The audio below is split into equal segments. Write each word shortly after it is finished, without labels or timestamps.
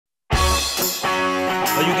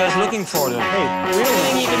What are you guys looking for then? Hey, we don't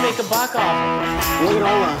think you can make a buck off it. Look at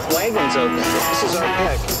all the wagons out there. This is our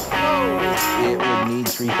pick. It would need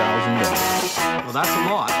 $3,000. Well, that's a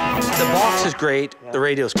lot. The box is great, the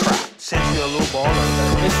radio's crap. Since you're a low baller,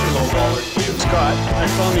 Mr. Low Baller. Scott, I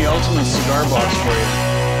found the ultimate cigar box for you.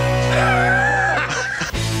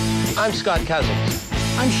 I'm Scott Cousins.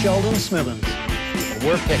 I'm Sheldon Smithens. And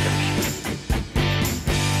we're pickers.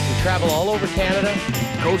 We travel all over Canada,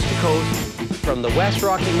 coast to coast, from the West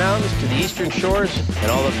Rocky Mountains to the Eastern Shores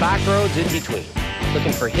and all the back roads in between,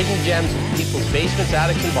 looking for hidden gems in people's basements,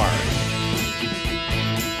 attics, and barns.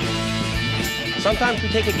 Sometimes we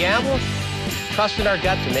take a gamble, trust in our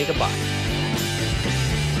gut to make a buck.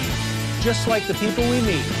 Just like the people we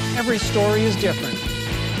meet, every story is different.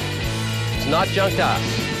 It's not junk to us.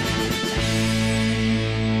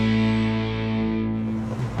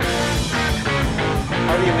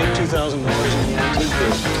 How do you make $2,000 in the antique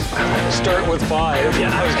business? Start with 5.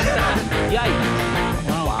 Yeah.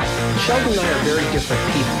 Wow. Sheldon and I are very different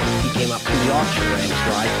people. He came up through the auction ranks,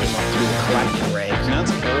 where I came up through the collecting ranks. And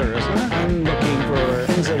that's killer, isn't it? I'm looking for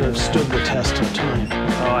things that have stood the test of time.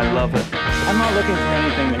 Oh, I love it. I'm not looking for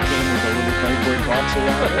anything that came with a little cardboard box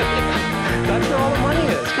around it. That's where all the money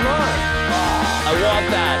is. Come on. I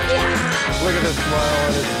want that. Look at the smile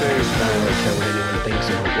on his face. I don't really care what anyone thinks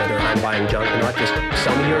about whether I'm buying junk or not. Just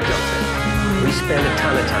sell me your junk then. We spend a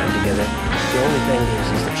ton of time together. The only thing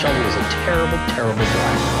is that Sheldon is a terrible, terrible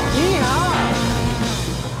driver. Yeah.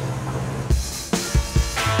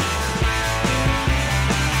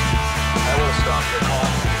 I want to stop your call.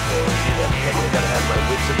 I gotta have my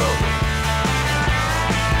wits about me.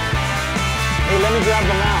 Hey, let me grab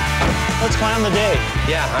them out. Let's plan the day.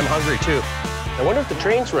 Yeah, I'm hungry too. I wonder if the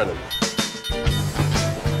train's running.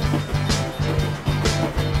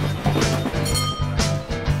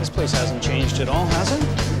 This place hasn't changed at all, has it?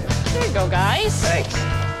 There you go, guys. Thanks.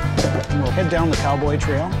 We'll head down the cowboy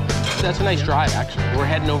trail. That's a nice drive, actually. We're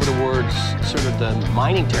heading over towards sort of the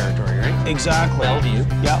mining territory, right? Exactly. Bellevue.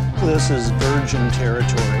 Yeah, this is virgin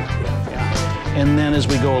territory. Yeah. And then as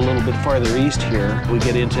we go a little bit farther east here, we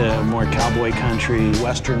get into more cowboy country,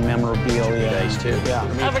 Western memorabilia. Nice, too. Yeah.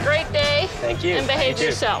 Have a great day. Thank you. And behave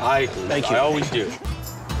yourself. Thank you. I always do.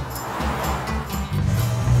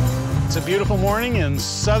 It's a beautiful morning in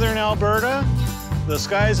southern Alberta. The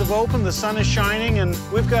skies have opened, the sun is shining, and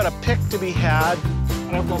we've got a pick to be had.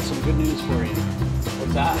 And I've got some good news for you.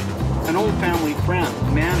 What's that? An old family friend,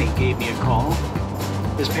 Manny, gave me a call.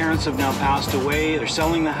 His parents have now passed away. They're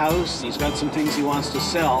selling the house. He's got some things he wants to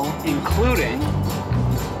sell, including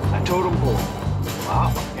a totem pole.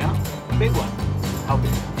 Wow. Yeah, big one. How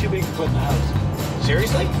big? Too big to put in the house.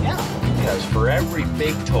 Seriously? Yeah. Because for every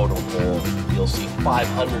big totem pole, you'll see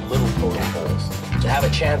 500 little totem poles. To have a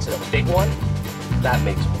chance at a big one, that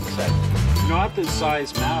makes me excited. Not the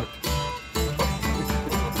size matters.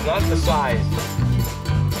 Not the size,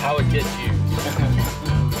 how it gets used.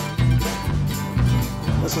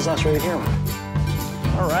 This is us right here.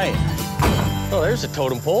 All right. Oh, there's a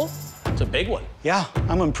totem pole. It's a big one. Yeah,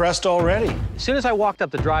 I'm impressed already. As soon as I walked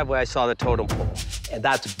up the driveway, I saw the totem pole. And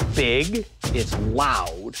that's big, it's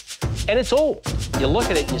loud, and it's old. You look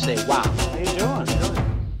at it and you say, wow. How you doing?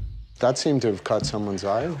 That seemed to have caught someone's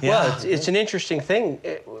eye. Yeah. Well, it's an interesting thing.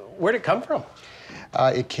 Where'd it come from?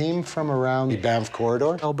 It came from around the Banff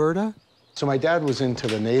corridor, Alberta. So my dad was into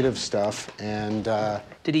the native stuff, and...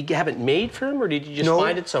 Did he have it made for him, or did you just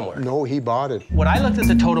find it somewhere? No, he bought it. When I looked at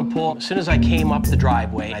the totem pole, as soon as I came up the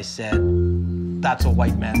driveway, I said, that's a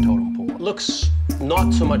white man totem pole. It looks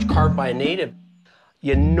not so much carved by a native.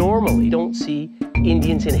 You normally don't see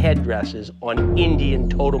Indians in headdresses on Indian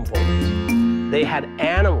totem poles. They had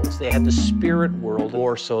animals. They had the spirit world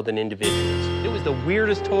more so than individuals. It was the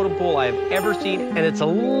weirdest totem pole I have ever seen, and it's a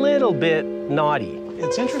little bit naughty.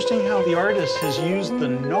 It's interesting how the artist has used the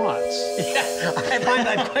knots. Yeah, I find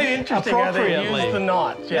that quite interesting how they use the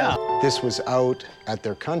knots. Yeah. This was out at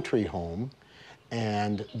their country home,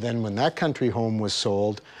 and then when that country home was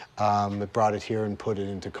sold, it brought it here and put it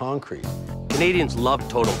into concrete. Canadians love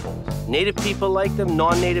totem poles. Native people like them,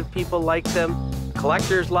 non-native people like them,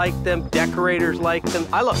 collectors like them, decorators like them.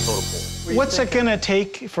 I love totem poles. What's it gonna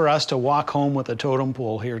take for us to walk home with a totem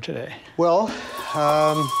pole here today? Well,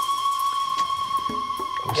 I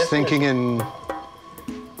was thinking in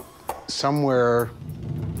somewhere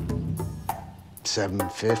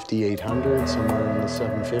 750, 800, somewhere in the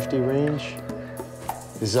 750 range.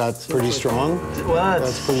 Is that pretty strong? Well,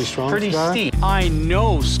 that's pretty strong. Pretty steep. I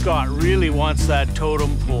know Scott really wants that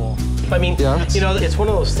totem pole. I mean, Yeah. you know, it's one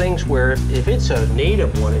of those things where if it's a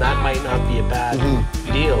native one, that might not be a bad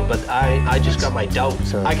deal, but I just got my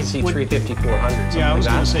doubts. Sure. I can see 350, 400. Yeah, I was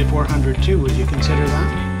going to say 400 too. Would you consider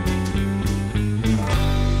that?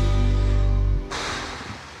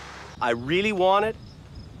 I really want it,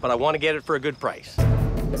 but I want to get it for a good price.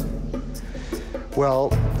 Well,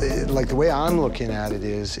 like the way I'm looking at it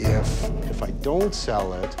is if I don't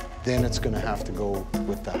sell it, then it's going to have to go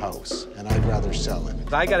with the house, and I'd rather sell it.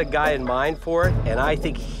 I got a guy in mind for it, and I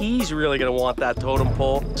think he's really going to want that totem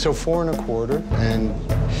pole. So 4 1/4, and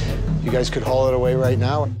you guys could haul it away right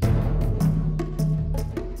now.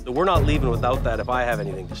 We're not leaving without that if I have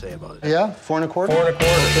anything to say about it. Yeah, 4 1/4. 4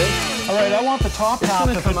 1/4. All right, I want the top half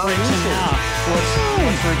if it breaks in half. Let's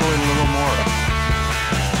wiggle it a little more.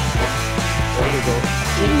 There we go.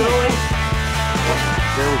 Keep going.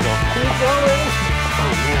 There we go. Keep going.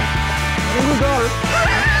 Oh man. I think we got her.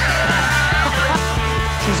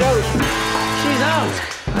 She's out. She's out.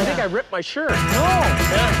 I think I ripped my shirt. No!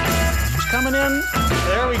 Yeah. She's coming in.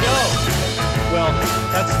 There we go. Well,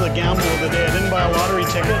 that's the gamble of the day. I didn't buy a lottery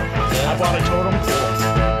ticket. I bought a totem pole.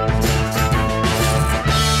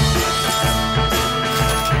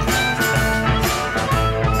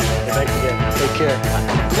 Thanks again. Take care.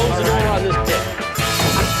 Close the door on this pit.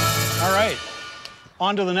 All right,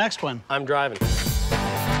 on to the next one. I'm driving.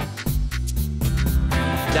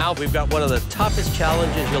 Now we've got one of the toughest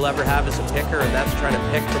challenges you'll ever have as a picker, and that's trying to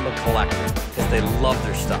pick from a collector, because they love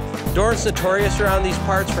their stuff. Doran's notorious around these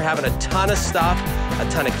parts for having a ton of stuff, a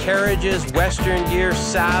ton of carriages, western gear,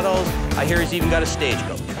 saddles. I hear he's even got a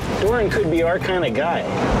stagecoach. Doran could be our kind of guy.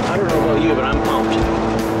 I don't know about you, but I'm pumped.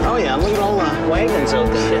 Oh yeah, look at all the wagons out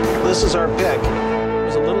there. This is our pick. I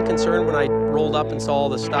was a little concerned when I rolled up and saw all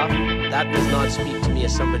the stuff. That does not speak to me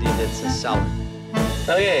as somebody that's a seller.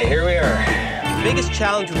 Okay, here we are. The biggest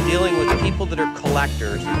challenge with dealing with people that are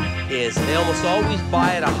collectors is they almost always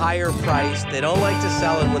buy at a higher price. They don't like to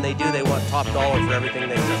sell, and when they do, they want top dollar for everything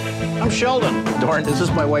they sell. I'm Sheldon. Doran, this is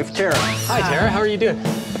my wife, Tara. Hi, Tara. How are you doing?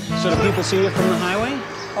 So do people see you from the highway?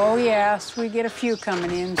 Oh, yes, we get a few coming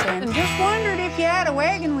in saying, just wondered if you had a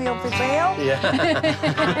wagon wheel for sale. Yeah.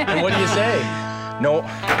 And what do you say? No.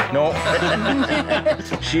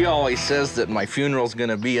 She always says that my funeral's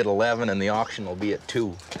gonna be at 11 and the auction will be at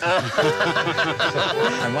 2.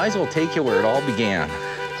 I might as well take you where it all began.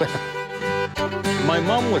 My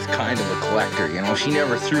mom was kind of a collector, you know. She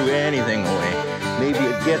never threw anything away. Maybe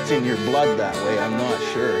it gets in your blood that way, I'm not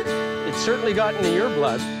sure. It's certainly gotten in your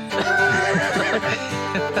blood.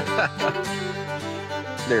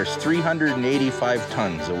 There's 385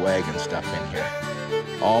 tons of wagon stuff in here.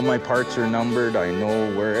 All my parts are numbered. I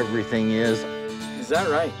know where everything is. Is that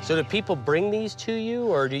right? So do people bring these to you,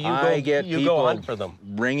 or do you go hunt for them?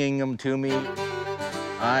 Bringing them to me.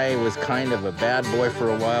 I was kind of a bad boy for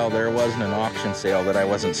a while. There wasn't an auction sale that I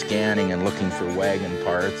wasn't scanning and looking for wagon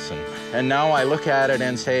parts. And now I look at it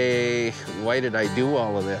and say, why did I do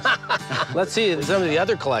all of this? Let's see some of the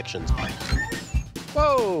other collections.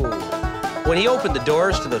 Whoa! When he opened the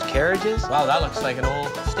doors to those carriages, wow, that looks like an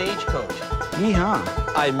old stagecoach. Yeehaw.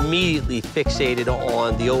 I immediately fixated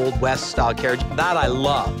on the old West-style carriage. That I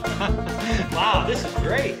love. Wow, this is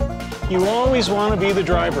great. You always want to be the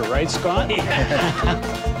driver, right, Scott?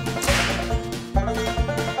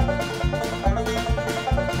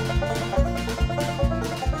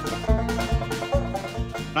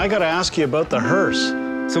 I got to ask you about the hearse.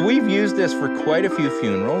 So we've used this for quite a few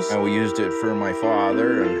funerals. We used it for my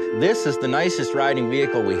father, and this is the nicest riding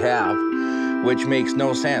vehicle we have, which makes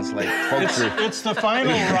no sense. Like, folks are... It's the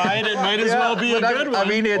final ride. It might as well be a good one. I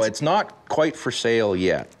mean, it's not quite for sale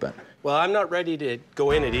yet, but... Well, I'm not ready to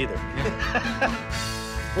go in it either.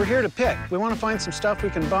 We're here to pick. We want to find some stuff we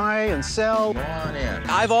can buy and sell. Come on in.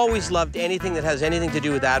 I've always loved anything that has anything to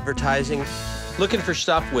do with advertising. Looking for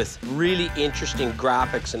stuff with really interesting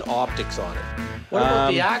graphics and optics on it. What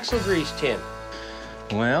about the axle grease tin?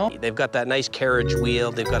 Well... They've got that nice carriage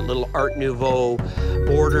wheel. They've got little Art Nouveau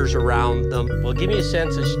borders around them. Well, give me a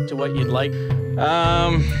sense as to what you'd like.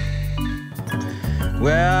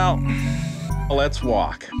 Well, let's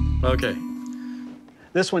walk. Okay.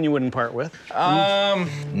 This one you wouldn't part with.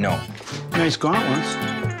 No. Nice gauntlets.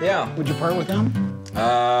 Yeah. Would you part with them?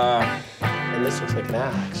 And this looks like an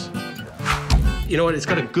axe. You know what? It's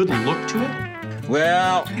got a good look to it.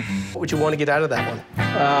 Well... What would you want to get out of that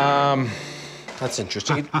one? That's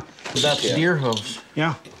interesting. That's deer hooves.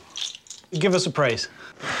 Yeah. Give us a price.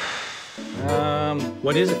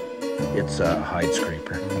 What is it? It's a hide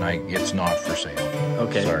scraper, and it's not for sale.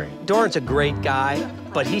 Okay. Sorry. Doran's a great guy,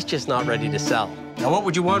 but he's just not ready to sell. Now, what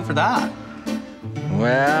would you want for that?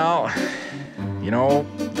 Well, You know,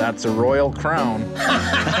 that's a royal crown.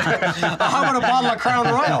 How about a bottle of Crown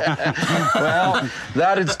Royal? Well,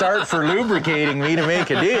 that'd start for lubricating me to make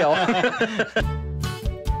a deal.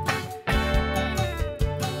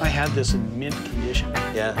 I had this in mint condition.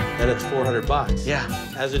 Yeah, then it's $400. Yeah.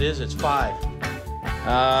 As it is, it's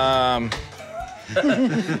 $5.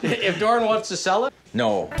 If Doran wants to sell it?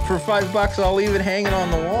 No. For $5, I'll leave it hanging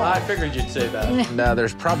on the wall. I figured you'd say that. Now,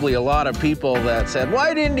 there's probably a lot of people that said,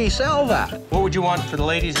 why didn't he sell that? What would you want for the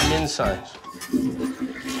ladies and men's signs?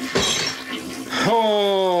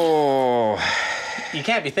 Oh. You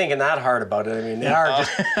can't be thinking that hard about it. I mean, they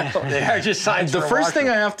are just signs. The for first thing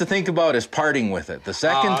I washroom. have to think about is parting with it. The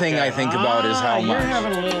second thing I think about is how You're much.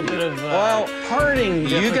 having a little bit of Well, parting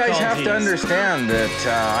You guys have to difficulties. understand that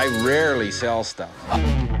I rarely sell stuff.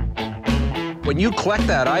 When you collect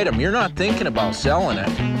that item, you're not thinking about selling it.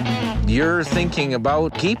 You're thinking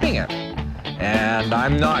about keeping it. And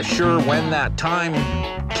I'm not sure when that time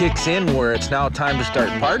kicks in where it's now time to start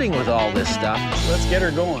parting with all this stuff. Let's get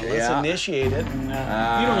her going. Let's Yeah. initiate it. And,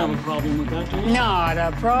 you don't have a problem with that, do you? Not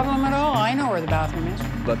a problem at all. I know where the bathroom is.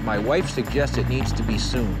 But my wife suggests it needs to be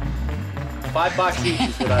soon. $5 each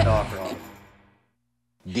is what I'd offer on.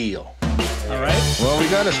 Deal. All right. Well, we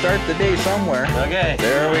got to start the day somewhere. Okay.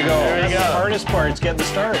 There we go. There you go. The hardest part's getting the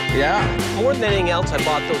start. Yeah. More than anything else, I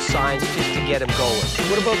bought those signs just to get them going.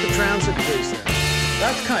 What about the transit place there?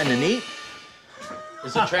 That's kind of neat.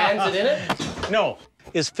 Is the transit in it? No.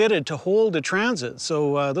 Is fitted to hold a transit.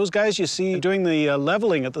 So those guys you see doing the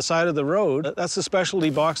leveling at the side of the road, that's the specialty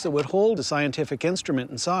box that would hold a scientific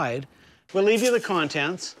instrument inside. We'll leave you the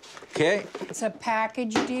contents. Okay. It's a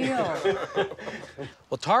package deal.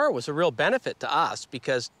 Well, Tara was a real benefit to us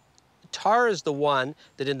because Tara is the one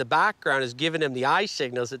that in the background is giving him the eye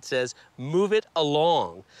signals that says, move it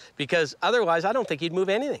along. Because otherwise, I don't think he'd move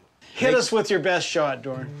anything. Hit us with your best shot,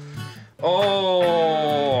 Doran.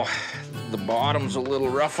 Oh, the bottom's a little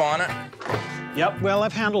rough on it. Yep, well,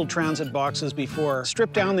 I've handled transit boxes before.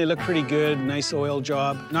 Stripped down, they look pretty good, nice oil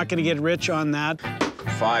job. Not gonna get rich on that.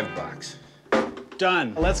 $5.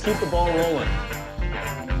 Done. Let's keep the ball rolling.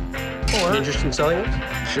 Or interested in selling it?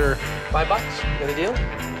 Sure. $5. Got a deal?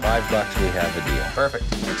 $5, we have a deal. Perfect.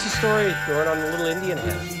 What's the story, Doran, on the little Indian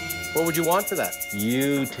head? What would you want for that?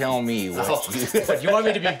 You tell me what What, you want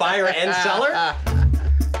me to be buyer and seller?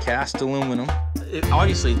 Cast aluminum.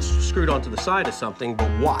 Obviously, it's screwed onto the side of something, but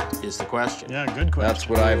what is the question? Yeah, good question. That's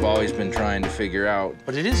what I've always been trying to figure out.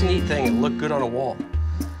 But it is a neat thing. It looked good on a wall.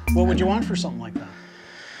 What would you want for something like that?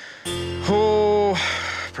 Oh,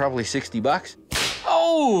 probably $60.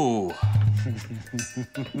 Oh!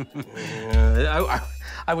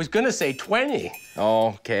 I was going to say 20.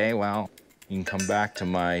 Okay, well, you can come back to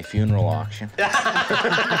my funeral auction.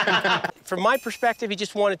 From my perspective, he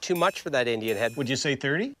just wanted too much for that Indian head. Would you say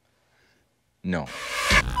 30? No.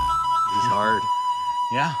 He's hard.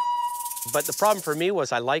 Yeah. But the problem for me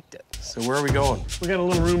was I liked it. So where are we going? We got a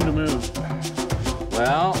little room to move.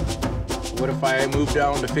 Well, what if I move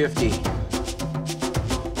down to 50?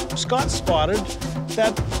 Scott spotted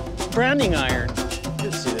that branding iron.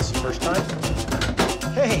 Didn't see this the first time.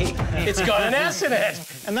 Hey, It's got an S in it.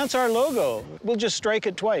 and that's our logo. We'll just strike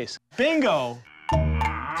it twice. Bingo!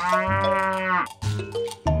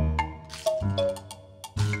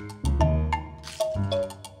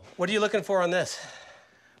 What are you looking for on this?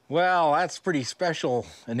 Well, that's pretty special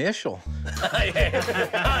initial.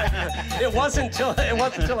 It wasn't till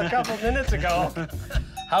a couple minutes ago.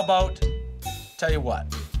 How about, tell you what,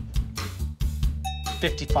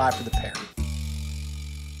 55 for the pair.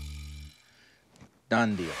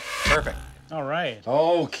 Done deal. Perfect. All right.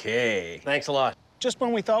 Okay. Thanks a lot. Just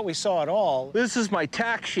when we thought we saw it all, This is my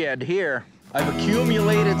tack shed here. I've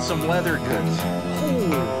accumulated some leather goods.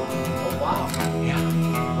 Oh, wow. Yeah.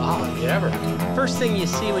 Wow, have you ever? First thing you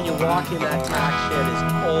see when you walk in that tack shed is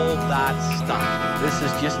all that stuff. This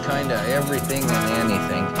is just kind of everything and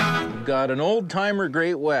anything. We've got an old-timer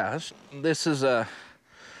Great West. This is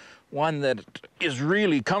one that is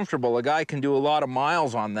really comfortable. A guy can do a lot of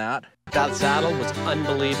miles on that. That saddle was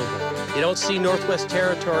unbelievable. You don't see Northwest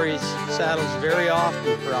Territories saddles very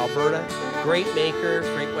often for Alberta. Great maker,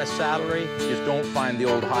 Great West Saddlery. Just don't find the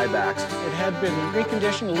old high backs. it had been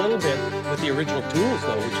reconditioned a little bit. With the original tools,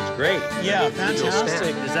 though, which is great. Yeah, Original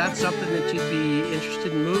fantastic. stamp. Is that something that you'd be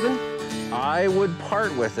interested in moving? I would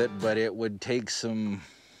part with it, but it would take some,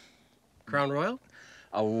 Crown Royal?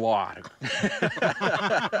 a lot.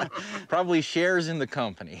 Probably shares in the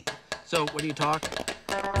company. So what do you talk?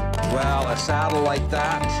 Well, a saddle like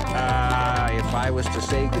that, if I was to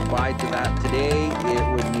say goodbye to that today,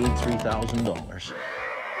 it would need $3,000.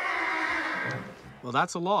 Well,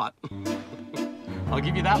 that's a lot. I'll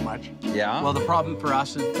give you that much. Yeah? Well, the problem for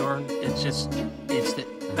us is, Doran, it's that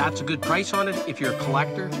that's a good price on it if you're a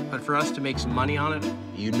collector, but for us to make some money on it.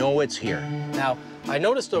 You know it's here. Now, I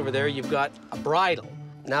noticed over there you've got a bridle.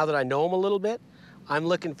 Now that I know him a little bit, I'm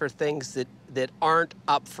looking for things that aren't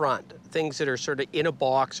up front, things that are sort of in a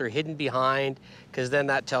box or hidden behind, because then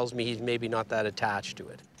that tells me he's maybe not that attached to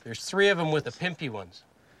it. There's 3 of them with the pimpy ones.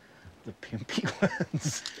 The pimpy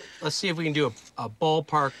ones. Let's see if we can do a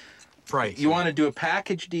ballpark price. You want to do a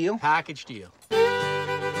package deal? Package deal.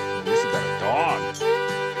 This has got a dog.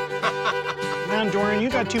 Man, Doran, you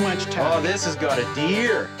got too much tact. Oh, this has got a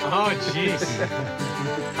deer. Oh, jeez.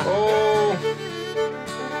 Oh,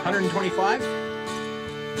 125?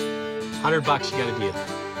 $100, you got a deal.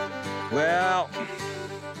 Well,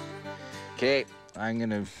 okay,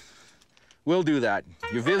 we'll do that.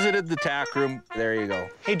 You visited the tack room, there you go.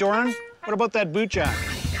 Hey, Doran, what about that boot jack?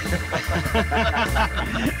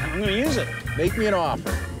 I'm gonna use it. Make me an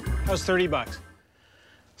offer. That was $30.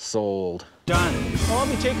 Sold. Done. Well, I'll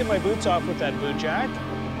be taking my boots off with that boot jack,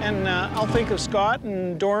 and I'll think of Scott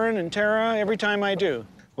and Doran and Tara every time I do.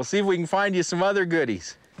 We'll see if we can find you some other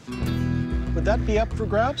goodies. Would that be up for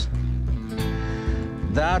grabs?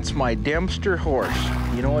 That's my Dempster horse.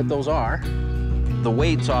 You know what those are? The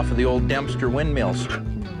weights off of the old Dempster windmills.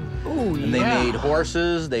 Oh, yeah. And they made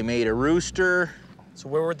horses, they made a rooster. So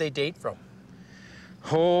where would they date from?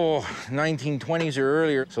 Oh, 1920s or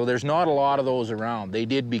earlier. So there's not a lot of those around. They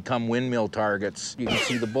did become windmill targets. You can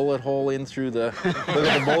see the bullet hole in through the, look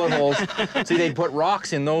at the bullet holes. See, they'd put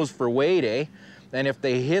rocks in those for weight, eh? And if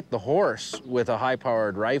they hit the horse with a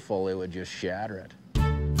high-powered rifle, it would just shatter it.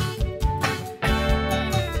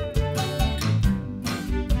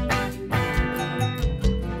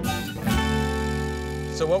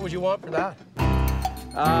 So what would you want for that?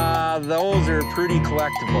 Those are pretty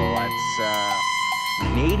collectible. It's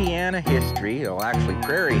Canadiana history, well, actually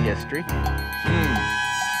prairie history.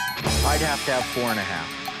 I'd have to have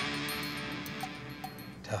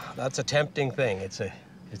 4.5. That's a tempting thing. It's a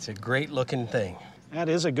great looking thing. That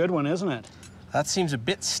is a good one, isn't it? That seems a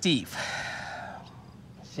bit steep.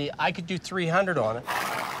 See, I could do 300 on it.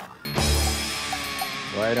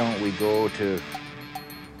 Why don't we go to...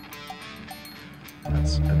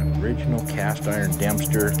 That's an original cast iron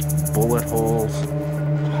Dempster, bullet holes.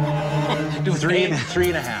 Do 3.5.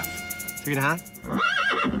 3.5?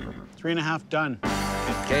 3.5 done.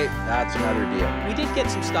 Okay, that's another deal. We did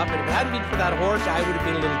get some stuff, and if it hadn't been for that horse, I would have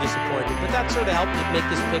been a little disappointed. But that sort of helped me make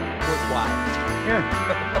this pick worthwhile. Here.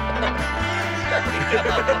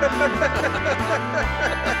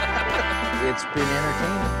 It's been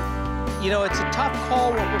entertaining. You know, it's a tough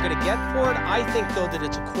call what we're going to get for it. I think, though, that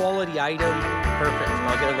it's a quality item. Perfect.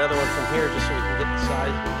 I'll get another one from here just so we can get the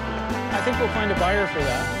size. I think we'll find a buyer for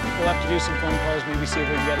that. We'll have to do some phone calls, maybe see if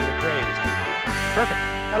we can get it appraised. Perfect.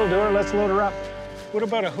 That'll do her. Let's load her up. What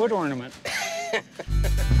about a hood ornament?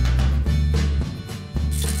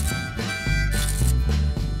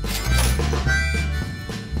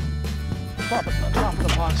 Drop it on the top of the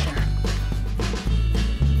box here.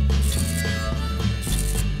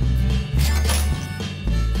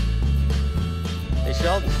 Hey,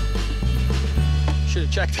 Sheldon. Should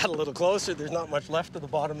have checked that a little closer. There's not much left at the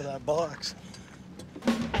bottom of that box.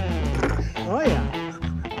 Oh, yeah.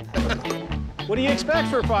 What do you expect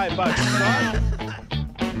for $5, Scott?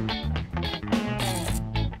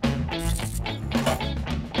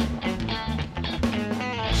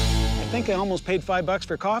 I think I almost paid $5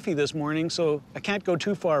 for coffee this morning, so I can't go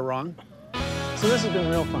too far wrong. So this has been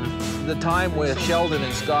real fun. The time with Sheldon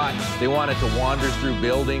and Scott, they wanted to wander through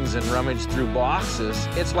buildings and rummage through boxes.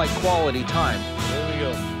 It's like quality time. There we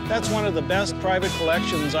go. That's one of the best private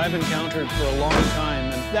collections I've encountered for a long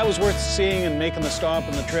time, and that was worth seeing and making the stop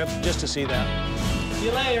and the trip just to see that. See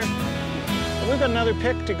you later. We've got another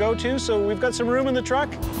pick to go to, so we've got some room in the truck.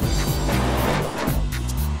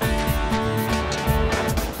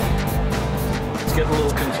 It's getting a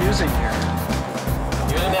little confusing here.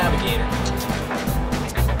 You're the navigator.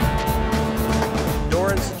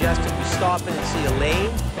 Doran suggested we stop in and see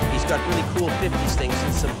Elaine. He's got really cool 50s things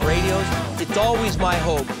and some radios. It's always my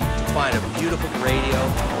hope to find a beautiful radio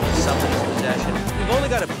in somebody's possession. We've only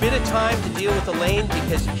got a bit of time to deal with Elaine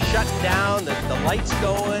because he's shut down, the light's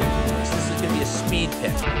going, so this is going to be a speed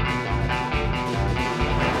pick.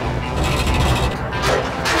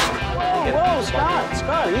 Whoa, Scott!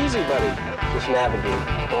 Scott, easy, buddy. Just navigate,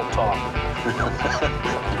 don't talk.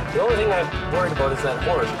 The only thing I'm worried about is that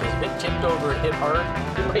horse, because if it tipped over and hit hard,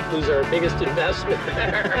 we might lose our biggest investment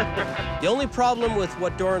there. The only problem with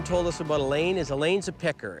what Doran told us about Elaine is Elaine's a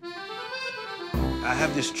picker. I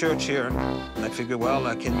have this church here, and I figure, well,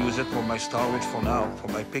 I can use it for my storage for now, for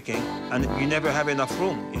my picking. And you never have enough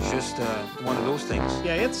room. It's just one of those things.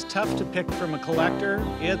 Yeah, it's tough to pick from a collector.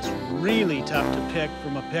 It's really tough to pick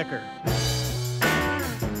from a picker. I'm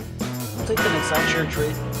thinking it's that church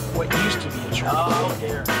right, what used to be a church. Oh,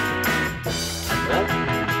 here. Well,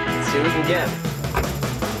 let's see what we can get.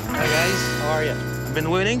 Hi, guys. How are you? I've been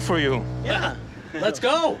waiting for you. Yeah. Let's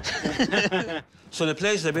go. So the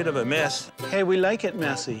place is a bit of a mess. Hey, we like it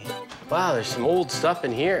messy. Wow, there's some old stuff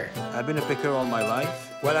in here. I've been a picker all my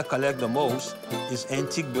life. What I collect the most is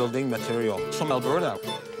antique building material from Alberta.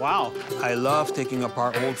 Wow. I love taking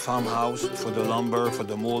apart old farmhouse for the lumber, for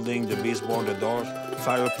the molding, the baseboard, the doors,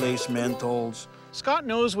 fireplace, mantles. Scott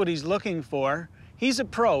knows what he's looking for. He's a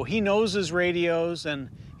pro. He knows his radios, and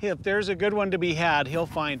if there's a good one to be had, he'll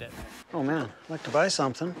find it. Oh, man, I'd like to buy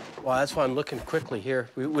something. Well, that's why I'm looking quickly here.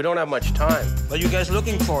 We don't have much time. What are you guys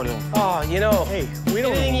looking for, though? Oh, you know, Hey, we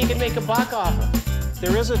don't... anything you can make a buck off of.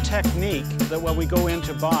 There is a technique that when we go in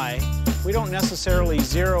to buy, we don't necessarily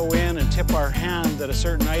zero in and tip our hand that a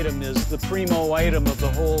certain item is the primo item of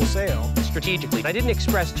the whole sale. Strategically, I didn't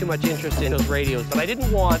express too much interest in those radios, but I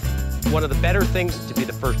didn't want one of the better things to be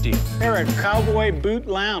the first deal. There are cowboy boot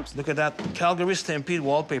lamps. Look at that Calgary Stampede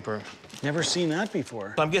wallpaper. Never seen that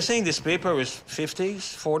before. I'm guessing this paper is 50s,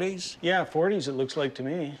 40s? Yeah, 40s it looks like to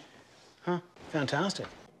me. Huh, fantastic.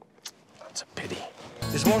 That's a pity.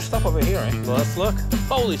 There's more stuff over here, eh? Well, let's look.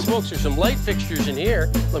 Holy smokes, there's some light fixtures in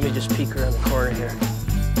here. Let me just peek around the corner here.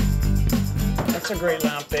 That's a great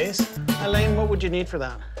lamp base. Elaine, what would you need for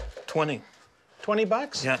that? 20. 20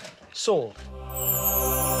 bucks? Yeah. Sold.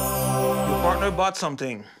 Your partner bought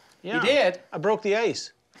something. Yeah. You did? I broke the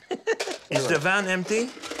ice. Is the van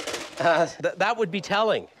empty? That would be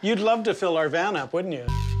telling. You'd love to fill our van up, wouldn't you?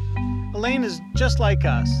 Elaine is just like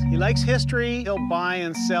us. He likes history. He'll buy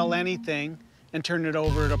and sell anything and turn it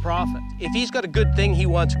over at a profit. If he's got a good thing, he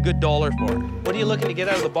wants a good dollar for it. What are you looking to get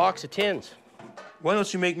out of the box of tins? Why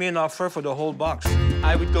don't you make me an offer for the whole box?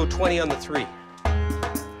 I would go 20 on the 3.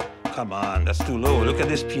 Come on, that's too low. Look at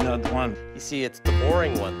this peanut one. You see, it's the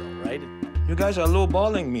boring one, though, right? You guys are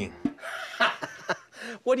lowballing me.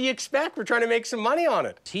 What do you expect? We're trying to make some money on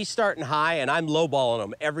it. He's starting high, and I'm lowballing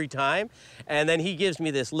him every time. And then he gives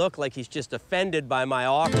me this look like he's just offended by my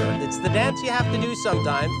offer. It's the dance you have to do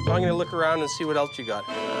sometimes. So I'm going to look around and see what else you got.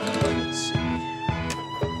 Let's see.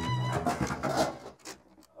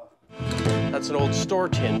 That's an old store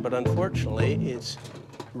tin, but unfortunately, it's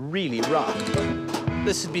really rough.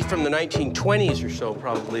 This would be from the 1920s or so,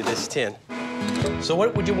 probably, this tin. So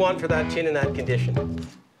what would you want for that tin in that condition?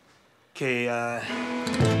 Okay,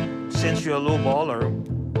 since you're a low baller.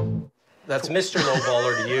 That's Mr.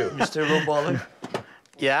 Lowballer to you. Mr. Low Baller?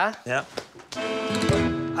 Yeah? Yeah.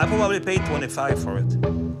 I probably paid 25 for it.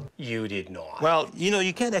 You did not. Well, you know,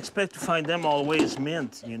 you can't expect to find them always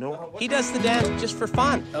mint, you know? He does the dance just for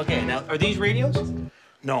fun. Okay, now, are these radios?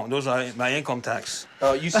 No, those are my income tax.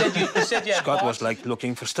 Oh, you said you had Scott was like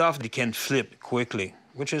looking for stuff they can flip quickly,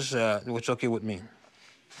 which is okay with me.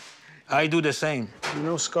 I do the same. You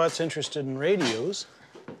know Scott's interested in radios.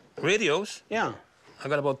 Radios? Yeah. I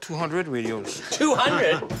got about 200 radios.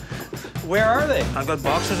 200? Where are they? I got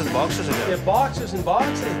boxes and boxes of You them. have boxes and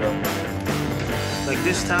boxes. Like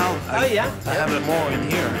this town, I have it more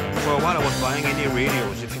in here. For a while, I was buying any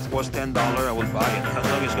radios. If it was $10, I would buy it. As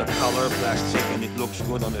long as it's got color, plastic, and it looks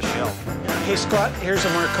good on the shelf. Hey, Scott, here's a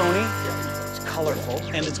Marconi. It's colorful,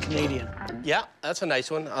 and it's Canadian. Yeah, that's a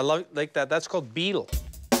nice one. I like that. That's called Beetle.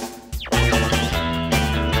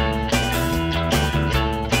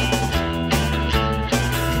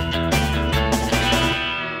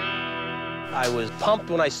 I was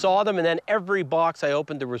pumped when I saw them, and then every box I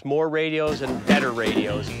opened, there was more radios and better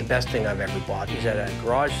radios. The best thing I've ever bought was at a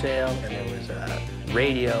garage sale, and there was a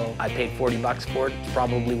radio. I paid 40 bucks for it. It's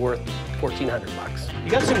probably worth 1,400 bucks.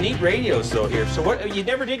 You got some neat radios, though, here. So what? You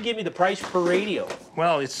never did give me the price per radio.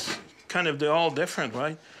 Well, it's kind of, they're all different,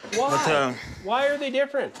 right? Why? But, Why are they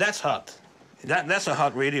different? that's hot. That's a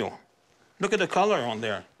hot radio. Look at the color on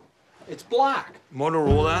there. It's black.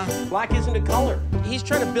 Motorola. Black isn't a color. He's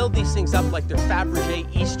trying to build these things up like they're Fabergé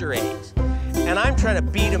Easter eggs. And I'm trying to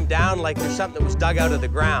beat them down like they're something that was dug out of the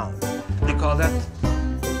ground. They call that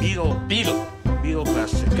beetle. Beetle. Beetle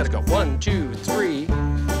plastic. It's got 1, 2, 3,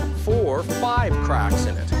 4, 5 cracks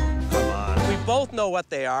in it. Come on. We both know what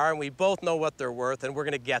they are, and we both know what they're worth, and we're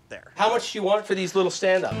gonna get there. How much do you want for these little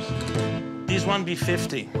stand-ups? These one be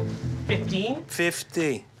 50. 15?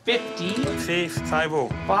 50. 50? 50.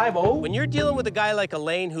 50? When you're dealing with a guy like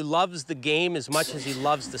Elaine who loves the game as much as he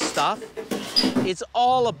loves the stuff, it's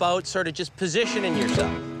all about sort of just positioning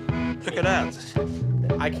yourself. Look at that.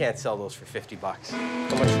 I can't sell those for 50 bucks.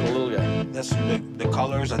 How much for the little guy? That's the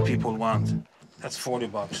colors that people want. That's 40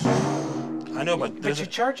 bucks. I know, but you're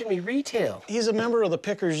charging me retail. He's a member of the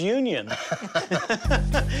Pickers Union.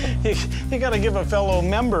 You got to give a fellow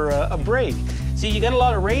member a break. See, you got a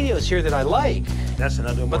lot of radios here that I like. That's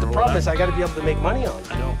another one. But the problem is I got to be able to make money on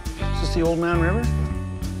it. I know. Is this the Old Man River?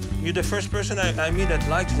 You're the first person I meet that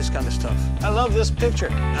likes this kind of stuff. I love this picture.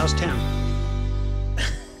 How's 10?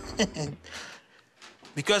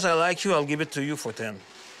 Because I like you, I'll give it to you for 10.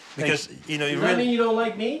 Because, you know, you Does that mean you don't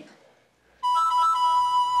like me?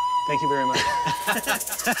 Thank you very much.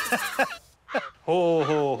 Ho,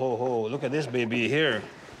 ho, ho, ho. Look at this baby here.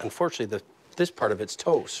 Unfortunately, this part of it's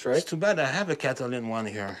toast, right? It's too bad I have a Catalan one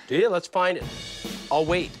here. Do you? Let's find it. I'll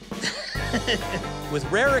wait. With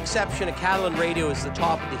rare exception, a Catalan radio is the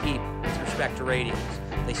top of the heap with respect to radios.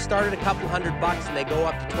 They start at a couple $100 and they go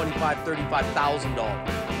up to $25,000,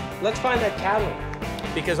 $35,000. Let's find that Catalan,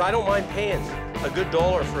 because I don't mind paying a good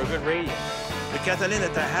dollar for a good radio. The Catalan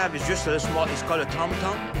that I have is just a small, it's called a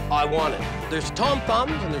tom-tom. I want it. There's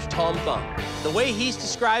tom-thumbs and there's tom-thumb. The way he's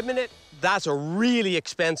describing it, that's a really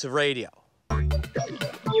expensive radio.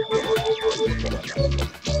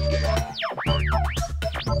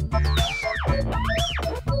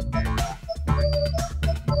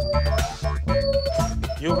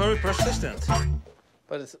 You're very persistent.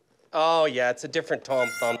 But it's, oh yeah, it's a different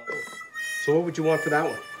tom-thumb. So what would you want for that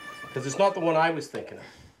one? Because it's not the one I was thinking of.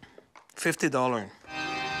 $50.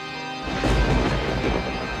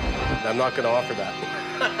 I'm not going to offer that.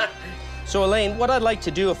 So, Elaine, what I'd like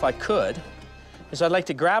to do, if I could, is I'd like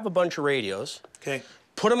to grab a bunch of radios, okay,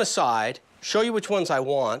 put them aside, show you which ones I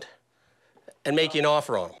want, and make you an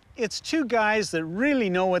offer on them. It's two guys that really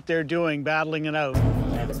know what they're doing, battling it out.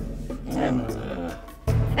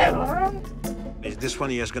 This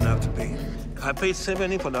one he is going to have to pay. I paid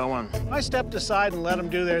 $70 for that one. I stepped aside and let them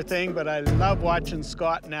do their thing, but I love watching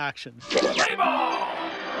Scott in action. Play ball!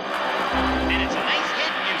 And it's a nice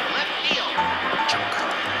hit into left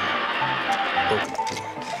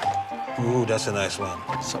field. Ooh, that's a nice one.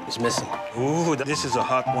 Something's missing. Ooh, this is a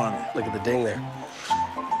hot one. Look at the ding there.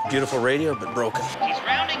 Beautiful radio, but broken. He's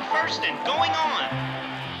rounding first and going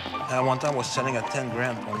on. One time I was selling at 10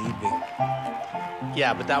 grand on eBay.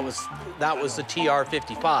 Yeah, but that was the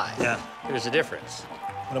TR-55. Yeah. There's a difference.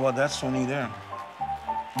 What about that Sony there?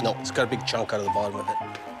 No, it's got a big chunk out of the bottom of it.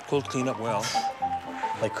 Could clean up well.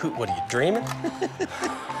 Like, who, what are you, dreaming?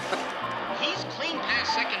 He's clean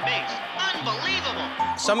past second base. Unbelievable.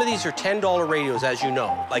 Some of these are $10 radios, as you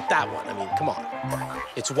know. Like that one, I mean, come on.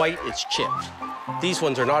 It's white, it's chipped. These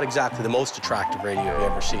ones are not exactly the most attractive radio you've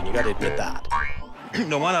ever seen. You got to admit that.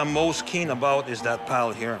 The one I'm most keen about is that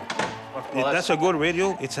pal here. Well, that's a good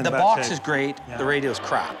radio. It's in the bad box shape. is great. Yeah. The radio's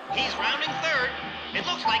crap. He's rounding third. It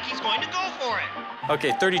looks like he's going to go for it.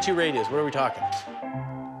 Okay, 32 radios. What are we talking?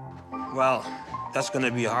 Well, that's going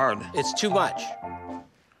to be hard. It's too much.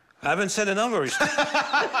 I haven't said a number.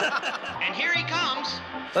 And here he comes.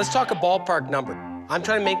 Let's talk a ballpark number. I'm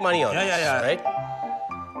trying to make money on this, right?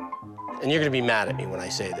 And you're going to be mad at me when I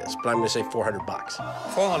say this, but I'm going to say $400.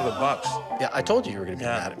 400 bucks. Yeah, I told you you were going to be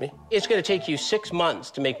mad at me. It's going to take you 6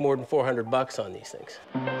 months to make more than $400 on these things.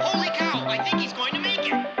 Holy cow, I think he's going to make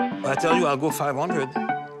it. I tell you, I'll go 500.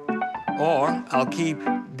 Or I'll keep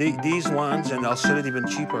these ones and I'll sell it even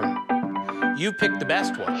cheaper. You picked the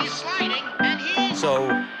best one. He's sliding, and he's...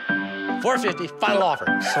 So, $450, final offer.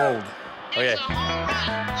 Sold. Okay. It's a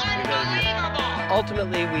home run. Unbelievable.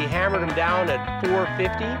 Ultimately, we hammered him down at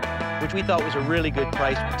 $450, which we thought was a really good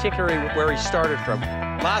price, particularly where he started from.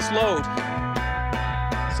 Last load.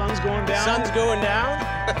 Sun's going down. Sun's going down.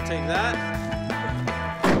 I'll take that.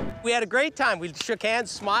 We had a great time. We shook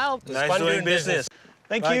hands, smiled. It was nice fun doing business.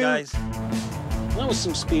 Thank Bye, you. guys. That was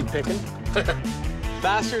some speed picking.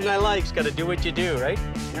 Bastard and I like's got to do what you do, right?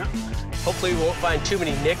 Yeah. Hopefully we won't find too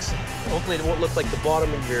many nicks. Hopefully it won't look like the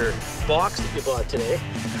bottom of your box that you bought today.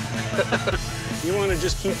 You want to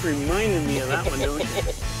just keep reminding me of that one, don't you?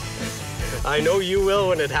 I know you will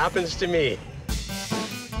when it happens to me.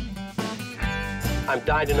 I'm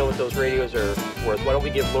dying to know what those radios are worth. Why don't we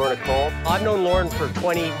give Lauren a call? I've known Lauren for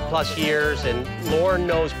 20+ years, and Lauren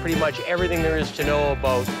knows pretty much everything there is to know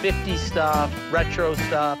about 50s stuff, retro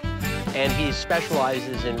stuff, and he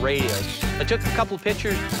specializes in radios. I took a couple of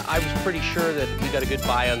pictures. I was pretty sure that we got a good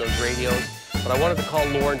buy on those radios, but I wanted to call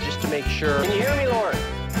Lauren just to make sure. Can you hear me, Lauren?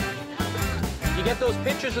 You get those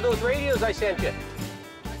pictures of those radios I sent you?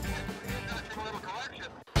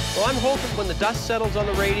 Well, I'm hoping when the dust settles on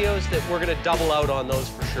the radios that we're going to double out on those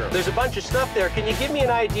for sure. There's a bunch of stuff there. Can you give me an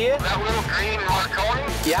idea? That little green Marconi?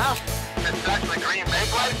 Yeah. It's actually green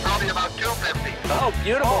bakelite, probably about $2.50. Oh,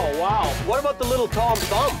 beautiful. Oh, wow. What about the little Tom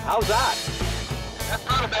Thumb? How's that? That's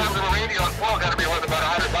not a bad little radio and flow. Got to be worth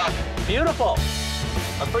about $100. Beautiful.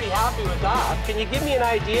 I'm pretty happy with that. Can you give me an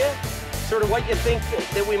idea, sort of what you think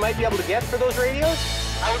that we might be able to get for those radios?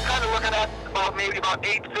 I was kind of looking at maybe about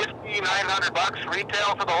 $850, $900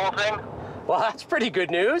 retail for the whole thing. Well, that's pretty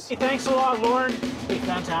good news. Hey, thanks a lot, Lauren. Hey,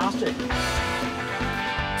 fantastic.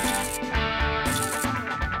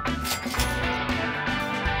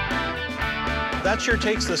 That sure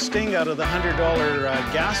takes the sting out of the $100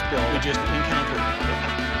 gas bill we just encountered.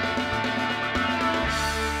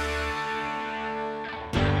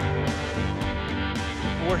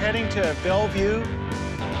 We're heading to Bellevue.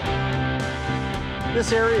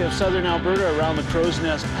 This area of southern Alberta around the Crow's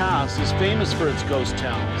Nest Pass is famous for its ghost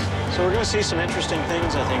towns. So we're going to see some interesting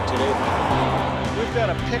things, I think, today. We've got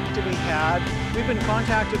a pick to be had. We've been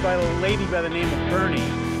contacted by a lady by the name of Bernie.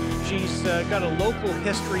 She's got a local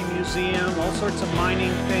history museum, all sorts of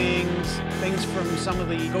mining things from some of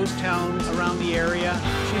the ghost towns around the area.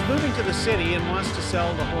 She's moving to the city and wants to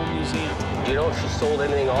sell the whole museum. Do you know if she sold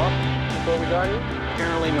anything off before we got here?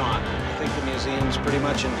 Apparently not. I think the museum's pretty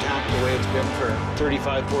much intact the way it's been for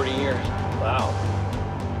 35, 40 years. Wow.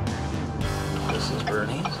 This is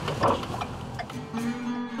Bernie's.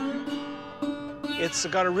 It's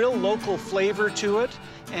got a real local flavor to it,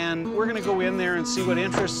 and we're going to go in there and see what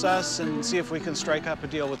interests us and see if we can strike up a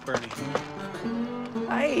deal with Bernie.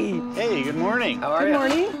 Hi. Hey, good morning. How are you? Good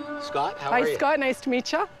morning. Scott, how are you? Hi, Scott. Nice to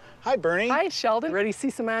meet you. Hi, Bernie. Hi, Sheldon. Ready to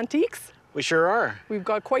see some antiques? We sure are. We've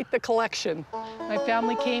got quite the collection. My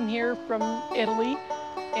family came here from Italy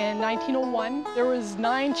in 1901. There was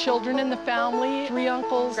 9 children in the family, 3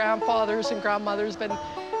 uncles, grandfathers, and grandmothers, but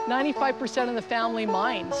 95% of the family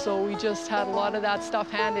mined, so we just had a lot of that stuff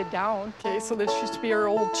handed down. Okay, so this used to be our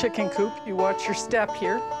old chicken coop. You watch your step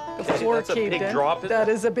here. The floor That's caved a big in. drop, That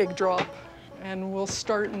is a big drop. And we'll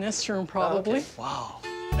start in this room probably. Okay. Wow.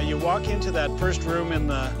 Now you walk into that first room in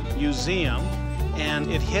the museum, and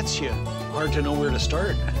it hits you. Hard to know where to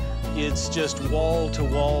start. It's just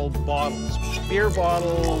wall-to-wall bottles. Beer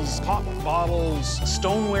bottles, pop bottles,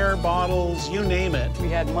 stoneware bottles, you name it. We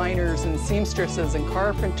had miners and seamstresses and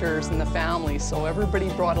carpenters in the family, so everybody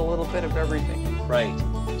brought a little bit of everything. Right.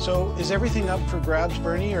 So is everything up for grabs,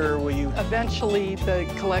 Bernie, or will you? Eventually, the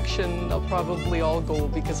collection, they'll probably all go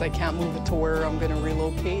because I can't move it to where I'm going to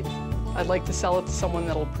relocate. I'd like to sell it to someone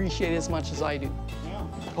that'll appreciate it as much as I do.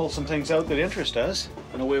 Pull some things out that interest us,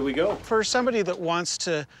 and away we go. For somebody that wants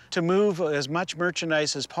to move as much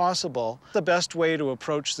merchandise as possible, the best way to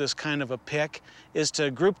approach this kind of a pick is to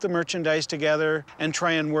group the merchandise together and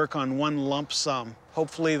try and work on one lump sum.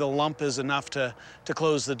 Hopefully the lump is enough to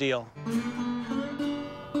close the deal.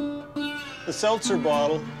 The seltzer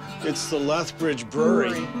bottle, it's the Lethbridge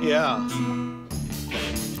Brewery. Yeah.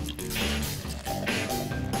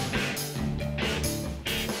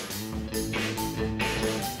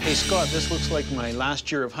 Hey, Scott, this looks like my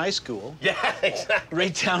last year of high school. Yeah, exactly.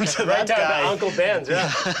 Right down to right that down guy. to Uncle Ben's,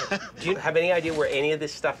 yeah. Do you have any idea where any of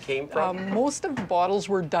this stuff came from? Most of the bottles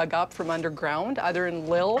were dug up from underground, either in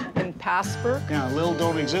Lille and Passburg. Yeah, Lille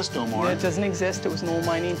don't exist no more. Yeah, it doesn't exist. It was an old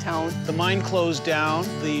mining town. The mine closed down.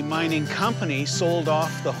 The mining company sold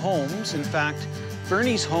off the homes. In fact,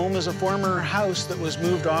 Bernie's home is a former house that was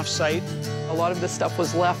moved off-site. A lot of the stuff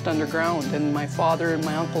was left underground, and my father and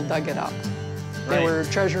my uncle dug it up. They Right. were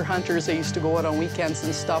treasure hunters. They used to go out on weekends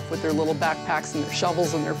and stuff with their little backpacks and their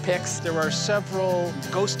shovels and their picks. There are several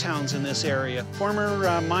ghost towns in this area,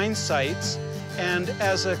 former mine sites, and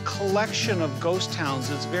as a collection of ghost towns,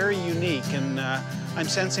 it's very unique, and I'm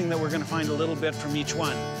sensing that we're going to find a little bit from each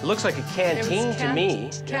one. It looks like a canteen to me.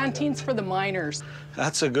 Canteens for the miners.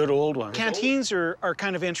 That's a good old one. Canteens are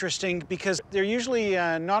kind of interesting because they're usually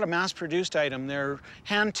not a mass-produced item. They're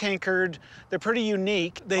hand-tinkered. They're pretty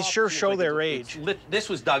unique. They sure show their age. This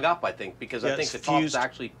was dug up, I think, because I think the top's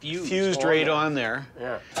actually fused. Fused right on there.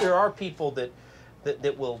 Yeah. There are people that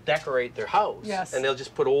will decorate their house, Yes. and they'll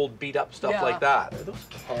just put old beat-up stuff Yeah. like that. Are those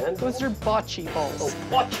cannons? Those are bocce balls. Oh,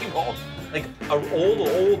 bocce balls. Like an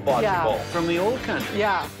old bocce Yeah. ball. From the old country.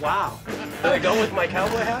 Yeah. Wow. Did I go with my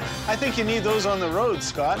cowboy hat? I think you need those on the road,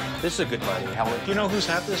 Scott. This is a good mining helmet. Do you know whose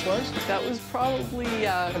hat this was? That was probably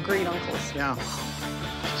a great uncle's. Yeah.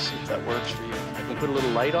 Let's see if that works for you. I can put a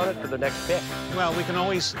little light on it for the next pick. Well, we can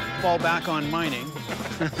always fall back on mining,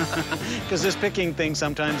 because this picking thing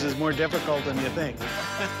sometimes is more difficult than you think.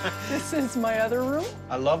 This is my other room.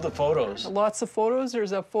 I love the photos. Lots of photos.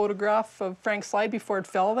 There's a photograph of Frank's slide before it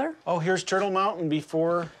fell there. Oh, here's Turtle Mountain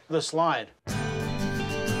before the slide.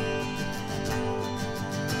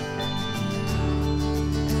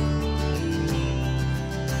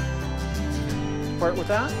 part with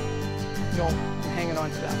that? No, I'm hanging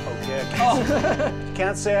on to that. Okay.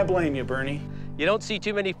 Can't say I blame you, Bernie. You don't see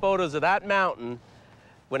too many photos of that mountain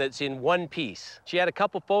when it's in one piece. She had a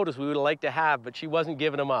couple photos we would have liked to have, but she wasn't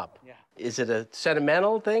giving them up. Yeah. Is it a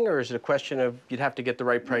sentimental thing, or is it a question of you'd have to get the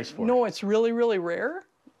right price for it? No, it's really, really rare.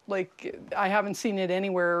 Like, I haven't seen it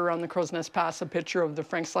anywhere around the Crow's Nest Pass, a picture of the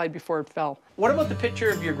Frank slide before it fell. What about the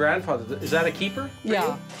picture of your grandfather? Is that a keeper?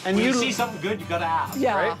 Yeah. And when you see something good, you gotta ask,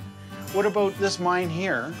 yeah. right? What about this mine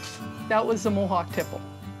here? That was the Mohawk tipple.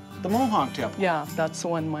 The Mohawk tipple? Yeah, that's the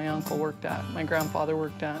one my uncle worked at, my grandfather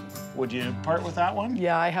worked at. Would you part with that one?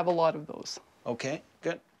 Yeah, I have a lot of those. Okay,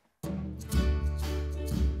 good.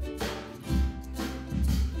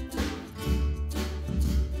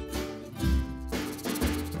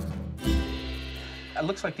 It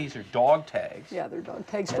looks like these are dog tags. Yeah, they're dog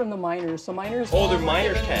tags from the miners. So miners. Oh, they're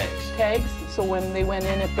miners' tags. Tags, so when they went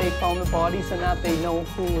in, if they found the bodies and that, they know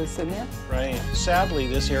who was in there. Right. Sadly,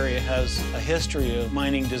 this area has a history of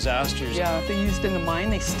mining disasters. Yeah, if they're used in the mine,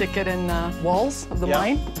 they stick it in the walls of the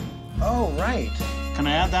mine. Oh, right. Can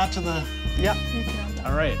I add that to the... Yeah, you can add that.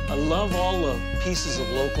 All right. I love all the pieces of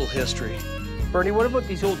local history. Bernie, what about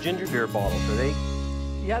these old ginger beer bottles? Are they...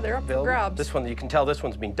 Yeah, they're up for grabs. This one, you can tell this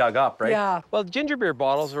one's being dug up, right? Yeah. Well, ginger beer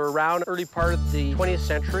bottles are around early part of the 20th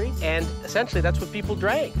century, and essentially that's what people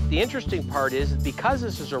drank. The interesting part is because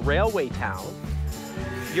this is a railway town,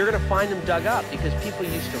 you're gonna find them dug up because people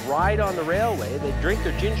used to ride on the railway, they'd drink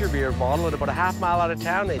their ginger beer bottle at about a half mile out of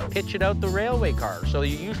town, they'd pitch it out the railway car. So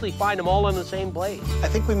you usually find them all in the same place. I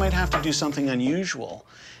think we might have to do something unusual,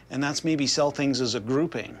 and that's maybe sell things as a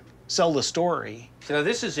grouping. Sell the story. So now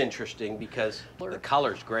this is interesting because the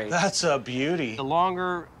color's great. That's a beauty. The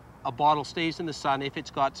longer a bottle stays in the sun, if it's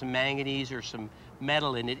got some manganese or some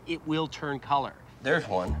metal in it, it will turn color. There's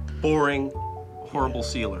one. Boring, horrible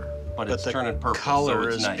sealer, but it's turning purple. Color so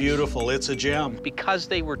it's is nice. Beautiful. It's a gem. Because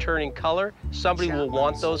they were turning color, somebody will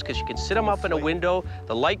want those because you can sit them up in a window,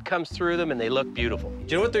 the light comes through them, and they look beautiful. Do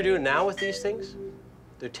you know what they're doing now with these things?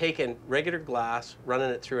 They're taking regular glass, running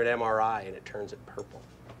it through an MRI, and it turns it purple.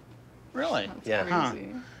 Really? Yeah. Crazy.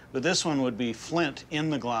 But this one would be flint in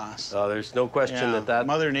the glass. Oh, there's no question that...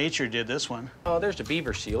 Mother Nature did this one. Oh, there's a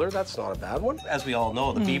beaver sealer. That's not a bad one. As we all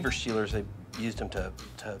know, the beaver sealers, they used them to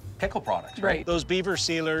pickle products, right? Those beaver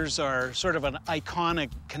sealers are sort of an iconic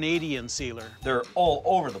Canadian sealer. They're all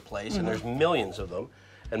over the place, and there's millions of them,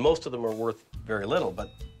 and most of them are worth very little, but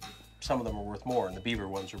some of them are worth more, and the beaver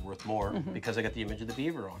ones are worth more because I got the image of the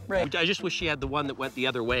beaver on it. Right. I just wish she had the one that went the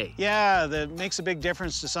other way. Yeah, that makes a big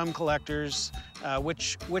difference to some collectors,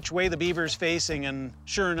 which way the beaver's facing, and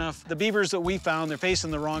sure enough, the beavers that we found, they're facing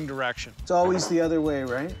the wrong direction. It's always the other way,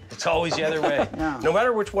 right? It's always the other way. Yeah. No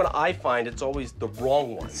matter which one I find, it's always the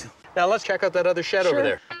wrong one. Now let's check out that other shed over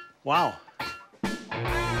there. Wow.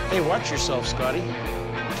 Hey, watch yourself, Scotty.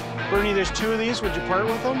 Bernie, there's two of these. Would you part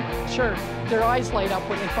with them? Sure. Their eyes light up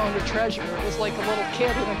when they found a treasure. It was like a little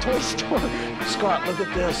kid in a toy store. Scott, look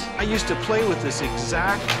at this. I used to play with this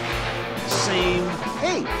exact same...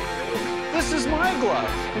 Hey, this is my glove.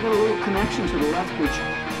 I got a little connection to the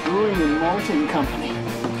Lethbridge Brewing and Malting Company.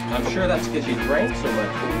 I'm sure that's because you drank so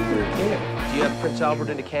much when you were a kid. Do you have Prince Albert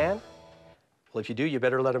in a can? Well, if you do, you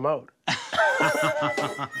better let him out.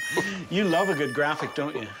 You love a good graphic,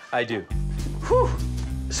 don't you? I do. Whew.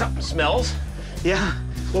 Something smells. Yeah.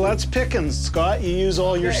 Well, that's pickings, Scott. You use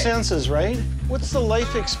all your senses, right? What's the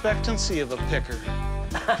life expectancy of a picker?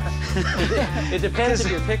 It depends if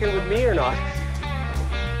you're picking with me or not.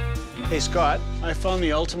 Hey, Scott, I found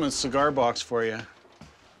the ultimate cigar box for you.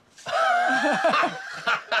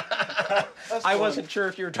 I wasn't sure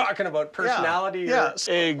if you were talking about personality or... Yes,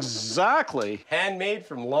 exactly. Handmade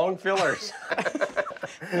from long fillers.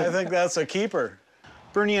 I think that's a keeper.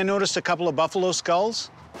 Bernie, I noticed a couple of buffalo skulls.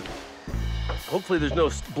 Hopefully there's no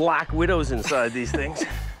black widows inside these things.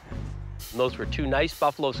 And those were two nice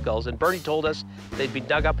buffalo skulls, and Bernie told us they'd been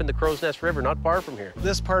dug up in the Crow's Nest River, not far from here.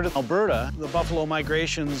 This part of Alberta, the buffalo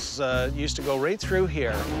migrations used to go right through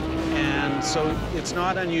here. And so it's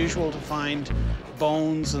not unusual to find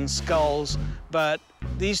bones and skulls, but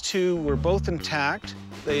these two were both intact.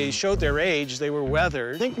 They showed their age, they were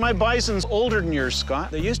weathered. I think my bison's older than yours,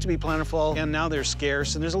 Scott. They used to be plentiful, and now they're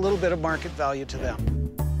scarce, and there's a little bit of market value to them.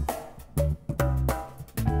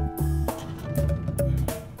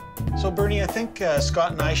 So, Bernie, I think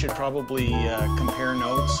Scott and I should probably compare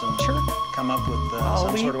notes and come up with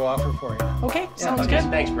some sort of offer for you. Okay, sounds good.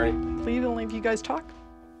 Thanks, Bernie. Leave and leave you guys talk.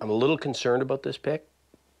 I'm a little concerned about this pick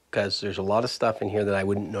because there's a lot of stuff in here that I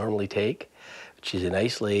wouldn't normally take. But she's a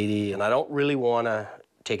nice lady, and I don't really want to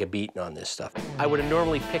take a beating on this stuff. I would have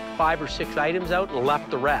normally picked 5 or 6 items out and left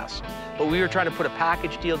the rest. but we were trying to put a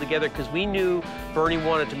package deal together because we knew Bernie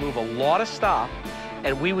wanted to move a lot of stuff,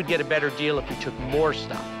 and we would get a better deal if we took more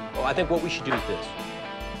stuff. Well, I think what we should do is this.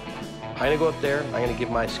 I'm gonna go up there, I'm gonna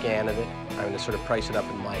give my scan of it, I'm gonna sort of price it up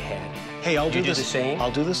in my head. Hey, I'll do the same.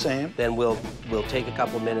 I'll do the same. Then we'll take a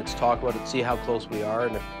couple of minutes, talk about it, see how close we are,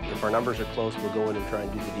 and if our numbers are close, we'll go in and try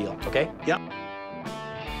and do the deal, okay? Yeah.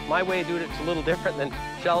 My way of doing it's a little different than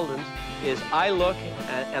Sheldon's, is I look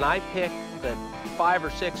and I pick the 5 or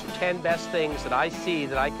 6 or 10 best things that I see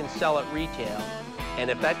that I can sell at retail, and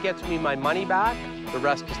if that gets me my money back, the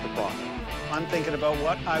rest is the profit. I'm thinking about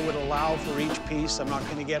what I would allow for each piece. I'm not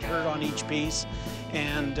going to get hurt on each piece,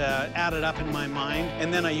 and add it up in my mind.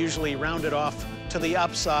 And then I usually round it off to the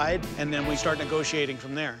upside, and then we start negotiating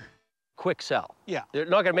from there. Quick sell. Yeah. They're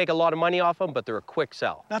not going to make a lot of money off them, but they're a quick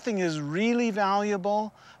sell. Nothing is really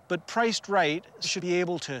valuable, but priced right, should be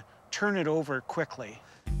able to turn it over quickly.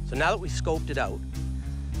 So now that we've scoped it out,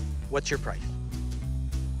 what's your price?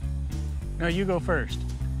 No, you go first.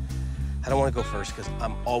 I don't want to go first because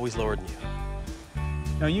I'm always lower than you.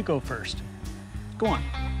 No, you go first. Go on.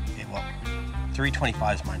 Okay, well,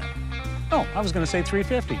 325 is my number. Oh, I was going to say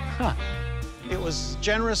 350. Huh. It was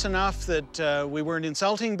generous enough that we weren't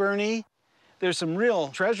insulting Bernie. There's some real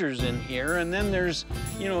treasures in here, and then there's,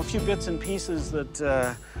 you know, a few bits and pieces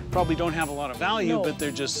that probably don't have a lot of value, but they're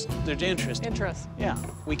interesting. Interest. Yeah.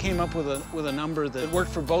 We came up with a number that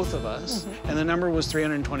worked for both of us, and the number was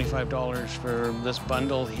 $325 for this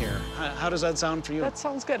bundle here. How does that sound for you? That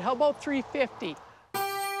sounds good. How about 350?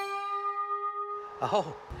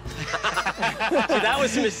 Oh. See, that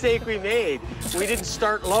was the mistake we made. We didn't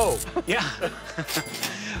start low. Yeah.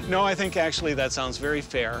 No, I think actually that sounds very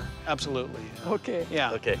fair. Absolutely. Okay.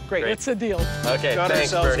 Yeah. Okay, great. It's a deal. Okay, Got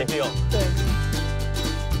thanks, ourselves Bernie. a deal. Thanks.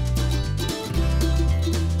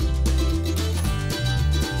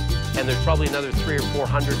 And there's probably another $300 or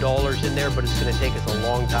 $400 in there, but it's going to take us a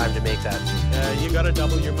long time to make that. You got to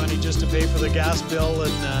double your money just to pay for the gas bill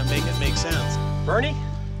and make it make sense. Bernie?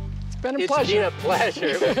 It's been a pleasure. It's been a pleasure.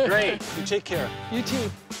 It was great. You take care. You too.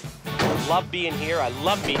 I love being here. I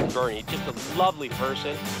love meeting Bernie. Just a lovely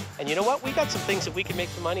person. And you know what? We got some things that we can make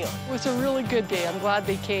some money on. It was a really good day. I'm glad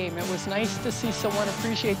they came. It was nice to see someone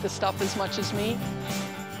appreciate the stuff as much as me.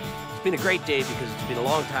 It's been a great day because it's been a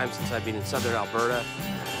long time since I've been in southern Alberta.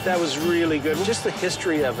 That was really good. Just the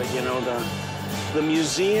history of it, you know, the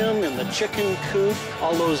museum and the chicken coop,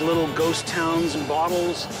 all those little ghost towns and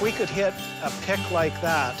bottles. If we could hit a pick like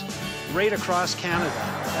that right across Canada,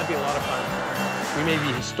 that'd be a lot of fun. We may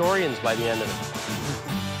be historians by the end of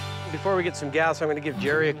it. Before we get some gas, I'm going to give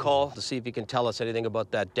Jerry a call to see if he can tell us anything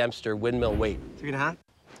about that Dempster windmill weight. 3.5?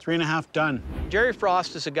 3.5 done. Jerry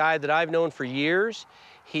Frost is a guy that I've known for years.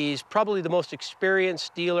 He's probably the most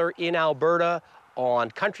experienced dealer in Alberta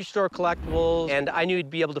on country store collectibles, and I knew he'd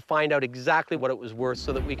be able to find out exactly what it was worth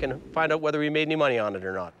so that we can find out whether we made any money on it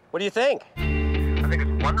or not. What do you think? I think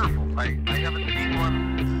it's wonderful. I haven't seen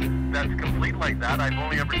one that's complete like that. I've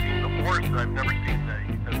only ever seen the horse, but I've never seen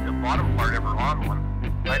the bottom part ever on one.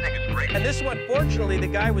 I think it's great. And this one, fortunately, the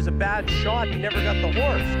guy was a bad shot. He never got the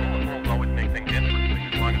horse. The world always make things interesting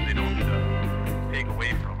as long as they don't take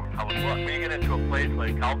away from how it looks. When you get into a place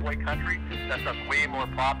like cowboy country, that stuff's way more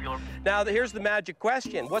popular. Now, here's the magic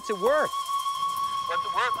question. What's it worth? What's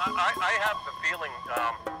it worth? I have the feeling,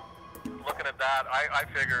 looking at that, I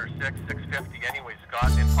figure $650 anyway,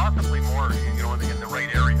 Scott, and possibly more, you know, in the right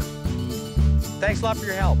areas. Thanks a lot for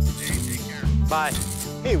your help. Hey, take care. Bye.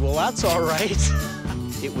 Hey, well, that's all right.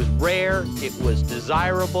 It was rare, it was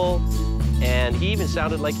desirable, and he even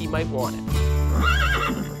sounded like he might want it.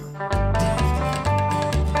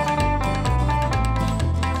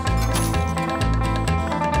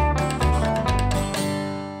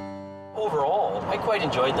 Overall, I quite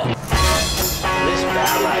enjoyed that. This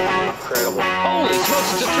Batline is incredible. Holy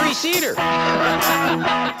smokes, it's a 3-seater. What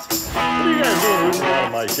are you guys doing moving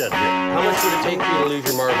around my shed here? How much would it take for you to lose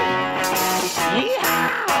your marble?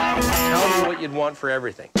 Yeah! Tell me what you'd want for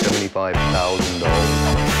everything. $75,000.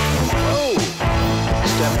 Oh!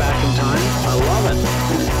 Step back in time. I love it.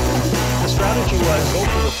 The strategy was go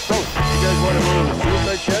for the throat. You guys want to move the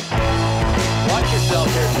suicide shed? Watch yourself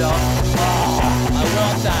here, Sheldon. Oh, I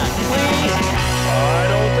want that. Please? I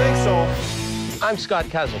don't think so. I'm Scott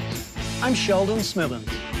Cousins. I'm Sheldon Smithens.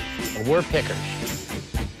 And we're pickers.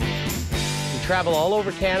 We travel all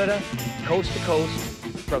over Canada, coast to coast,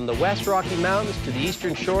 from the West Rocky Mountains to the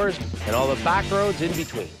Eastern Shores and all the back roads in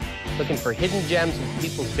between, looking for hidden gems in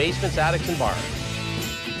people's basements, attics, and bars.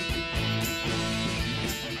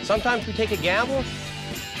 Sometimes we take a gamble,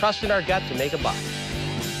 trust in our gut to make a buck.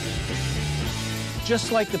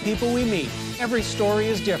 Just like the people we meet, every story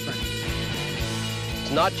is different.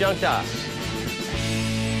 not junk to us.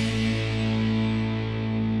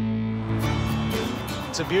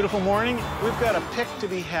 It's a beautiful morning. We've got a pick to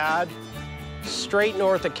be had Straight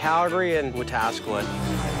north of Calgary and Wetaskiwin.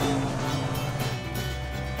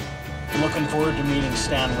 Looking forward to meeting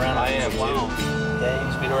Stan Reynolds. I am, too. Yeah,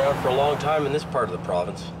 he's been around for a long time in this part of the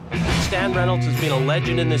province. Stan Reynolds has been a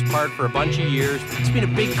legend in this part for a bunch of years. He's been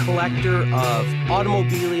a big collector of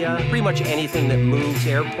automobilia, pretty much anything that moves,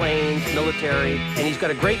 airplanes, military, and he's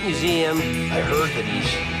got a great museum. I heard that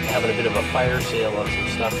he's having a bit of a fire sale on some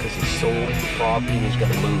stuff because he sold the property and he's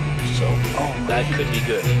going to move, so that could be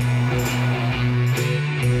good.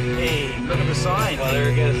 Hey, look at the sign. Well, there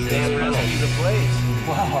it goes, Stan This Reynolds. must be the place.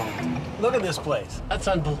 Wow. Look at this place. That's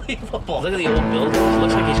unbelievable. Look at the old buildings.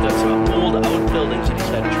 Looks like he's got some old outbuildings that he's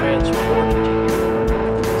had transported.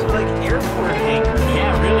 It's like airport hangar.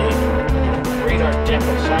 Yeah, really. Great Art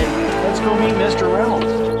Deco sign. Let's go meet Mr.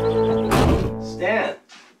 Reynolds. Stan,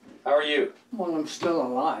 how are you? Well, I'm still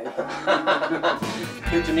alive.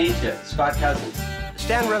 Good to meet you. Scott Cousins.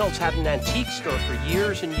 Stan Reynolds had an antique store for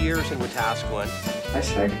years and years in Wetaskiwin. I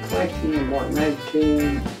started collecting in about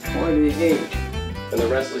 1948. And the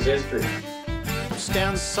rest is history.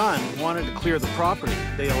 Stan's son wanted to clear the property.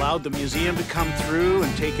 They allowed the museum to come through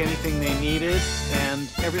and take anything they needed, and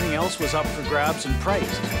everything else was up for grabs and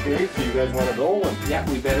priced. Okay, so you guys want to go? Yeah,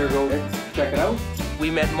 we better go check it out. We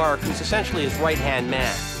met Mark, who's essentially his right-hand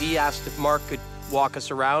man. He asked if Mark could walk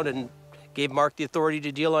us around and gave Mark the authority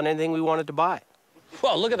to deal on anything we wanted to buy.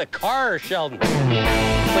 Well, look at the cars, Sheldon. It's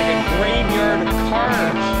like a graveyard of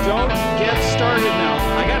cars. Don't get started now.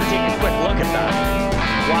 I gotta take a quick look at that.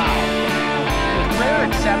 Wow. With rare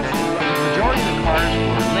exceptions, the majority of the cars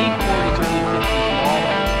were late 40s, early 50s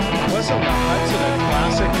model. Wasn't the Hudson a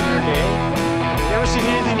classic in your day? You ever seen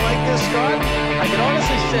anything like this, Scott? I can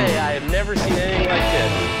honestly say I have never seen anything like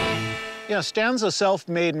this. Yeah, Stan's a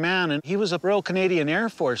self-made man, and he was a Royal Canadian Air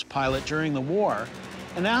Force pilot during the war.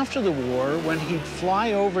 And after the war, when he'd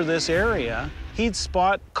fly over this area, he'd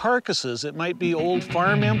spot carcasses. It might be old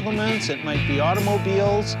farm implements, it might be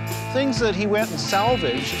automobiles, things that he went and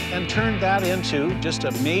salvaged and turned that into just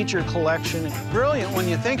a major collection. Brilliant when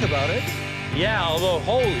you think about it. Yeah, although,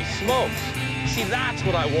 holy smokes. See, that's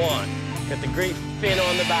what I want. Got the great fin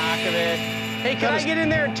on the back of it. Hey, can I get in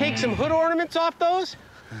there and take some hood ornaments off those?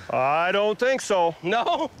 I don't think so.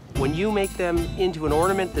 No? When you make them into an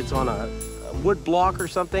ornament that's on a wood block or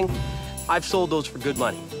something, I've sold those for good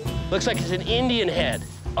money. Looks like it's an Indian head.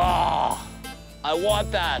 Oh, I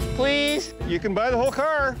want that. Please? You can buy the whole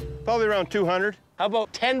car, probably around 200. How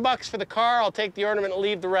about 10 bucks for the car? I'll take the ornament and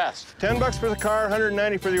leave the rest. 10 bucks for the car,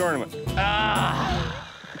 190 for the ornament. Ah,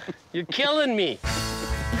 you're killing me.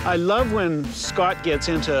 I love when Scott gets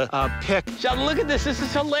into a pick. Sheldon, look at this. This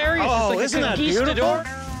is hilarious. Oh, it's like isn't a that conquistador.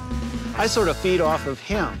 beautiful? I sort of feed off of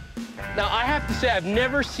him. Now, I have to say, I've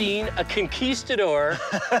never seen a conquistador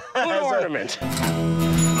hood ornament.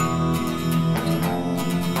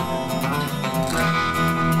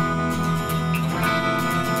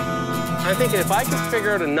 I'm thinking if I could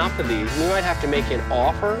figure out enough of these, we might have to make an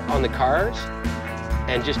offer on the cars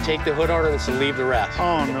and just take the hood ornaments and leave the rest.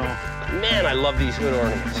 Oh, no. Man, I love these hood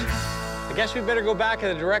ornaments. I guess we better go back in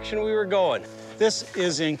the direction we were going. This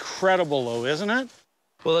is incredible, though, isn't it?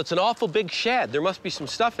 Well, it's an awful big shed. There must be some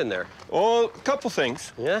stuff in there. Oh, a couple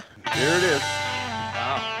things. Yeah? Here it is.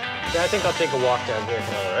 Wow. Yeah, I think I'll take a walk down here.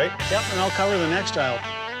 All right. Yep, and I'll cover the next aisle.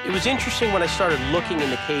 It was interesting when I started looking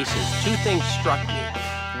in the cases. Two things struck me.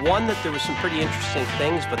 One, that there were some pretty interesting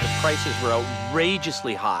things, but the prices were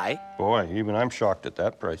outrageously high. Boy, even I'm shocked at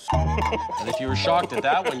that price. And if you were shocked at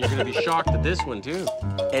that one, you're going to be shocked at this one, too.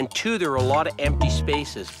 And two, there were a lot of empty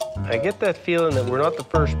spaces. I get that feeling that we're not the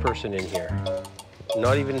first person in here.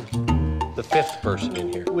 Not even the fifth person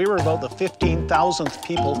in here. We were about the 15,000th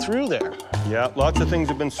people through there. Yeah, lots of things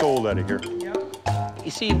have been sold out of here. You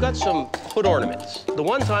see, you've got some hood ornaments. The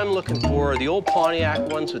ones I'm looking for are the old Pontiac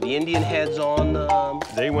ones with the Indian heads on them.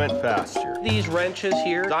 They went fast here. These wrenches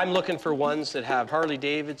here, I'm looking for ones that have Harley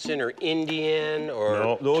Davidson or Indian or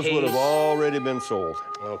No, those Case. would have already been sold.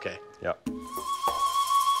 Okay. Yeah.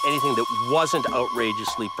 Anything that wasn't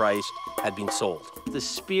outrageously priced had been sold. The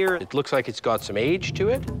spear, it looks like it's got some age to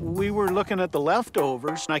it. We were looking at the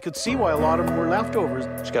leftovers, and I could see why a lot of them were leftovers.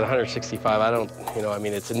 It's got 165. I don't, I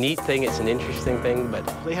mean, it's a neat thing. It's an interesting thing, but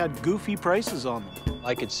They had goofy prices on them.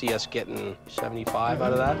 I could see us getting 75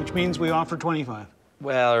 out of that. Which means we offer 25.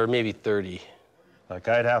 Well, or maybe 30. Like,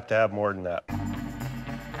 I'd have to have more than that.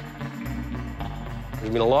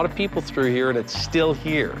 There's been a lot of people through here, and it's still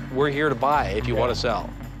here. We're here to buy if you want to sell.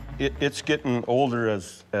 It's getting older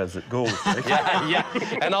as it goes, right? Yeah,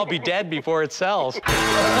 and I'll be dead before it sells.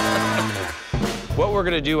 What we're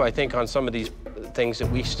gonna do, I think, on some of these things that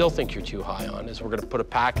we still think you're too high on is we're gonna put a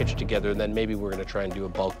package together, and then maybe we're gonna try and do a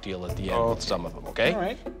bulk deal at the end with some of them, okay? All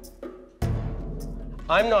right.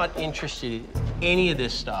 I'm not interested in any of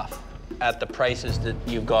this stuff at the prices that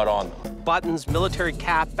you've got on them. Buttons, military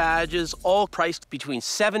cap badges, all priced between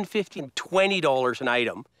 $7.50 and $20 an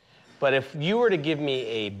item. But if you were to give me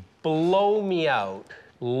a blow-me-out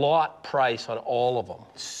lot price on all of them,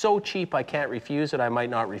 so cheap I can't refuse it, I might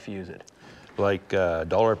not refuse it. Like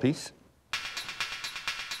 $1 a piece?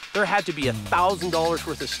 There had to be $1,000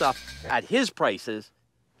 worth of stuff at his prices,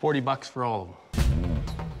 40 bucks for all of them.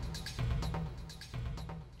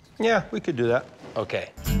 Yeah, we could do that.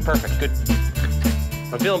 Okay, perfect, good.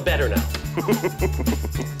 I'm feeling better now.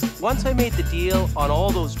 Once I made the deal on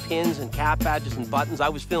all those pins and cap badges and buttons, I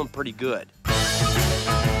was feeling pretty good. Is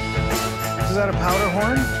that a powder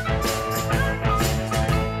horn?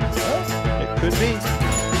 It could be.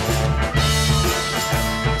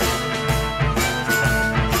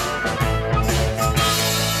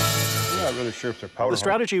 I'm not really sure if they're powder The horns.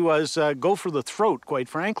 strategy was go for the throat, quite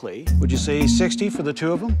frankly. Would you say 60 for the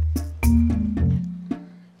two of them?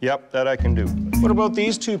 Yep, that I can do. What about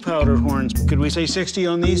these two powder horns? Could we say 60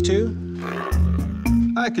 on these two?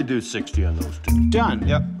 I could do 60 on those two. Done.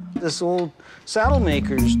 Yep. This old saddle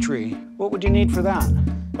maker's tree, what would you need for that?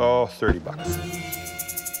 Oh, 30 bucks.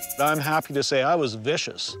 I'm happy to say I was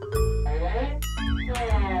vicious.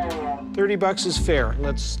 30 bucks is fair.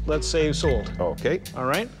 Let's say sold. Okay. All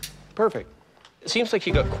right? Perfect. It seems like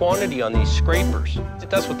you got quantity on these scrapers.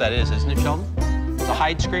 That's what that is, isn't it, Sheldon? It's a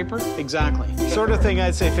hide scraper? Exactly. Sort of thing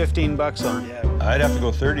I'd say 15 bucks on. Yeah. I'd have to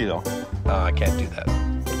go 30, though. I can't do that.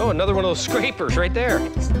 Oh, another one of those scrapers right there.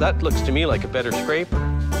 That looks to me like a better scraper.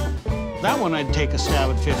 That one I'd take a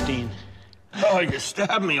stab at 15. Oh, you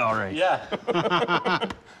stabbed me all right. Yeah.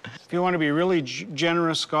 If you want to be really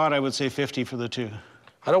generous, Scott, I would say 50 for the two.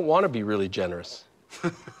 I don't want to be really generous.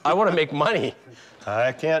 I want to make money.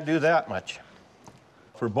 I can't do that much.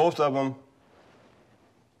 For both of them,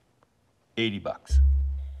 80 bucks.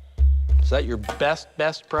 Is that your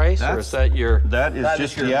best price, or is that your... That is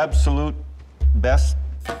just the absolute best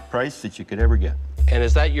price that you could ever get. And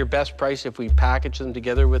is that your best price if we package them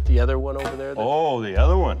together with the other one over there? Oh, the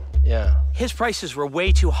other one. Yeah. His prices were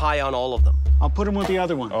way too high on all of them. I'll put them with the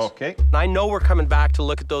other ones. Okay. I know we're coming back to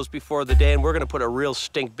look at those before the day, and we're going to put a real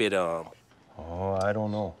stink bid on them. Oh, I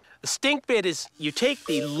don't know. The stink bid is you take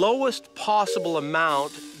the lowest possible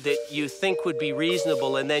amount that you think would be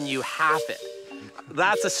reasonable, and then you half it.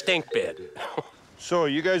 That's a stink bid. So,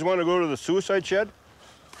 you guys want to go to the suicide shed?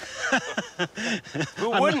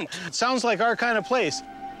 Who wouldn't? Sounds like our kind of place.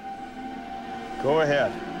 Go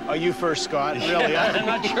ahead. Oh, you first, Scott. Really? I'm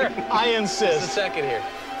not sure. I Just a insist. second here.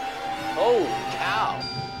 Oh, cow.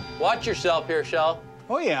 Watch yourself here, Shell.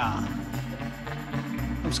 Oh, yeah.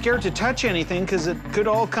 I'm scared to touch anything because it could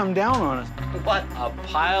all come down on us. What a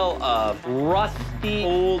pile of rusty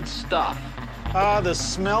old stuff. Ah, the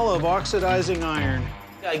smell of oxidizing iron.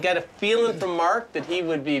 I got a feeling from Mark that he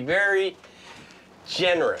would be very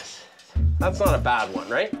generous. That's not a bad one,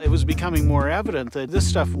 right? It was becoming more evident that this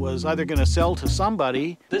stuff was either going to sell to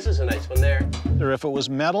somebody, This is a nice one there. or if it was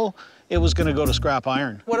metal, it was going to go to scrap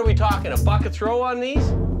iron. What are we talking, a bucket throw on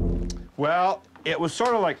these? Well, it was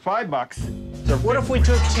sort of like 5 bucks. What if we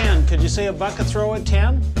took 10? Could you say a bucket throw at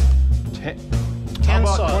 10? 10 10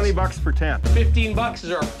 about saws. 20 bucks for 10. 15 bucks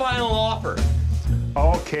is our final offer.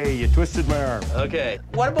 Okay, you twisted my arm. Okay.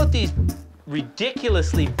 What about these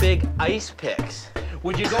ridiculously big ice picks?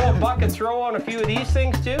 Would you go a bucket throw on a few of these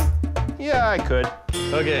things too? Yeah, I could.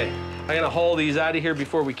 Okay, I'm gonna haul these out of here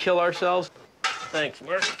before we kill ourselves. Thanks,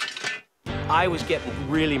 Mark. I was getting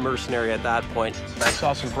really mercenary at that point. I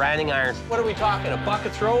saw some branding irons. What are we talking, a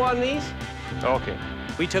bucket throw on these? Okay.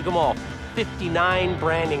 We took them all. 59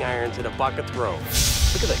 branding irons in a bucket throw.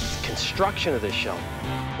 Look at the construction of this shelf.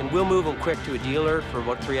 And we'll move them quick to a dealer for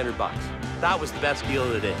about 300 bucks. That was the best deal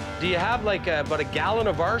of the day. Do you have like about a gallon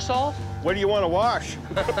of Arsol? What do you want to wash?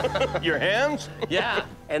 Your hands? Yeah.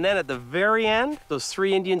 And then at the very end, those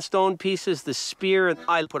 3 Indian stone pieces, the spear, and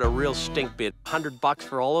I put a real stink bid. 100 bucks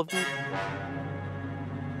for all of them.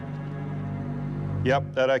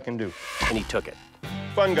 Yep, that I can do. And he took it.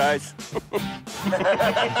 Fun, guys.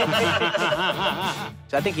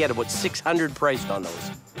 So I think he had about 600 priced on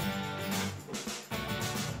those.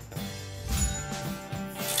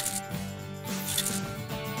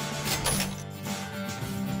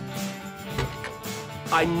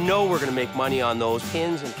 I know we're gonna make money on those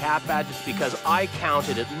pins and cap badges because I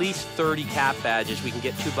counted at least 30 cap badges we can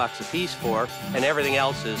get $2 a piece for, and everything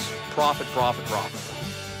else is profit, profit, profit.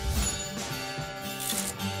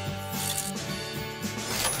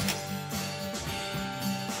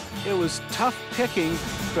 It was tough picking,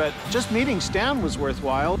 but just meeting Stan was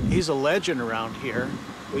worthwhile. He's a legend around here.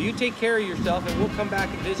 Well, you take care of yourself, and we'll come back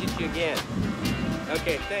and visit you again.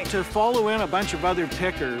 Okay, thanks. To follow in a bunch of other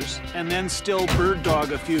pickers and then still bird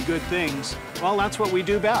dog a few good things, well, that's what we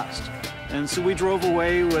do best. And so we drove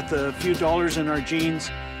away with a few dollars in our jeans,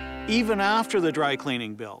 even after the dry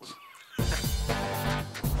cleaning bills.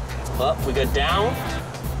 Well, we got down,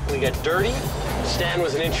 we got dirty. Stan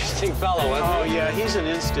was an interesting fellow, wasn't he? Oh, yeah, he's an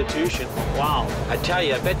institution. Wow. I tell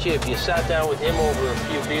you, I bet you if you sat down with him over a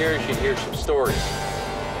few beers, you'd hear some stories.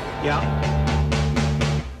 Yeah.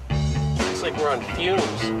 It's like we're on fumes.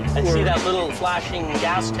 I see that little flashing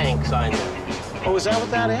gas tank sign there. Oh, is that what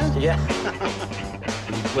that is? Yeah.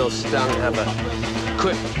 We'll sit down and have a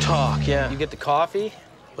quick talk, yeah. You get the coffee?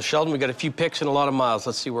 Well, Sheldon, we got a few picks and a lot of miles.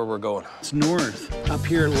 Let's see where we're going. It's north, up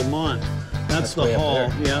here at Lamont. That's the haul.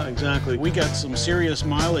 Yeah, exactly. We got some serious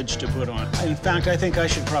mileage to put on. In fact, I think I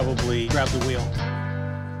should probably grab the wheel.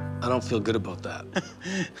 I don't feel good about that.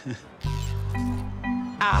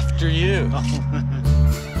 After you.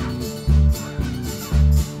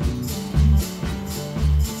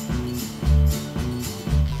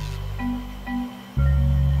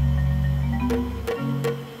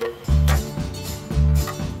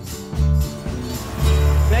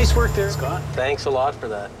 Nice work there, Scott. Thanks a lot for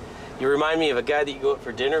that. You remind me of a guy that you go out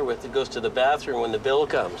for dinner with that goes to the bathroom when the bill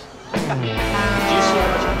comes. Do you see how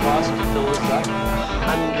much it costs to fill this up?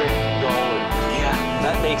 $100. Yeah.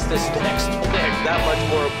 That makes this next pick that much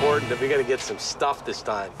more important if we got to get some stuff this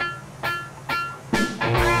time.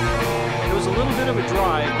 It was a little bit of a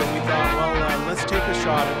drive, but we thought, well, let's take a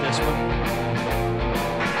shot at this one.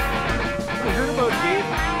 We heard about Dave.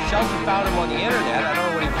 Sheldon found him on the internet. I don't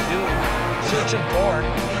know what he was doing. Searching porn.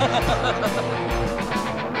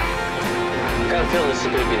 I got a feeling this is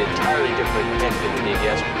going to be an entirely different pick than we did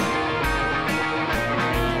yesterday.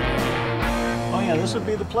 Oh, yeah, this would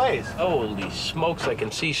be the place. Holy smokes, I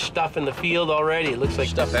can see stuff in the field already. It looks like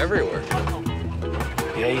stuff everywhere.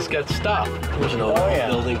 Yeah, he's got stuff. There's no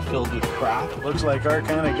building filled with crap. Looks like our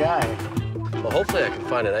kind of guy. Well, hopefully I can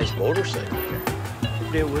find a nice motorcycle here.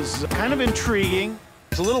 It was kind of intriguing.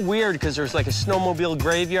 It's a little weird because there's like a snowmobile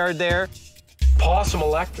graveyard there. Possum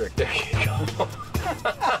Electric, there you go.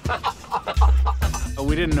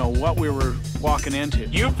 We didn't know what we were walking into.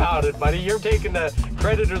 You found it, buddy. You're taking the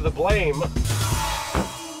credit or the blame.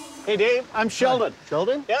 Hey, Dave, I'm Sheldon.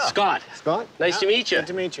 Sheldon? Yeah. Scott. Scott? Nice to meet you. Good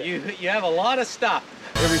to meet you. You have a lot of stuff.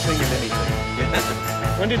 Everything and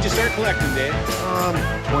anything. When did you start collecting, Dave?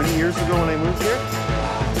 20 years ago when I moved here.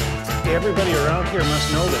 Everybody around here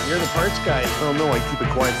must know that you're the parts guy. Oh, no, I keep it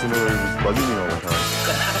quiet so nobody's bugging me all the time.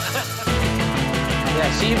 Yeah,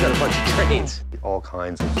 I see you've got a bunch of trains. All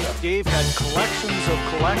kinds of stuff. Dave had collections of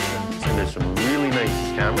collections. And there's some really nice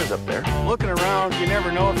cameras up there. Looking around, you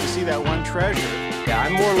never know if you see that one treasure. Yeah,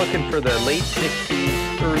 I'm more looking for the late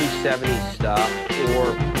 60s, early 70s stuff,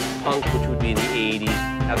 or punk, which would be in the 80s.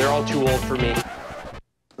 Now, they're all too old for me.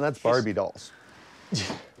 That's Barbie dolls.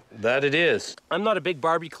 That it is. I'm not a big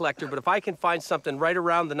Barbie collector, but if I can find something right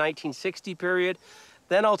around the 1960 period,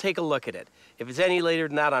 then I'll take a look at it. If it's any later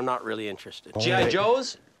than that, I'm not really interested. G.I.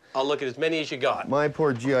 Joes, I'll look at as many as you got. My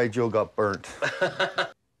poor G.I. Joe got burnt.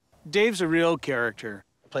 Dave's a real character.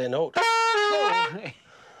 Play a note.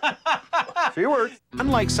 She works.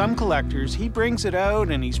 Unlike some collectors, he brings it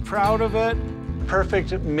out and he's proud of it.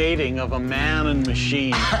 Perfect mating of a man and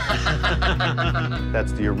machine.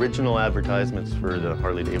 That's the original advertisements for the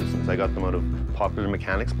Harley Davidsons. I got them out of Popular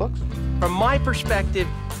Mechanics books. From my perspective,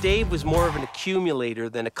 Dave was more of an accumulator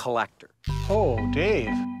than a collector. Oh,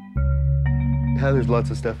 Dave. Yeah, there's lots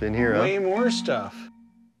of stuff in here, Way more stuff.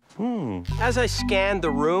 As I scanned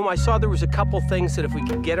the room, I saw there was a couple things that if we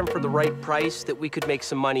could get them for the right price, that we could make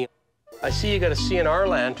some money. I see you got a CNR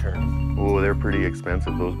lantern. Oh, they're pretty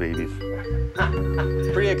expensive, those babies.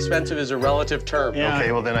 Pretty expensive is a relative term. Yeah.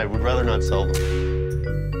 Okay, well then I would rather not sell them.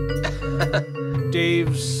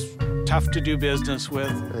 Dave's tough to do business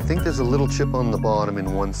with. I think there's a little chip on the bottom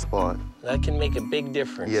in one spot. That can make a big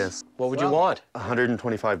difference. Yes. What would you want?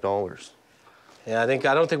 $125. Yeah, I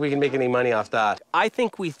don't think we can make any money off that. I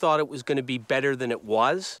think we thought it was going to be better than it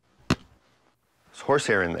was. There's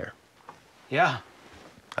horsehair in there. Yeah.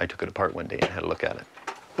 I took it apart one day and had a look at it.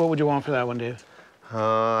 What would you want for that one, Dave?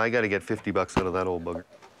 I got to get $50 out of that old bugger.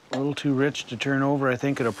 A little too rich to turn over, I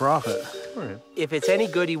think, at a profit. All right. If it's any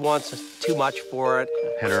good, he wants too much for it.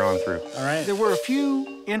 Head her on through. All right. There were a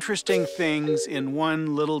few interesting things in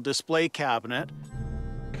one little display cabinet.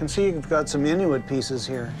 You can see you've got some Inuit pieces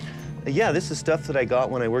here. Yeah, this is stuff that I got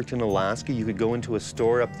when I worked in Alaska. You could go into a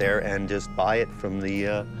store up there and just buy it from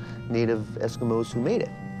the native Eskimos who made it.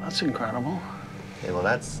 That's incredible. Okay, well,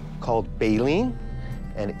 that's called baleen,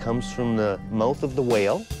 and it comes from the mouth of the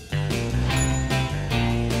whale.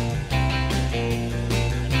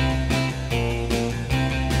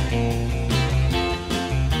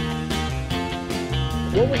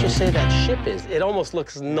 What would you say that ship is? It almost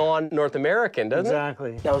looks non-North American, doesn't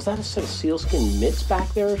Exactly. it? Now, is that a set of sealskin mitts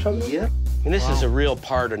back there or something? Yeah. And this is a real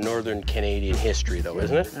part of Northern Canadian history, though,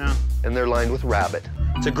 isn't it? Yeah. And they're lined with rabbit.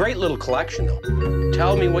 It's a great little collection, though.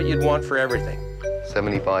 Tell me what you'd want for everything.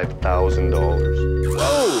 $75,000.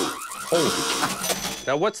 Whoa! Holy.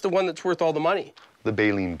 Now, what's the one that's worth all the money? The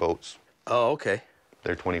baleen boats. Oh, okay.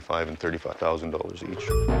 They're $25,000 and $35,000 each.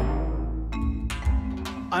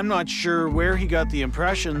 I'm not sure where he got the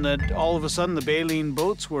impression that all of a sudden the baleen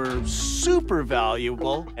boats were super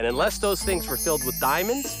valuable. And unless those things were filled with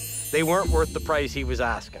diamonds, they weren't worth the price he was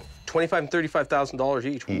asking. $25,000 and $35,000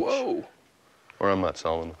 each. Whoa! Or I'm not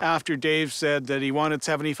selling them. After Dave said that he wanted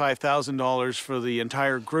 $75,000 for the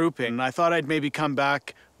entire grouping, I thought I'd maybe come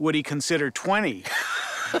back, would he consider 20?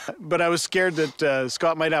 But I was scared that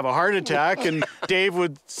Scott might have a heart attack and Dave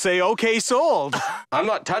would say, okay, sold. I'm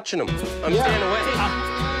not touching them. I'm staying away.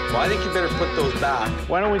 Well, I think you better put those back.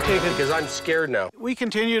 Why don't we take it? Because I'm scared now. We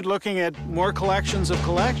continued looking at more collections of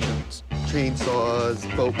collections. Chainsaws,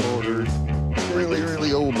 boat motors, really,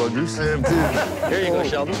 really old buggers. Here you go,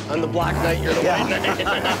 Sheldon. I'm the Black Knight, you're the White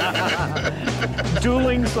Knight.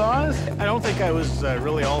 Dueling saws? I don't think I was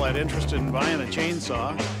really all that interested in buying a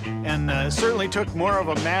chainsaw. And it certainly took more of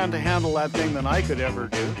a man to handle that thing than I could ever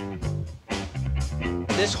do.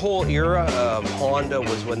 This whole era of Honda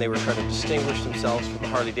was when they were trying to distinguish themselves from the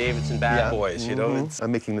Harley-Davidson bad boys, you know?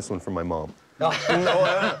 I'm making this one for my mom.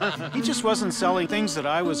 He just wasn't selling things that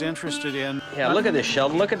I was interested in. Yeah, look at this,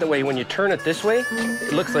 Sheldon. Look at the way when you turn it this way,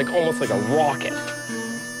 it looks like almost like a rocket.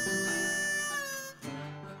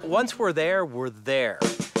 Once we're there, we're there.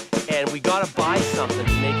 And we gotta buy something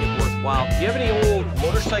to make it worthwhile. Do you have any old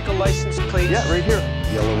motorcycle license plates? Yeah, right here.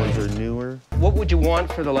 Yellow ones are newer. What would you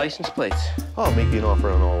want for the license plates? I'll make you an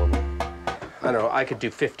offer on all of them. I don't know, I could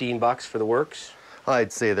do 15 bucks for the works.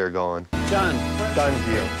 I'd say they're gone. Done. Done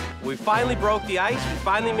deal. We finally broke the ice, we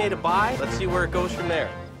finally made a buy. Let's see where it goes from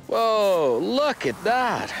there. Whoa, look at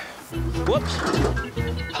that. Whoops.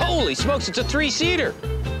 Holy smokes, it's a three-seater.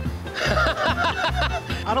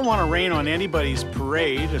 I don't want to rain on anybody's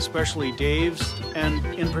parade, especially Dave's, and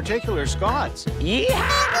in particular Scott's.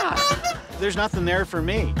 Yeah! There's nothing there for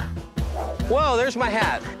me. Whoa, there's my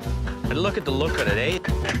hat. And look at the look of it, eh?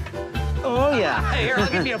 Oh, yeah. Hey, here,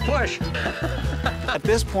 I'll give you a push. At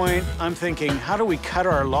this point, I'm thinking, how do we cut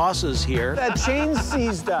our losses here? That chain's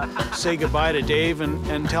seized up. Say goodbye to Dave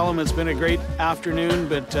and tell him it's been a great afternoon,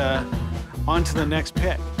 but on to the next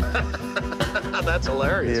pick. That's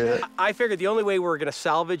hilarious. Yeah. I figured the only way we're gonna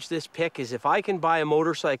salvage this pick is if I can buy a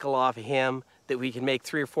motorcycle off of him that we can make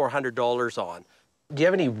 $300 or $400 on. Do you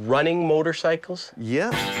have any running motorcycles?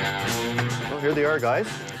 Yeah. Well, here they are, guys.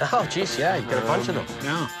 Oh, geez, yeah, you got a bunch of them.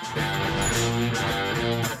 Yeah.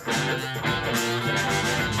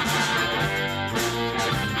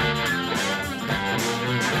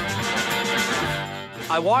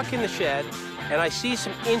 I walk in the shed and I see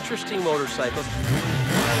some interesting motorcycles.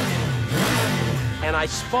 And I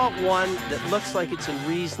spot one that looks like it's in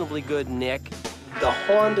reasonably good nick. The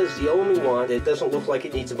Honda's the only one that doesn't look like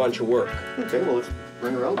it needs a bunch of work. Okay, well, let's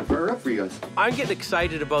run around and fire up for you guys. I'm getting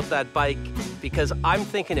excited about that bike because I'm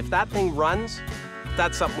thinking if that thing runs,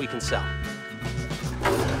 that's something we can sell.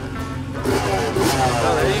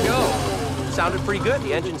 Oh, there you go. Sounded pretty good.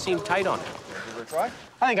 The engine seemed tight on it. Give it a try?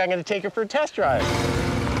 I think I'm going to take it for a test drive.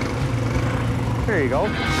 There you go.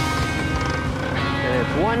 And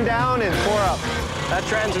it's 1 down and 4 up. That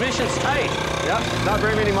transmission's tight. Yep, not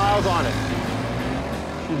very many miles on it.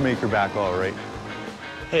 Should make her back all right.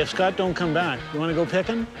 Hey, if Scott don't come back, you want to go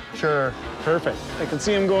picking? Sure. Perfect. I can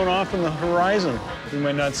see him going off in the horizon. We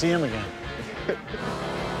might not see him again. It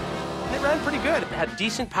ran pretty good. It had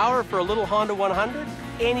decent power for a little Honda 100.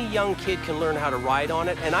 Any young kid can learn how to ride on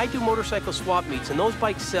it. And I do motorcycle swap meets, and those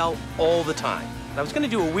bikes sell all the time. I was going to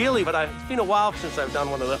do a wheelie, but it's been a while since I've done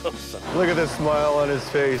one of those. So. Look at this smile on his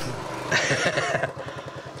face.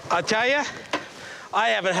 I'll tell you, I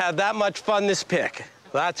haven't had that much fun this pick.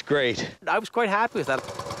 That's great. I was quite happy with that.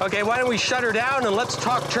 Okay, why don't we shut her down and let's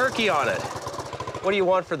talk turkey on it. What do you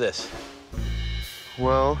want for this?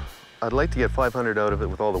 Well, I'd like to get $500 out of it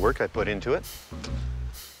with all the work I put into it.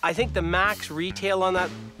 I think the max retail on that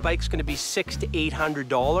bike's going to be $600 to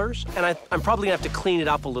 $800, and I'm probably going to have to clean it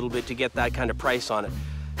up a little bit to get that kind of price on it.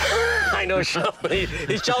 I know Sheldon.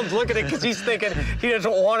 Sheldon's looking at it because he's thinking he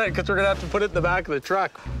doesn't want it because we're going to have to put it in the back of the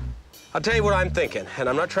truck. I'll tell you what I'm thinking, and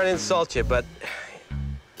I'm not trying to insult you, but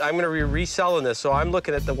I'm gonna be reselling this, so I'm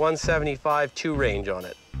looking at the 175-2 range on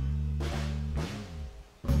it.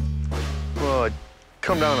 Well, I'd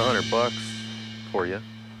come down $100 for you.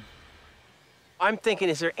 I'm thinking,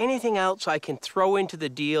 is there anything else I can throw into the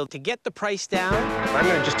deal to get the price down? I'm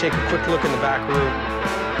gonna just take a quick look in the back room.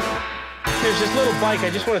 There's this little bike, I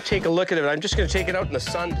just want to take a look at it. I'm just gonna take it out in the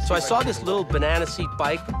sun. So I saw this little banana seat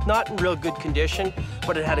bike, not in real good condition,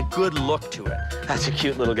 but it had a good look to it. That's a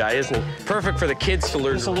cute little guy, isn't he? Perfect for the kids to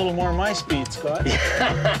learn. It's a little more my speed, Scott.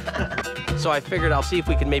 So I figured I'll see if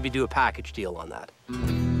we can maybe do a package deal on that.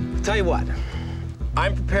 Tell you what,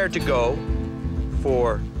 I'm prepared to go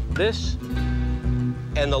for this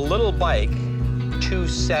and the little bike,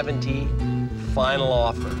 $270 final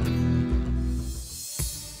offer.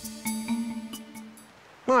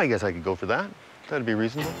 Well, I guess I could go for that. That'd be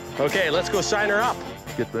reasonable. Okay, let's go sign her up.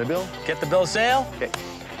 Get my bill? Get the bill of sale. Okay.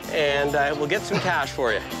 And we'll get some cash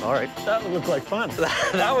for you. All right. That would look like fun.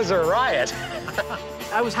 That was a riot.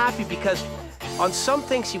 I was happy because on some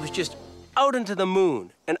things he was just out into the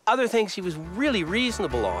moon, and other things he was really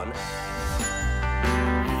reasonable on.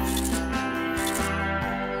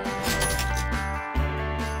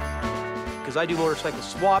 Because I do motorcycle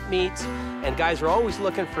swap meets, and guys are always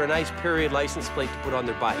looking for a nice period license plate to put on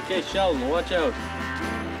their bike. Okay, Sheldon, watch out.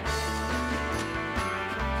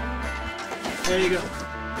 There you go.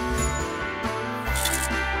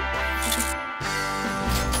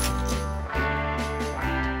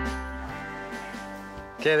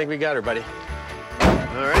 Okay, I think we got her, buddy.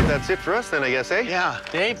 All right, that's it for us then, I guess, eh? Yeah.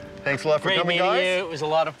 Dave? Thanks a lot for Great coming, meeting guys. you. It was a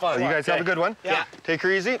lot of fun. You guys have a good one. Yeah. Take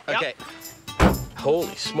her easy. Okay.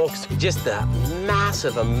 Holy smokes, just that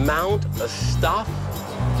massive amount of stuff.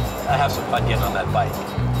 I have some fun getting on that bike.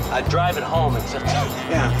 I'd drive it home and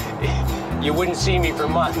yeah. You wouldn't see me for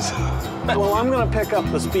months. Well, I'm going to pick up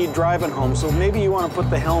the speed driving home, so maybe you want to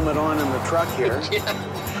put the helmet on in the truck here.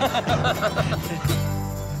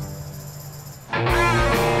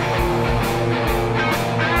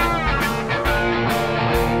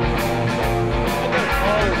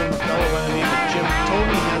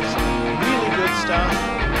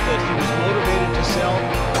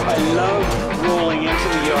 I love rolling into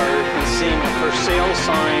the yard and seeing a for sale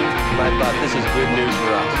sign. I thought this is good news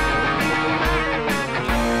for us.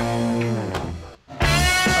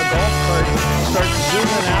 A golf cart starts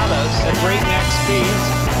zooming at us at breakneck speeds.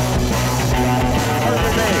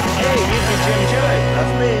 Hey, meet me, Jim Joy.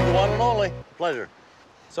 That's me, the one and only. Pleasure.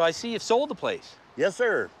 So I see you've sold the place. Yes,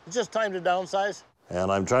 sir. It's just time to downsize.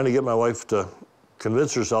 And I'm trying to get my wife to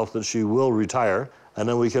convince herself that she will retire, and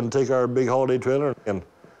then we can take our big holiday trailer and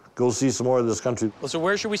go see some more of this country. Well, so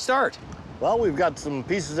where should we start? Well, we've got some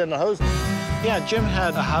pieces in the house. Yeah, Jim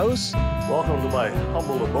had a house. Welcome to my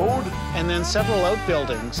humble abode. And then several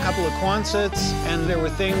outbuildings, a couple of Quonsets, and there were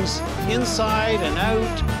things inside and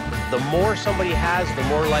out. The more somebody has, the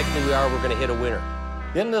more likely we are we're going to hit a winner.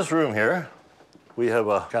 In this room here, we have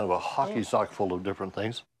a kind of a hockey sock full of different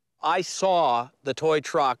things. I saw the toy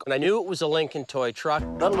truck, and I knew it was a Lincoln toy truck.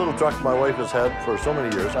 That little truck my wife has had for so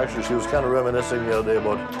many years. Actually, she was kind of reminiscing the other day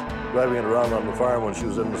about driving it around on the farm when she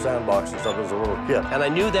was in the sandbox and stuff as a little kid. And I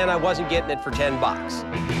knew then I wasn't getting it for $10.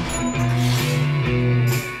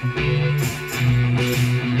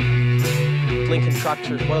 Lincoln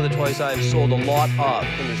trucks are one of the toys I've sold a lot of,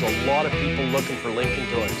 and there's a lot of people looking for Lincoln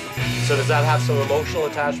toys. So does that have some emotional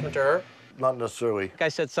attachment to her? Not necessarily. I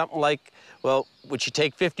said something like, well, would she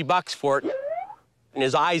take $50 for it? And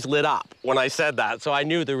his eyes lit up when I said that, so I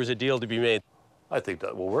knew there was a deal to be made. I think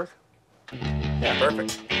that will work. Yeah,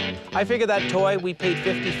 perfect. I figured that toy, we paid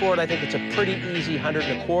 $50 for it. I think it's a pretty easy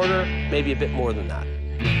 $125, maybe a bit more than that.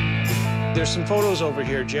 There's some photos over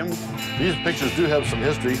here, Jim. These pictures do have some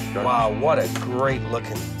history. Wow, what a great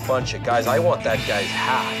looking bunch of guys. I want that guy's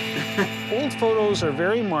hat. Old photos are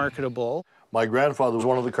very marketable. My grandfather was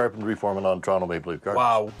one of the carpentry foremen on Toronto Maple Leaf Gardens.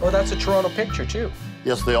 Wow. Oh, that's a Toronto picture, too.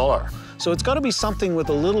 Yes, they all are. So it's got to be something with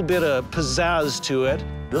a little bit of pizzazz to it.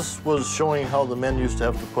 This was showing how the men used to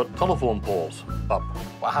have to put telephone poles up.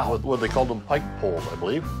 Wow. What they called them pike poles, I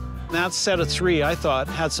believe. That set of three, I thought,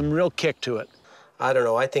 had some real kick to it. I don't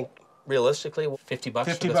know. I think, realistically, $50 for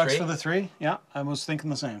the three. $50 for the three? Yeah, I was thinking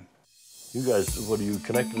the same. You guys, what, are you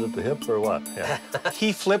connected at the hip or what? Yeah.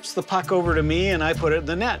 He flips the puck over to me, and I put it in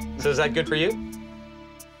the net. So is that good for you?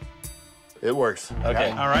 It works.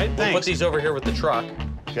 Okay. All right, thanks. We'll put these over here with the truck.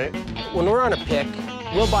 Okay. When we're on a pick,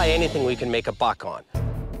 we'll buy anything we can make a buck on.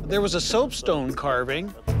 There was a soapstone carving.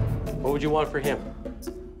 What would you want for him?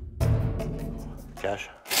 Cash.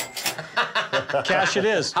 Cash it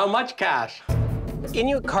is. How much cash?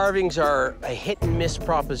 Inuit carvings are a hit-and-miss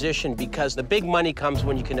proposition because the big money comes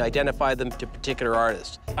when you can identify them to particular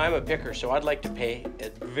artists. I'm a picker, so I'd like to pay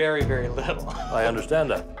it very, very little. I understand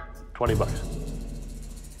that. 20 bucks.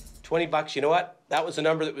 20 bucks, you know what? That was a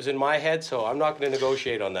number that was in my head, so I'm not going to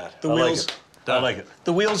negotiate on that. The wheels. I like it.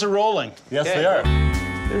 The wheels are rolling. Yes, they are.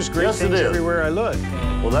 There's great things everywhere I look.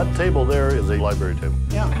 Well, that table there is a library table.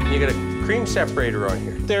 Yeah. You got a cream separator on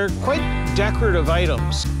here. They're quite decorative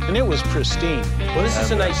items, and it was pristine. Well, this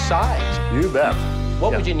is a nice size. You bet.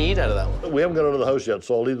 What would you need out of that one? We haven't got out of the house yet,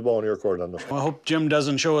 so I'll leave the ball in your court on this. Well, I hope Jim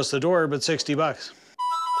doesn't show us the door, but 60 bucks.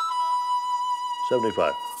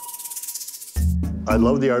 75. I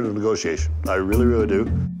love the art of negotiation. I really, really do.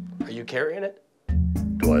 Are you carrying it?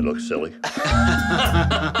 Do I look silly?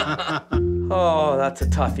 Oh, that's a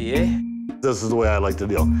toughie, eh? This is the way I like to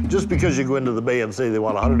deal. Just because you go into the bay and say they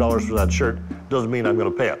want $100 for that shirt doesn't mean I'm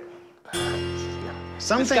going to pay it.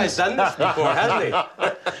 This guy's done this before, hasn't he?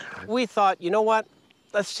 We thought, you know what?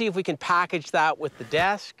 Let's see if we can package that with the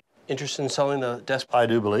desk. Interested in selling the desk? I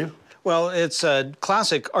do believe. Well, it's a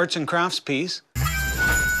classic arts and crafts piece.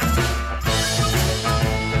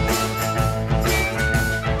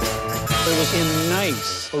 It was in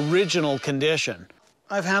nice, original condition.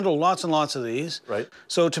 I've handled lots and lots of these. Right.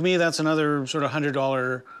 So to me, that's another sort of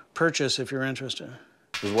 $100 purchase if you're interested.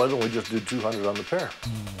 Because why don't we just do 200 on the pair?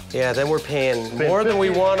 Yeah, then we're paying more than we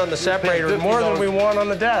want on the separator and more than we want on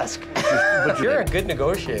the desk. But you're a good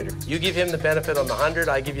negotiator. You give him the benefit on the 100,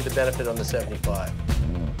 I give you the benefit on the 75.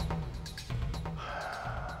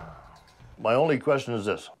 My only question is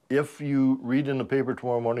this. If you read in the paper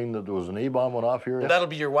tomorrow morning that there was an A-bomb went off here... That'll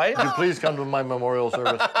be your wife? Would you please come to my memorial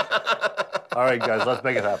service? All right, guys, let's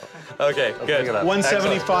make it happen. Okay, good.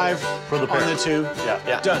 175 for the pair. on the two.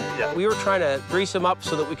 Yeah. Done. Yeah. We were trying to grease him up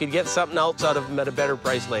so that we could get something else out of him at a better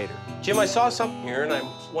price later. Jim, I saw something here, and I'm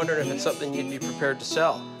wondering if it's something you'd be prepared to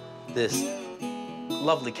sell. This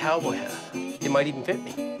lovely cowboy hat. It might even fit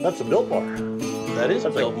me. That's a Biltmore. That is a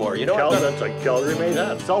Biltmore. You know what? That's a Calgary-made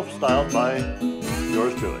hat, self-styled by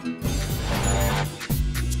yours truly.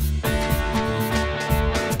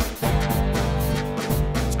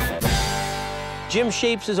 Jim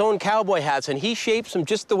shapes his own cowboy hats, and he shapes them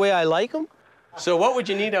just the way I like them. So what would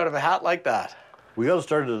you need out of a hat like that? We got to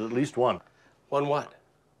start at least one. One what?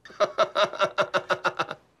 I'd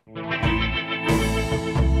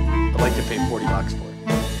like to pay 40 bucks for it.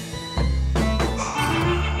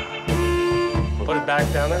 Put it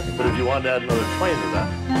back down there? But if you want to add another 20 to that.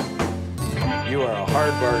 You are a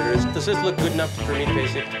hard bargainer. Does this look good enough for me to pay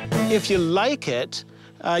 60? If you like it,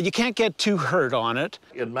 you can't get too hurt on it.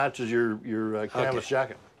 It matches your canvas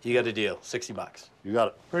jacket. You got a deal, 60 bucks. You got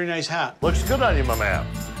it. Very nice hat. Looks good on you, my man.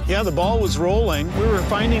 Yeah, the ball was rolling. We were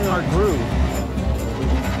finding our groove.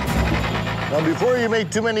 Now, before you make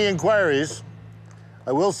too many inquiries,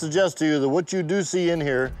 I will suggest to you that what you do see in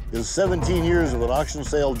here is 17 years of an auction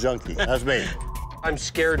sale junkie. That's me. I'm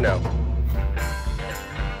scared now.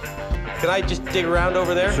 Can I just dig around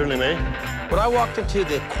over there? Certainly may. When I walked into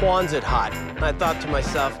the Quonset hut, I thought to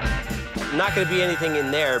myself, not going to be anything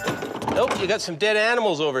in there, but nope, you got some dead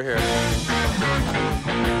animals over here.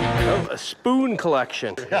 Oh, a spoon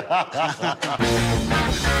collection.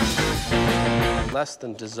 Less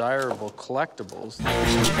than desirable collectibles.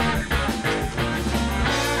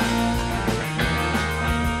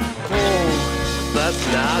 Oh, that's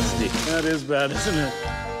nasty. That is bad, isn't it?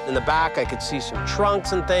 In the back, I could see some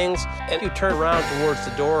trunks and things, and you turn around towards the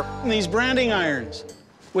door. And these branding irons,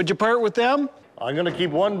 would you part with them? I'm going to keep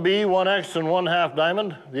one B, one X, and one half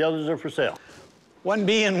diamond. The others are for sale. One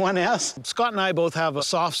B and one S. Scott and I both have a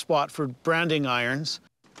soft spot for branding irons.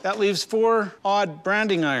 That leaves 4 odd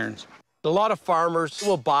branding irons. A lot of farmers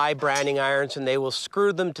will buy branding irons and they will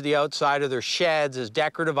screw them to the outside of their sheds as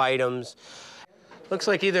decorative items. Looks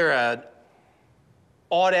like either an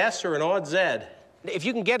odd S or an odd Z. If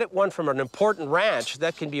you can get one from an important ranch,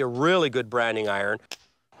 that can be a really good branding iron.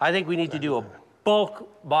 I think we need to do a bulk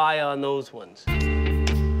buy on those ones.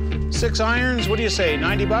 6 irons, what do you say,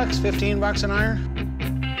 90 bucks, 15 bucks an iron?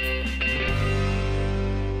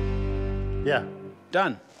 Yeah.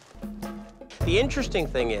 Done. The interesting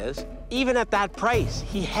thing is, even at that price,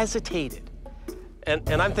 he hesitated.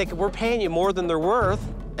 And I'm thinking, we're paying you more than they're worth,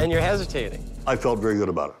 and you're hesitating. I felt very good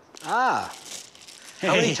about it. Ah.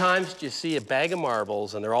 How many times do you see a bag of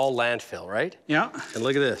marbles, and they're all landfill, right? Yeah. And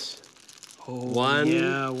look at this. Oh, one,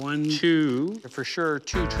 yeah, 2, for sure,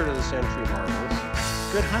 2 turn-of-the-century marbles.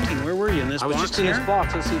 Good hunting. Where were you, in this box? I was just in this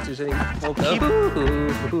box. Let's see if there's any. Oh,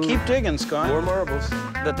 keep digging, Scott. More marbles.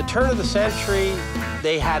 At the turn of the century,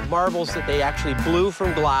 they had marbles that they actually blew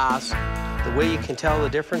from glass, The way you can tell the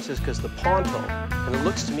difference is because the ponto, and it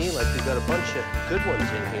looks to me like we've got a bunch of good ones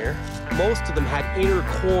in here. Most of them had inner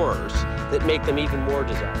cores that make them even more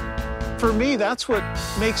desirable. For me, that's what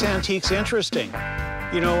makes antiques interesting.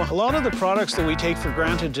 You know, a lot of the products that we take for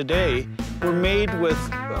granted today were made with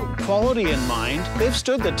quality in mind. They've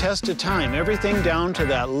stood the test of time, everything down to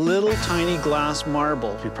that little tiny glass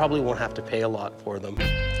marble. You probably won't have to pay a lot for them.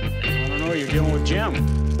 I don't know, you're dealing with Jim.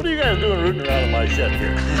 What are you guys doing rooting around in my shed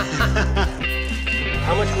here?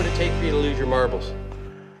 How much would it take for you to lose your marbles?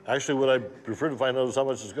 Actually, what I prefer to find out is how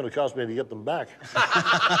much it's going to cost me to get them back.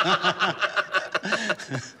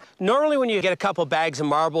 Normally when you get a couple bags of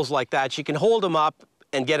marbles like that, you can hold them up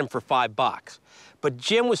and get them for $5. But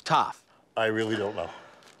Jim was tough. I really don't know.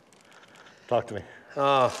 Talk to me.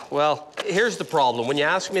 Oh, well, here's the problem. When you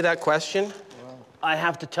ask me that question, I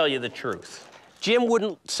have to tell you the truth. Jim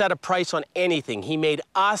wouldn't set a price on anything. He made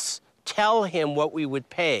us tell him what we would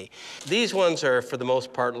pay. These ones are, for the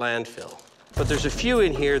most part, landfill. But there's a few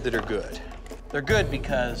in here that are good. They're good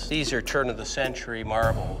because these are turn-of-the-century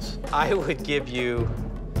marbles. I would give you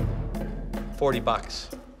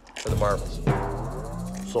 $40 for the marbles.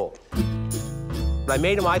 Sold. I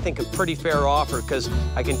made him, I think, a pretty fair offer because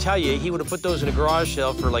I can tell you, he would have put those in a garage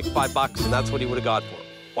sale for like $5, and that's what he would have got for them.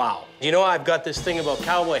 Wow. You know, I've got this thing about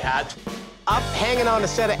cowboy hats. Up hanging on a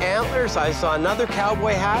set of antlers, I saw another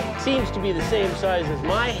cowboy hat. Seems to be the same size as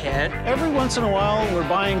my head. Every once in a while, we're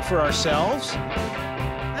buying for ourselves.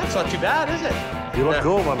 That's not too bad, is it? You look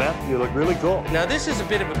cool, my man. You look really cool. Now, this is a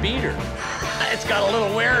bit of a beater. It's got a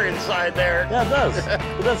little wear inside there. Yeah, it does.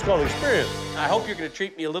 But that's called experience. I hope you're going to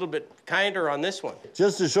treat me a little bit kinder on this one.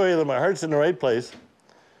 Just to show you that my heart's in the right place,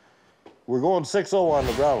 we're going 6-0 on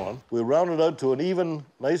the brown one. We'll round it out to an even,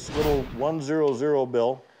 nice little 100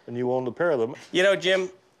 bill, and you own the pair of them. You know, Jim,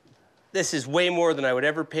 this is way more than I would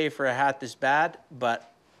ever pay for a hat this bad,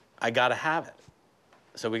 but I got to have it.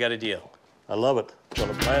 So we got a deal. I love it when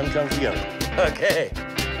a plan comes together. Okay.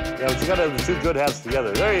 Yeah, but you got to have the two good hats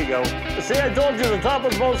together. There you go. See, I told you the top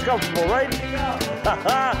is most comfortable, right?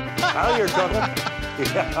 Now you're cooking.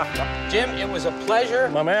 Jim, it was a pleasure.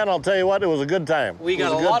 My man, I'll tell you what, it was a good time. We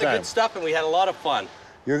got a lot of good stuff, and we had a lot of fun.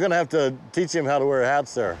 You're going to have to teach him how to wear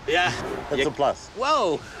hats there. Yeah. That's a plus.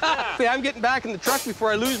 Whoa. I'm getting back in the truck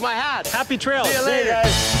before I lose my hat. Happy trails. See you later. See you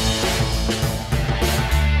guys.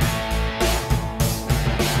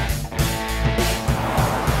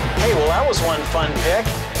 Hey, well, that was one fun pick.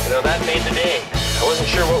 You know, that made the day. I wasn't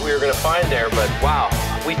sure what we were going to find there, but wow,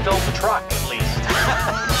 we filled the truck at least.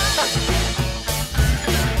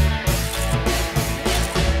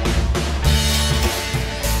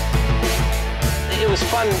 It was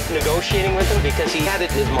fun negotiating with him because he had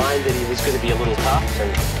it in his mind that he was going to be a little tough,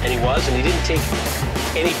 and he was, and he didn't take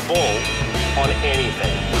any bull on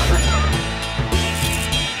anything.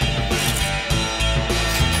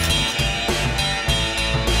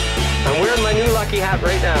 I'm wearing my new lucky hat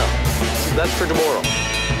right now. So that's for tomorrow.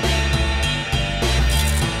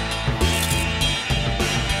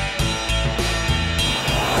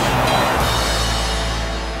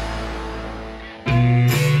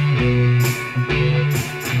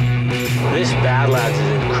 This Bad Lads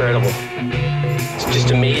is incredible. It's just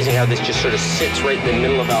amazing how this just sort of sits right in the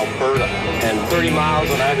middle of Alberta. And 30 miles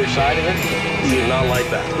on either side of it, you would not like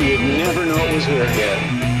that. You'd never know it was here.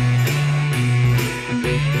 Yeah.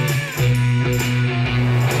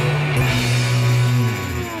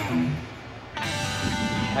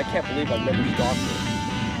 I can't believe I've never stopped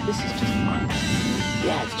here. This is just fun.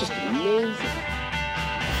 Yeah, it's just amazing.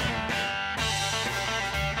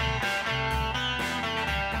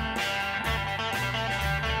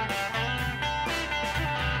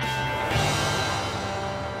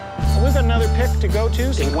 We've got another pick to go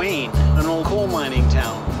to. In Wayne, an old coal mining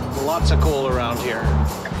town. Lots of coal around here.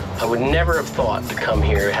 I would never have thought to come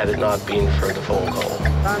here had it not been for the phone call.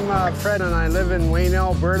 I'm Fred, and I live in Wayne,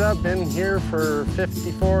 Alberta. Been here for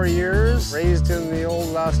 54 years, raised in the old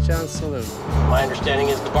Last Chance Saloon. My understanding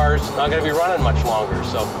is the bar's not going to be running much longer,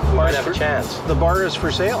 so we might have a chance. The bar is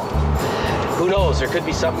for sale. Who knows? There could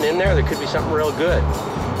be something in there. There could be something real good.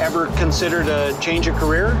 Ever considered a change of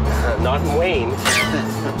career? Not in Wayne.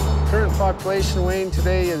 Current population in Wayne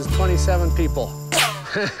today is 27 people.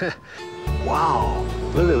 Wow,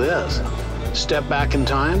 look at this. Step back in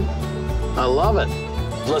time. I love it.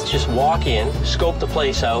 Let's just walk in, scope the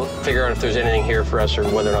place out, figure out if there's anything here for us or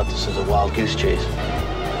whether or not this is a wild goose chase.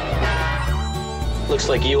 Looks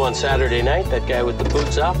like you on Saturday night, that guy with the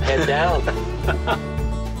boots up, head down.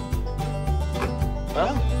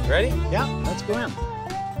 Well, ready? Yeah, let's go in.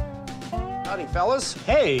 Howdy, fellas.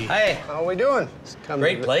 Hey. Hey. How we doing?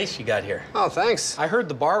 Great place you got here. Oh, thanks. I heard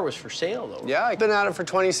the bar was for sale, though. Yeah, I've been at it for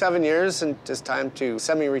 27 years, and it's time to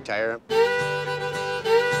semi-retire.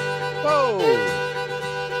 Whoa!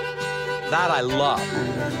 That I love.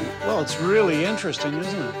 Well, it's really interesting,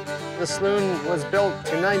 isn't it? The saloon was built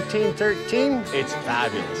in 1913. It's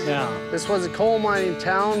fabulous. Yeah. This was a coal mining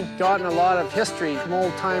town, gotten a lot of history from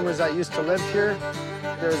old timers that used to live here.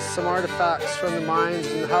 There's some artifacts from the mines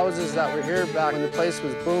and the houses that were here back when the place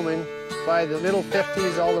was booming. By the middle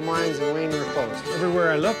 50s, all the mines in Wayne were closed.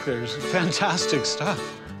 Everywhere I look, there's fantastic stuff.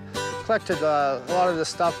 Collected a lot of the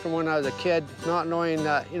stuff from when I was a kid, not knowing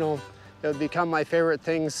that, you know, it would become my favorite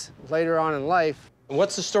things later on in life.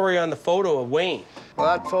 What's the story on the photo of Wayne? Well,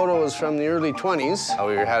 that photo was from the early 20s.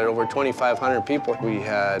 We had over 2,500 people. We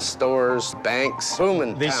had stores, banks,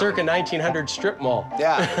 booming. The circa 1900 strip mall.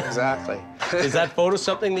 Yeah, exactly. Is that photo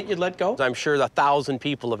something that you'd let go? I'm sure 1,000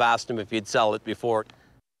 people have asked him if you'd sell it before.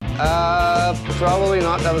 Probably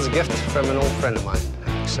not. That was a gift from an old friend of mine,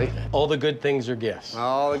 actually. All the good things are gifts.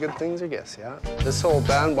 All the good things are gifts, yeah. This whole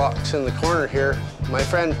bandbox in the corner here, my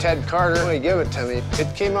friend Ted Carter, he gave it to me.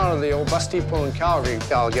 It came out of the old bus depot in Calgary.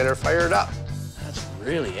 I'll get her fired up. That's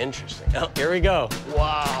really interesting. Oh, here we go.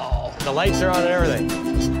 Wow. The lights are on and everything.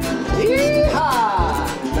 Yeehaw!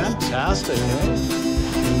 Fantastic, eh?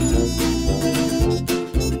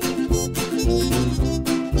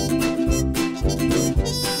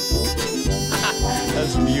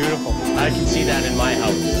 That's beautiful. I can see that in my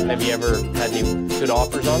house. Have you ever had any good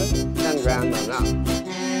offers on it? 10 grand on that.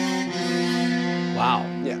 Wow.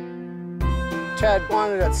 Yeah. Ted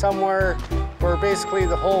wanted it somewhere where basically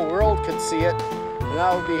the whole world could see it, and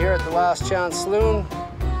that would be here at the Last Chance Saloon.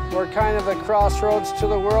 We're kind of the crossroads to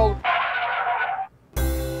the world.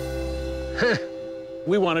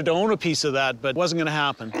 We wanted to own a piece of that, but it wasn't going to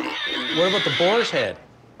happen. What about the boar's head?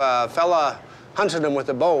 A fella hunted him with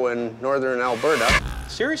a bow in northern Alberta.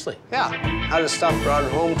 Seriously? Yeah. Had his stuff brought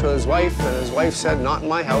home to his wife, and his wife said, not in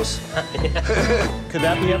my house. Could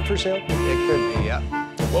that be up for sale? It could be, yeah.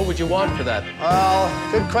 What would you want for that?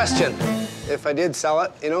 Well, good question. If I did sell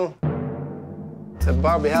it, you know, I'd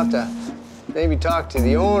probably have to maybe talk to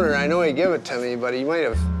the owner. I know he gave it to me, but he might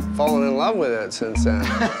have fallen in love with it since then.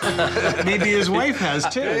 Maybe his wife has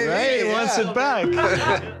too, right? He wants it back.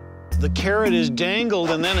 The carrot is dangled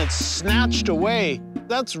and then it's snatched away.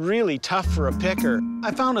 That's really tough for a picker.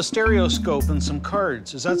 I found a stereoscope and some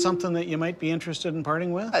cards. Is that something that you might be interested in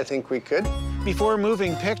parting with? I think we could. Before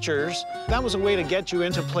moving pictures, that was a way to get you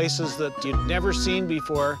into places that you'd never seen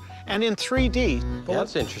before, and in 3D. Well,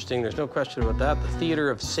 that's interesting. There's no question about that. The Theater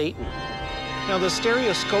of Satan. Now, the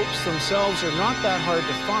stereoscopes themselves are not that hard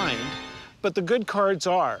to find, but the good cards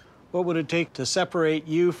are. What would it take to separate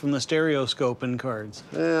you from the stereoscope and cards?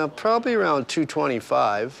 Probably around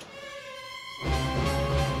 $225.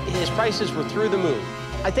 His prices were through the moon.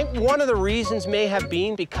 I think one of the reasons may have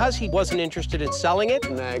been because he wasn't interested in selling it.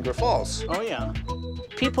 Niagara Falls. Oh, yeah.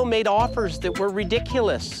 People made offers that were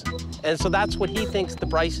ridiculous. And so that's what he thinks the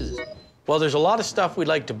price is. Well, there's a lot of stuff we'd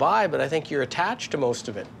like to buy, but I think you're attached to most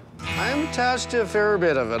of it. I'm attached to a fair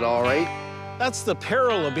bit of it, all right. That's the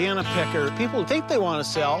peril of being a picker. People think they want to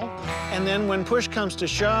sell, and then when push comes to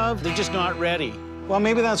shove, they're just not ready. Well,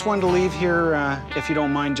 maybe that's one to leave here, if you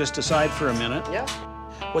don't mind, just aside for a minute. Yeah.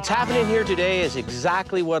 What's happening here today is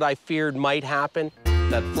exactly what I feared might happen.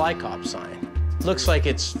 That fly cop sign. Looks like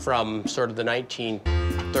it's from sort of the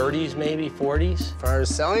 1930s, maybe 40s. As far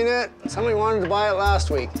as selling it, somebody wanted to buy it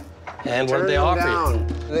last week. And what did they offer you?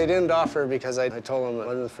 They didn't offer because I told them it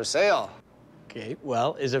wasn't for sale. Okay,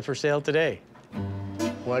 well, is it for sale today?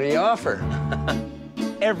 What do you offer?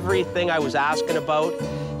 Everything I was asking about,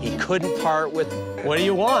 he couldn't part with. What do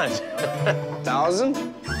you want? 1,000?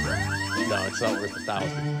 No, it's not worth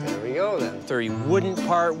 1,000. There we go, then. So he wouldn't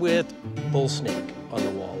part with bull snake on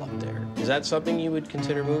the wall up there. Is that something you would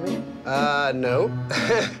consider moving? No.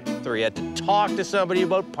 So he had to talk to somebody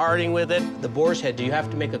about parting with it. The boar's head, do you have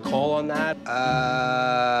to make a call on that?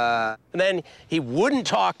 And then he wouldn't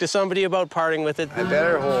talk to somebody about parting with it. I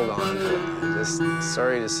better hold on to it. Just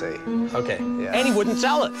sorry to say. Okay. Yeah. And he wouldn't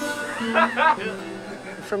sell it.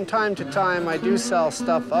 From time to time, I do sell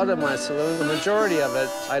stuff out of my saloon. The majority of it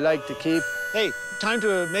I like to keep. Hey, time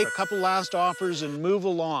to make a couple last offers and move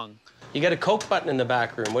along. You got a Coke button in the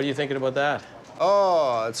back room. What are you thinking about that?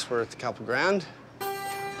 Oh, it's worth a couple grand.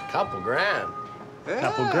 Couple grand? Yeah.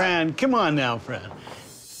 Couple grand. Come on now, friend.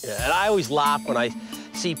 Yeah, and I always laugh when I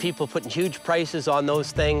see people putting huge prices on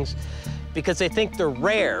those things because they think they're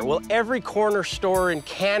rare. Well, every corner store in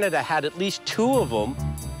Canada had at least 2 of them.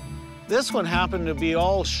 This one happened to be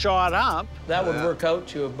all shot up. That would work out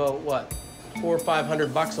to about, what, $400 or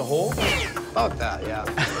 $500 a hole? About that, yeah.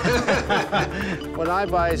 When I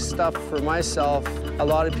buy stuff for myself, a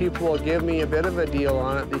lot of people will give me a bit of a deal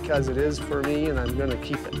on it because it is for me and I'm gonna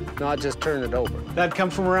keep it, not just turn it over. That come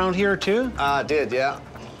from around here too? Did, yeah.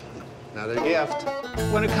 Another gift.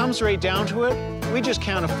 When it comes right down to it, we just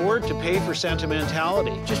can't afford to pay for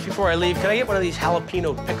sentimentality. Just before I leave, can I get one of these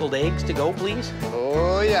jalapeno pickled eggs to go, please?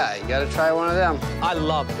 Oh, yeah, you gotta try one of them. I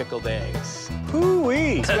love pickled eggs.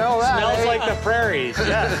 Hoo-wee. Smell that, Smells eh? like the prairies,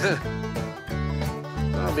 yes.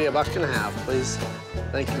 That'll be $1.50, please.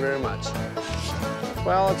 Thank you very much.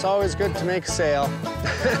 Well, it's always good to make a sale,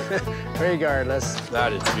 regardless.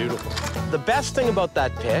 That is beautiful. The best thing about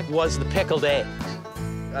that pick was the pickled eggs.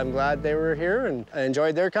 I'm glad they were here and I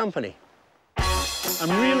enjoyed their company. I'm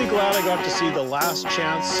really glad I got to see the Last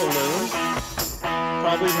Chance Saloon.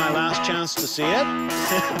 Probably my last chance to see it.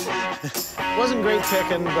 Wasn't great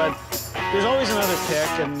picking, but there's always another pick,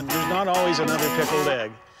 and there's not always another pickled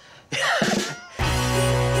egg.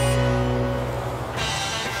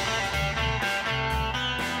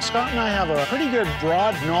 Scott and I have a pretty good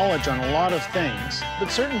broad knowledge on a lot of things, but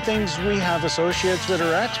certain things we have associates that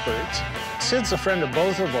are experts. Sid's a friend of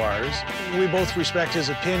both of ours. We both respect his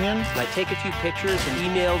opinion. I take a few pictures and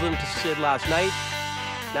emailed them to Sid last night.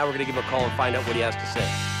 Now we're gonna give him a call and find out what he has to say.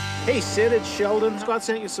 Hey, Sid, it's Sheldon. Scott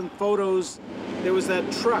sent you some photos. There was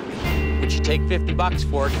that truck. Would you take $50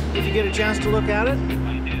 for it? Did you get a chance to look at it?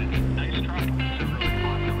 I did. Nice truck. It's a really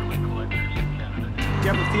popular with collectors in Canada. Do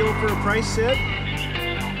you have a feel for a price, Sid?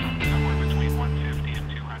 Somewhere between 150 and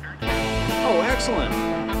 200. Oh, excellent.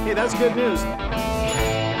 Hey, that's good news.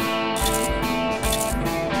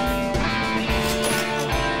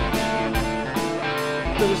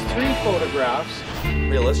 There was 3 photographs.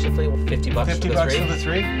 Realistically, $50 $50 for the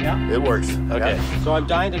 3? Yeah. It works. Okay. Yeah. So I'm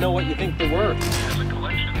dying to know what you think they're worth. As a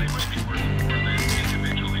collection, they might be worth more than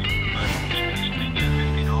individually, but easily get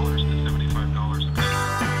 $50 to $75 a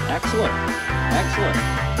piece. Excellent. Excellent.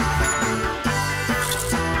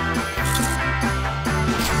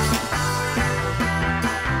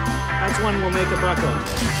 That's one we'll make a buck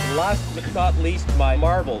on. Last but not least, my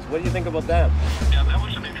marbles. What do you think about them? Yeah, that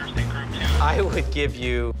was an interesting group, too. I would give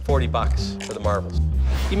you $40 for the marbles.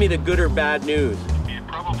 Give me the good or bad news. You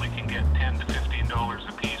probably can get $10 to $15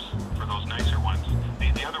 a piece for those nicer ones.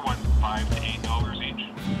 The other ones, $5 to $8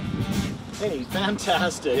 each. Hey,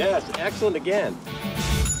 fantastic. Yes, excellent again.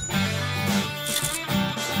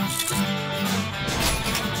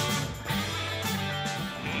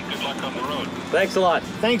 Good luck on the road. Thanks a lot.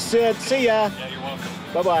 Thanks, Sid. See ya. Yeah, you're welcome.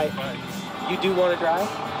 Bye-bye. Bye. You do want to drive?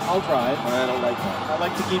 I'll drive. I don't like that. I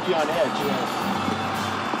like to keep you on edge, yeah.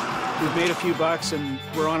 We've made a few bucks, and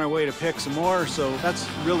we're on our way to pick some more, so that's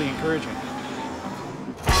really encouraging.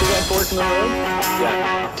 See that fork in the road?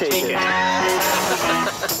 Yeah. Take it.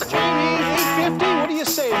 Jamie, 850, what do you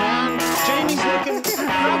say, man? Jamie's looking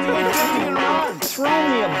halfway 50 and around. Throw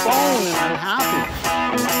me a bone and I'm happy.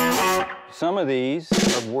 Some of these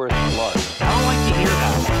are worth blood. I don't like to hear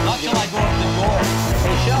that. Not till I go up the door.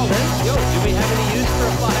 Hey, Sheldon, yo, do we have any use for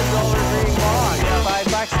a $5 green log? Yeah,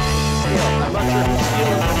 $5 to steal. I'm not sure who's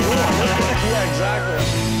stealing from who on this one. Yeah, exactly.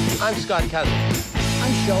 I'm Scott Cousins.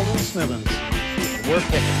 I'm Sheldon Smithens. We're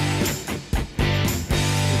picking.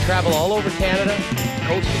 We travel all over Canada,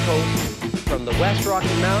 coast to coast, from the West Rocky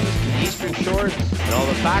Mountains to the Eastern Shores and all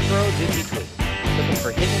the back roads in between, looking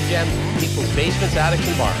for hidden gems in people's basements, attics,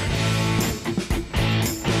 and bars.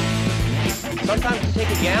 Sometimes we take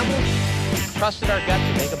a gamble, trust in our gut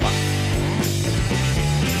to make a buck.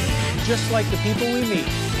 Just like the people we meet,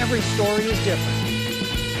 every story is different.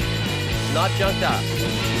 Not junk to us.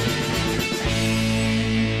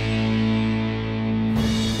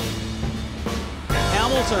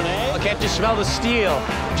 Hamilton, eh? I can't just smell the steel.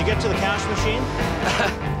 Did you get to the cash machine?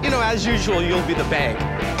 You know, as usual, you'll be the bank.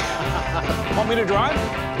 Want me to drive?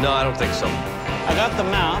 No, I don't think so. I got the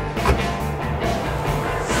map.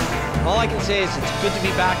 All I can say is it's good to be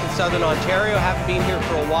back in Southern Ontario. Haven't been here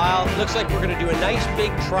for a while. Looks like we're going to do a nice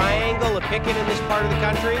big triangle of picking in this part of the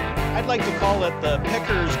country. I'd like to call it the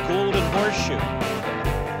Picker's Golden Horseshoe,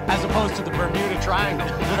 as opposed to the Bermuda Triangle.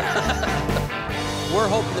 We're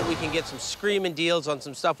hoping that we can get some screaming deals on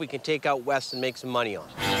some stuff we can take out west and make some money on.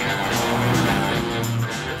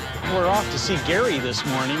 We're off to see Gary this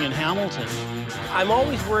morning in Hamilton. I'm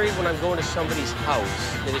always worried when I'm going to somebody's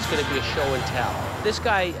house that it's going to be a show and tell. This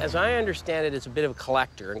guy, as I understand it, is a bit of a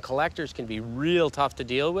collector, and collectors can be real tough to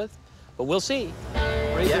deal with, but we'll see.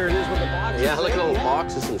 Right there it is with the boxes. Yeah, look at all the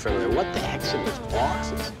boxes in front of there. What the heck's in those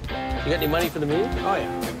boxes? You got any money for the move? Oh,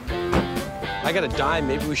 yeah. I got a dime.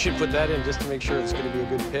 Maybe we should put that in just to make sure it's going to be a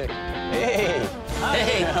good pick. Hey!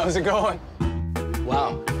 Hey! How's it going?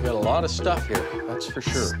 Wow, we got a lot of stuff here, that's for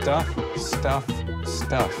sure. Stuff.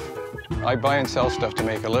 I buy and sell stuff to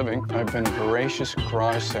make a living. I've been a voracious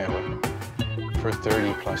garage sailor for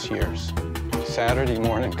 30+ years. Saturday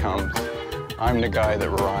morning comes, I'm the guy that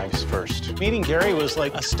arrives first. Meeting Gary was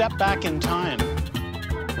like a step back in time.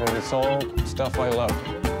 But it's all stuff I love.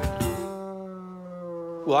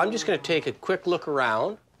 Well, I'm just gonna take a quick look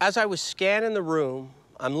around. As I was scanning the room,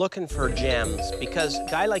 I'm looking for gems because a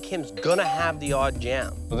guy like him's gonna have the odd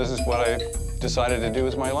gem. Well, this is what I decided to do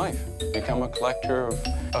with my life, become a collector of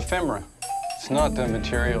ephemera. It's not the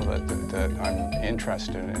material that I'm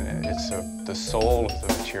interested in, it's the soul of the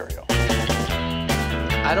material.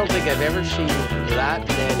 I don't think I've ever seen that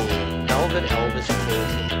many velvet Elvis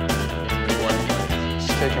paintings in one place.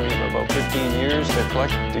 It's taken me about 15 years to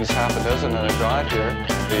collect these half a dozen that I've got here.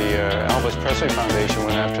 The Elvis Presley Foundation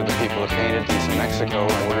went after the people that painted these in Mexico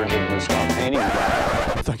and ordered them to stop painting them.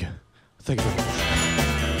 Thank you. Thank you very much.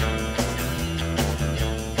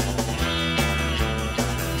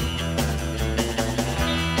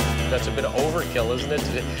 That's a bit of overkill, isn't it,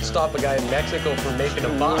 to stop a guy in Mexico from making a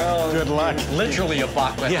buck? Well, good luck. Literally a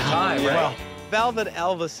buck at the time, right? Well, velvet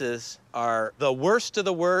Elvises are the worst of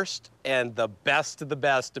the worst and the best of the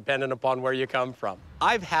best, depending upon where you come from.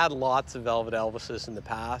 I've had lots of velvet Elvises in the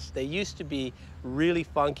past. They used to be really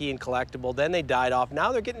funky and collectible, then they died off.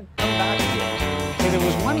 Now they're getting come back again. Hey, there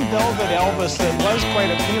was one velvet Elvis that was quite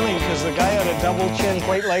appealing because the guy had a double chin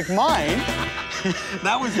quite like mine.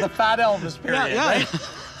 That was the fat Elvis period, right?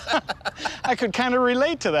 I could kind of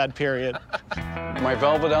relate to that period. My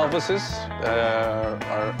velvet Elvises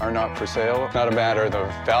are not for sale. It's not a matter of the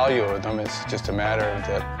value of them, it's just a matter of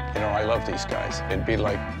that, you know, I love these guys. It'd be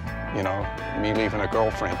like, you know, me leaving a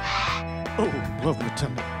girlfriend. Oh, lovely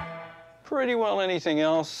tender. Pretty well anything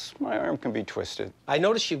else, my arm can be twisted. I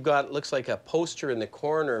noticed you've got, looks like a poster in the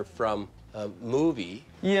corner from a movie.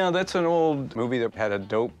 Yeah, that's an old movie that had a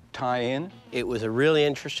dope tie-in. It was a really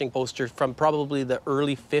interesting poster from probably the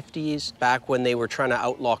early 50s, back when they were trying to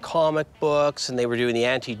outlaw comic books and they were doing the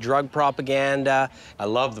anti-drug propaganda. I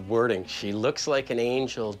love the wording. She looks like an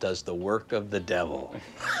angel, does the work of the devil.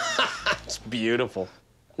 It's beautiful.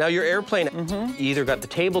 Now, your airplane, you either got the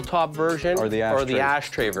tabletop version or the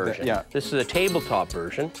ashtray version. Yeah. This is a tabletop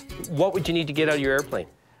version. What would you need to get out of your airplane?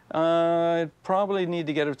 I'd probably need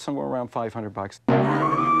to get it somewhere around $500.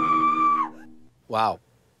 Wow.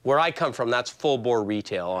 Where I come from, that's full-bore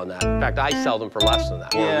retail on that. In fact, I sell them for less than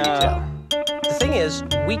that, retail. The thing is,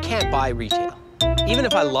 we can't buy retail. Even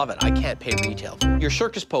if I love it, I can't pay retail. Your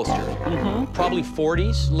circus poster, probably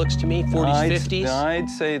 40s, looks to me, 40s, 50s. I'd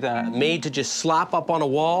say that. Made to just slap up on a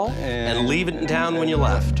wall and leave it in town when you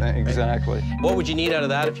left. Exactly. What would you need out of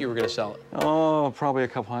that if you were going to sell it? Oh, probably a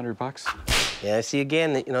couple $100. Yeah, see,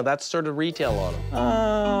 again, you know, that's sort of retail on them.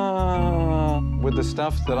 With the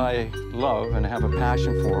stuff that I love and have a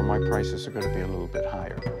passion for, my prices are going to be a little bit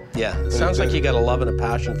higher. Yeah, it sounds like you got a love and a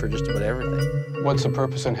passion for just about everything. What's the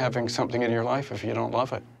purpose in having something in your life if you don't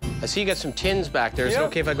love it? I see you got some tins back there. Is it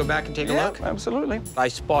okay if I go back and take a look? Absolutely. I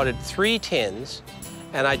spotted 3 tins,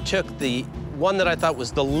 and I took the one that I thought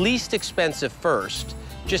was the least expensive first,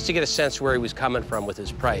 just to get a sense where he was coming from with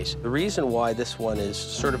his price. The reason why this one is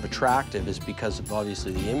sort of attractive is because of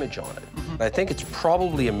obviously the image on it. I think it's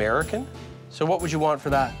probably American. So what would you want for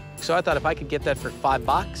that? So I thought if I could get that for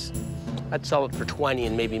 $5, I'd sell it for 20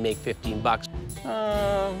 and maybe make 15 bucks.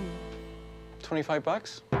 25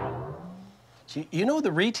 bucks. So you know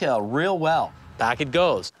the retail real well. Back it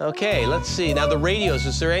goes. Okay, let's see. Now the radios,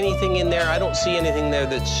 is there anything in there? I don't see anything there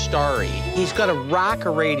that's starry. He's got a rack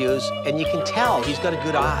of radios, and you can tell he's got a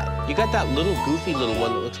good eye. You got that little goofy little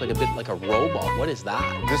one that looks like a bit like a robot. What is that?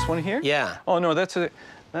 This one here? Yeah. Oh, no, that's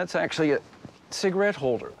actually a cigarette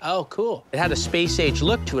holder. Oh, cool. It had a space-age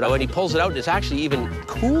look to it. When he pulls it out, it's actually even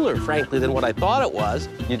cooler, frankly, than what I thought it was.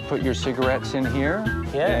 You'd put your cigarettes in here,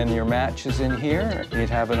 and your matches in here. You'd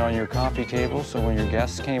have it on your coffee table, so when your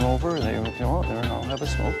guests came over, they would go, oh, there, I'll have a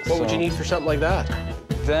smoke. What would you need for something like that?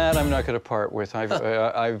 That I'm not going to part with. Why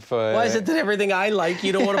is it that everything I like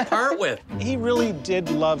you don't want to part with? He really did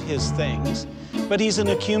love his things, but he's an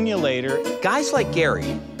accumulator. Guys like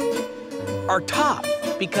Gary are tough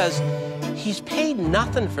because he's paid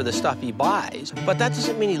nothing for the stuff he buys, but that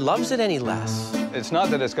doesn't mean he loves it any less. It's not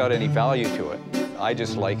that it's got any value to it. I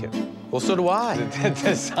just like it. Well, so do I. The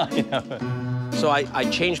design of it. So I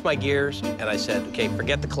changed my gears, and I said, okay,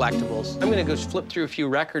 forget the collectibles. I'm gonna go flip through a few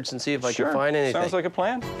records and see if I can find anything. Sounds like a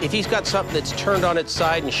plan. If he's got something that's turned on its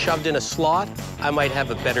side and shoved in a slot, I might have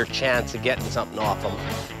a better chance of getting something off him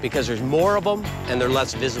because there's more of them and they're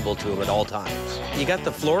less visible to him at all times. You got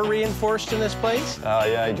the floor reinforced in this place?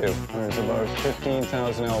 Yeah, I do. There's about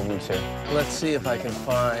 15,000 albums here. Let's see if I can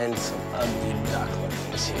find some ugly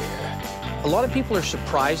ducklings here. A lot of people are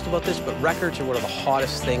surprised about this, but records are one of the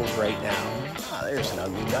hottest things right now. Ah, there's an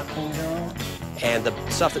ugly duckling girl. And the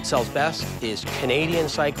stuff that sells best is Canadian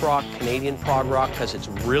psych rock, Canadian prog rock, because it's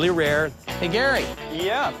really rare. Hey, Gary.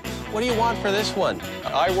 Yeah? What do you want for this one?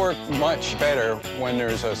 I work much better when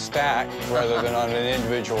there's a stack rather than on an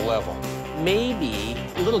individual level. Maybe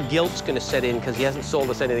a little guilt's gonna set in because he hasn't sold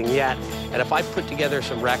us anything yet. And if I put together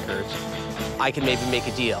some records, I can maybe make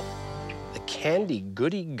a deal. The Candy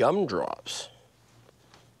Goody Gumdrops.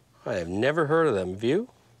 I have never heard of them. Have you?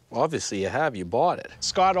 Obviously you have, you bought it.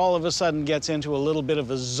 Scott all of a sudden gets into a little bit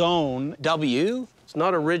of a zone. W? It's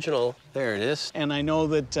not original. There it is. And I know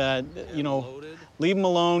that, you know, leave him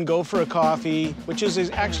alone, go for a coffee, which is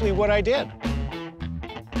actually what I did.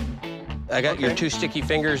 I got your two sticky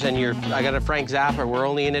fingers and I got a Frank Zappa. We're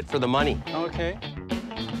only in it for the money. Okay.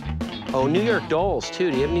 Oh, New York Dolls,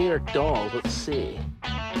 too. Do you have New York Dolls? Let's see.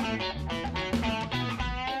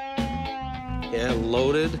 Yeah,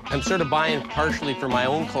 loaded. I'm sort of buying partially for my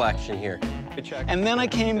own collection here. And then I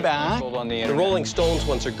came back. The Rolling Stones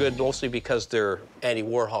ones are good mostly because they're Andy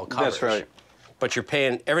Warhol covers. That's right. But you're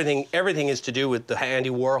paying, everything is to do with the Andy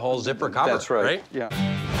Warhol zipper cover. That's right. Yeah.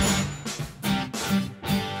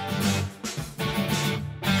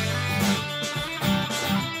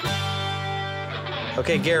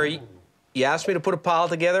 Okay, Gary, you asked me to put a pile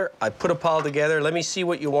together. I put a pile together. Let me see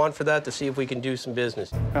what you want for that to see if we can do some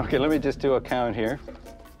business. Okay, let me just do a count here.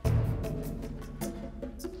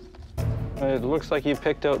 It looks like you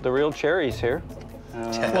picked out the real cherries here.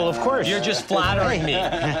 Well, of course. You're just flattering me.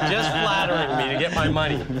 Just flattering me to get my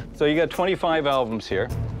money. So you got 25 albums here.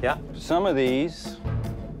 Yeah. Some of these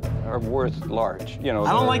are worth large. You know,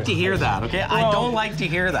 I don't like to hear that, okay? Well, I don't like to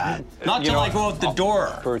hear that. Not till I go out the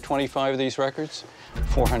door. For 25 of these records,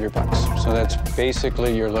 $400. So that's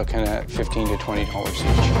basically, you're looking at $15 to $20 each.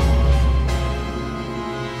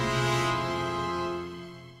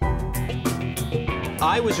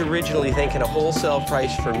 I was originally thinking a wholesale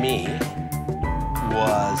price for me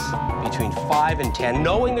was between 5 and 10,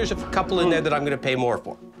 knowing there's a couple in there that I'm going to pay more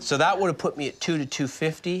for. So that would have put me at $2 to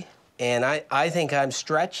 $250, and I think I'm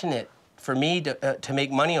stretching it for me to make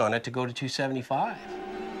money on it to go to $275.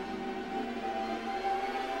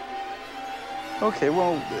 Okay,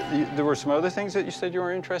 well, there were some other things that you said you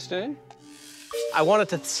were interested in? I wanted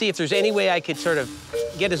to see if there's any way I could sort of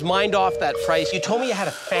get his mind off that price. You told me you had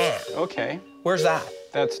a fan. Okay. Where's that?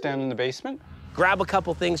 That's down in the basement. Grab a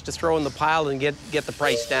couple things to throw in the pile and get the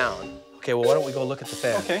price down. Okay, well, why don't we go look at the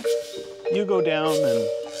fan? Okay. You go down and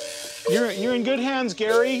you're in good hands,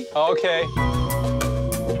 Gary. Okay.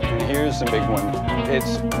 And here's the big one.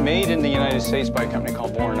 It's made in the United States by a company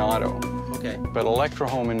called Vornado. Okay. But Electro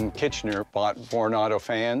Home in Kitchener bought Vornado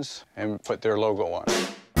fans and put their logo on it.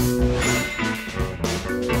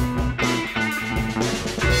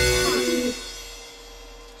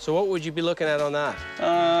 So what would you be looking at on that?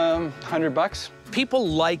 $100. People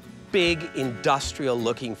like big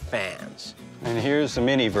industrial-looking fans. And here's the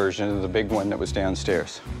mini version of the big one that was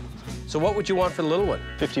downstairs. So what would you want for the little one?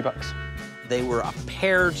 $50. They were a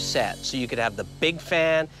paired set, so you could have the big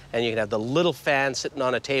fan and you could have the little fan sitting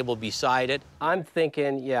on a table beside it. I'm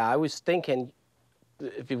thinking, yeah, I was thinking,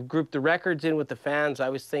 if you group the records in with the fans, I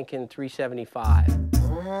was thinking $375.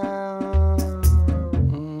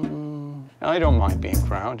 I don't mind being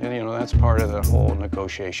crowned, and you know, that's part of the whole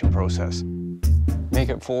negotiation process. Make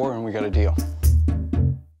it 4 and we got a deal.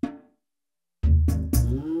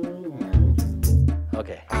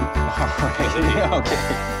 Okay. All right, okay.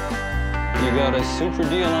 You got a super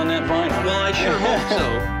deal on that vinyl. Well, I sure hope so.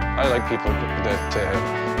 I like people that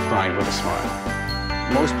grind with a smile.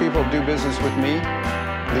 Most people do business with me,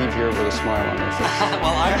 leave here with a smile on their face.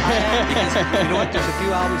 Well, I am, because you know what? There's a few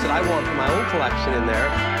albums that I want for my own collection in there,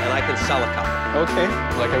 and I can sell a couple. Okay.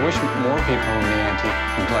 Like, I wish more people in the antique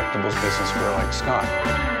and collectibles business were like Scott.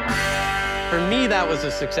 For me, that was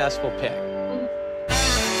a successful pick.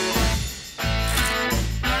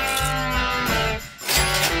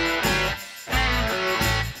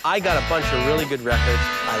 I got a bunch of really good records.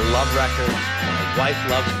 I love records. My wife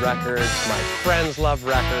loves records. My friends love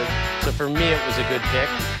records. So for me, it was a good pick.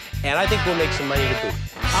 And I think we'll make some money to boot.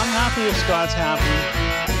 I'm happy if Scott's happy.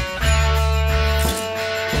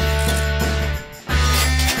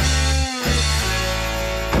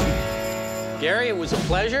 Gary, it was a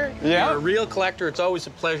pleasure. Yeah. You're a real collector. It's always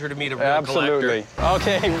a pleasure to meet a real collector. Absolutely.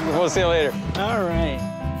 Okay, we'll see you later. All right.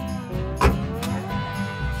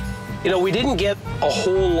 You know, we didn't get a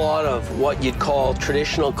whole lot of what you'd call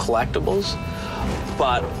traditional collectibles,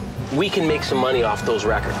 but we can make some money off those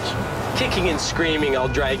records. Kicking and screaming, I'll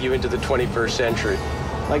drag you into the 21st century.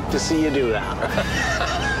 Like to see you do that.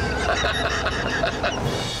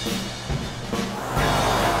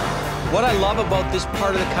 What I love about this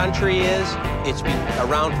part of the country is it's been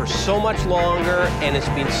around for so much longer and it's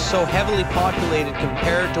been so heavily populated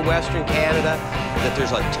compared to Western Canada that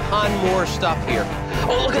there's a ton more stuff here.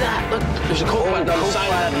 Oh, look at that. Look, there's a Coke button on the side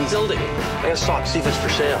of that building. I'm gonna stop, see if it's for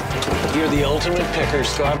sale. You're the ultimate picker,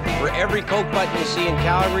 Scott. For every Coke button you see in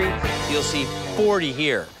Calgary, you'll see 40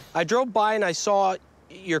 here. I drove by and I saw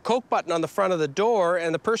your Coke button on the front of the door,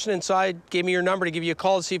 and the person inside gave me your number to give you a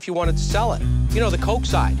call to see if you wanted to sell it. You know, the Coke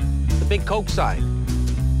side. The big Coke sign.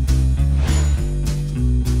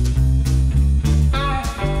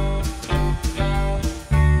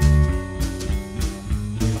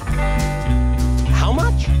 How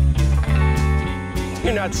much?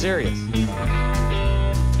 You're not serious.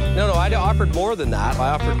 No, I offered more than that. I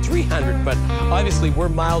offered 300, but obviously we're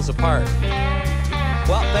miles apart.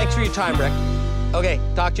 Well, thanks for your time, Rick. Okay,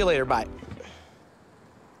 talk to you later. Bye.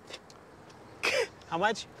 How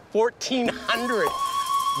much? 1,400.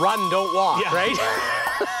 Run, don't walk, yeah. Right?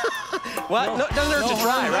 Well, no, doesn't hurt to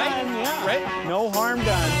try, right? Yeah. Right? No harm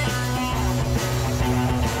done.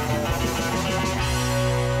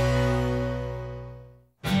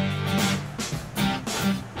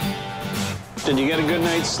 Did you get a good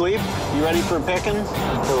night's sleep? You ready for picking?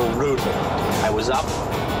 Brutal. I was up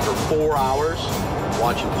for 4 hours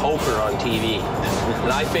watching poker on TV.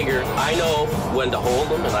 And I figured I know when to hold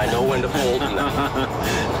them and I know when to fold them.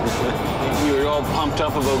 You were all pumped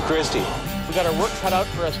up about Christie. We got our work cut out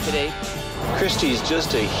for us today. Christie's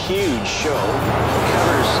just a huge show. It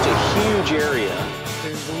covers a huge area.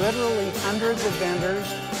 There's literally hundreds of vendors,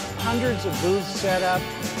 hundreds of booths set up.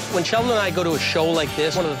 When Sheldon and I go to a show like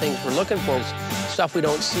this, one of the things we're looking for is stuff we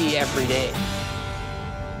don't see every day.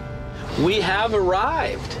 We have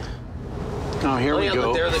arrived. Oh, here we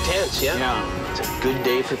go. There are the tents, yeah? Yeah. It's a good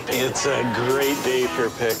day for picking. It's a great day for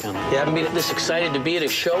picking. You haven't been this excited to be at a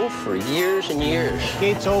show for years and years.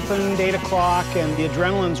 Gates open, 8 o'clock, and the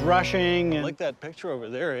adrenaline's rushing. And... Like that picture over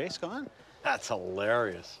there, eh, Scott? That's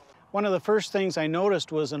hilarious. One of the first things I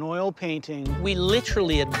noticed was an oil painting. We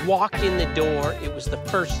literally had walked in the door. It was the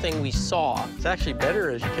first thing we saw. It's actually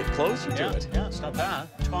better as you get closer to it. Yeah, it's not bad.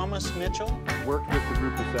 Thomas Mitchell. Worked with the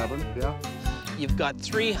group of 7, yeah. You've got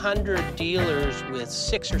 300 dealers with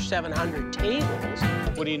 600 or 700 tables.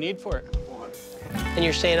 What do you need for it? And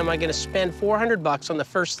you're saying, am I gonna spend $400 on the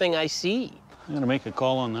first thing I see? I'm gonna make a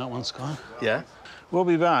call on that one, Scott. Yeah? We'll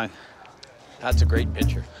be back. That's a great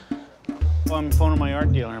picture. Well, I'm phoning my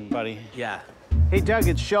art dealer, buddy. Yeah. Hey, Doug,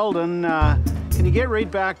 it's Sheldon. Can you get right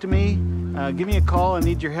back to me? Give me a call. I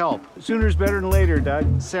need your help. Sooner's better than later, Doug.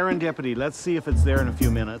 Serendipity. Let's see if it's there in a few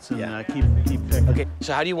minutes, and keep picking. Okay,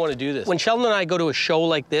 so how do you want to do this? When Sheldon and I go to a show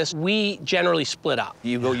like this, we generally split up.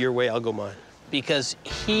 You go your way, I'll go mine. Because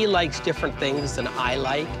he likes different things than I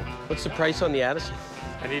like. What's the price on the Addison?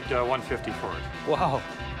 I need 150 for it. Wow,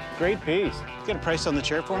 great piece. You got a price on the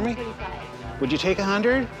chair for me? 135. Would you take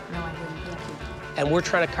 100? No, I didn't. Thank you. And we're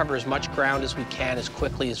trying to cover as much ground as we can, as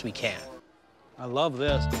quickly as we can. I love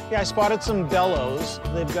this. Yeah, I spotted some bellows.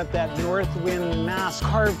 They've got that north wind mask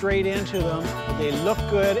carved right into them. They look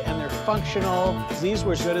good and they're functional. These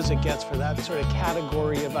were as good as it gets for that sort of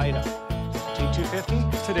category of item. Take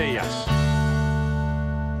 250? Today, yes.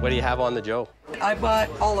 What do you have on the Joe? I bought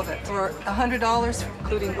all of it for $100,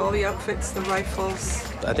 including all the outfits, the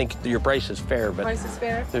rifles. I think your price is fair, but Price is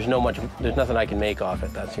fair? there's nothing I can make off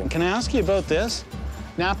it. That's the Can I ask you about this?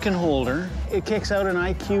 Napkin holder. It kicks out an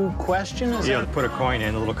IQ question, is Yeah, it? put a coin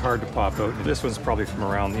in, a little card to pop out. This one's probably from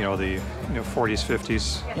around, the 40s,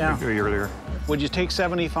 50s, Yeah. maybe earlier. Would you take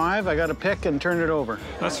 75? I got to pick and turn it over.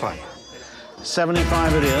 That's fine.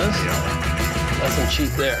 75 it is. Nothing cheap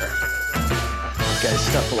there. This guy's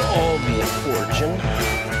stuff will all be a fortune.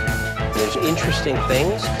 There's interesting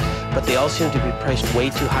things, but they all seem to be priced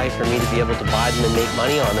way too high for me to be able to buy them and make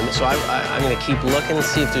money on them. So I'm going to keep looking and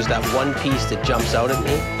see if there's that one piece that jumps out at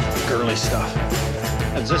me. Girly stuff.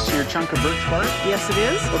 Is this your chunk of birch bark? Yes, it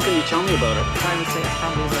is. What can you tell me about it? I would say it's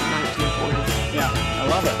probably about 1940. Yeah, I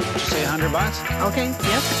love it. Did you say 100 bucks? Okay,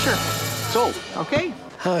 yes, sure. Sold. Okay.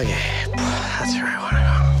 Okay, that's where I want to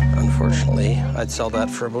go. Unfortunately, I'd sell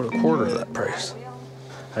that for about a quarter of that price.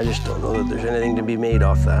 I just don't know that there's anything to be made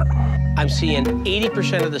off that. I'm seeing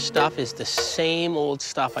 80% of the stuff is the same old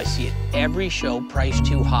stuff. I see it every show, price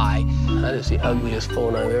too high. That is the ugliest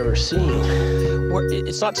phone I've ever seen.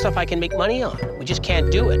 It's not stuff I can make money on. We just can't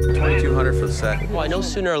do it. $2,200 for the set. Well, I know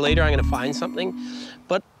sooner or later I'm gonna find something,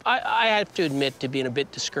 but I have to admit to being a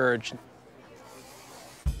bit discouraged.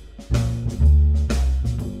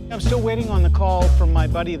 I'm still waiting on the call from my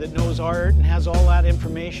buddy that knows art and has all that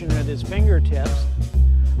information at his fingertips.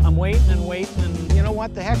 I'm waiting and waiting, and you know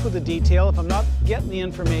what? The heck with the detail. If I'm not getting the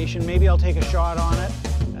information, maybe I'll take a shot on it.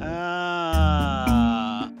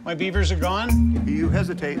 My beavers are gone? You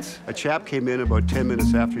hesitate. A chap came in about 10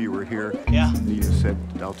 minutes after you were here. Yeah. And you said,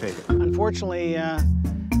 I'll take it. Unfortunately,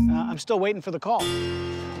 I'm still waiting for the call.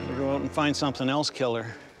 Better go out and find something else killer.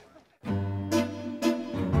 I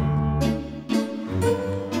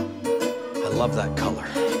love that color.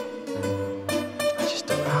 I just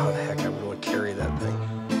don't know how the heck I would want to carry that thing.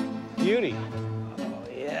 Beauty. Oh,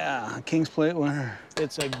 yeah, King's Plate winner.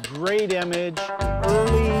 It's a great image.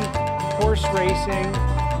 Early horse racing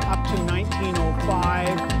up to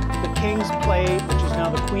 1905. The King's Plate, which is now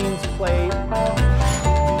the Queen's Plate.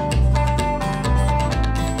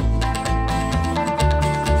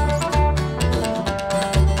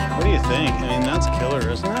 What do you think? I mean, that's killer,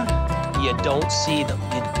 isn't it? You don't see them.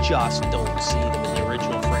 You just don't see them in the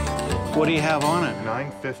original frame. What do you have on it?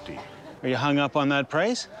 $950. Are you hung up on that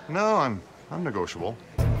price? No, I'm negotiable.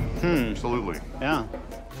 Absolutely. Yeah.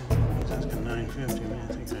 He's asking $950, man.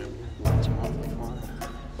 I think I have lots of money for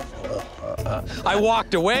it. I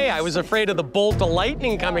walked away. I was afraid of the bolt of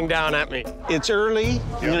lightning coming down at me. It's early.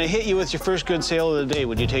 I'm gonna hit you with your first good sale of the day.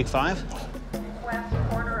 Would you take 5?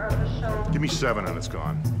 Give me 7 and it's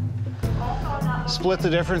gone. Split the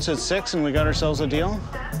difference at 6 and we got ourselves a deal?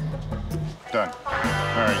 Done. All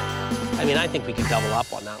right. I mean, I think we could double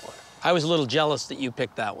up on that one. I was a little jealous that you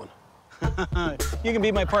picked that one. You can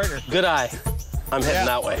be my partner. Good eye. I'm heading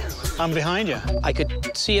that way. I'm behind you. I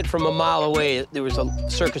could see it from a mile away. There was a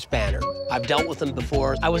circus banner. I've dealt with them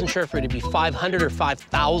before. I wasn't sure if it would be 500 or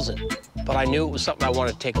 5,000, but I knew it was something I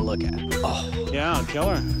wanted to take a look at. Oh. Yeah,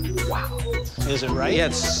 killer. Wow. Is it right? Yeah,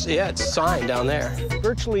 it's signed down there.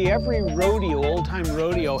 Virtually every rodeo, old-time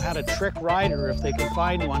rodeo, had a trick rider if they could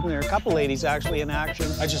find one. There are a couple ladies actually in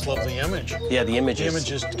action. I just love the image. Yeah, the image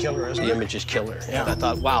is killer, isn't it? The image is killer. Yeah. I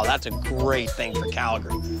thought, wow, that's a great thing for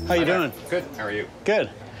Calgary. How you doing? Good. How are you? Good.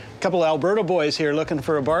 A couple Alberta boys here looking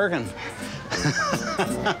for a bargain.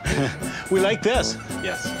 We like this.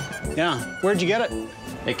 Yes. Yeah. Where'd you get it?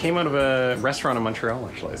 It came out of a restaurant in Montreal,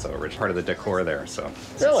 actually, so it's part of the decor there, so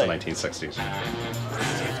Really? Since the 1960s.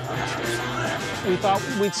 We thought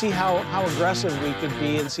we'd see how aggressive we could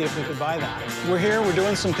be and see if we could buy that. We're here, we're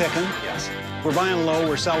doing some picking. Yes. We're buying low,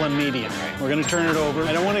 we're selling medium. We're gonna turn it over.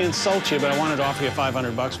 I don't want to insult you, but I wanted to offer you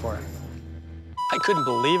 $500 for it. I couldn't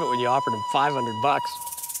believe it when you offered him $500.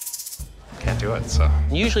 Can't do it, so.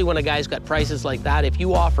 Usually when a guy's got prices like that, if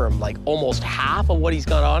you offer him like almost half of what he's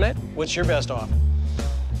got on it, what's your best offer?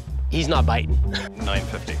 He's not biting.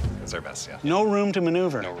 $950 is our best, yeah. No room to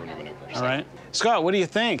maneuver. No room to maneuver. All right. Scott, what do you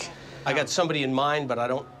think? I got somebody in mind, but I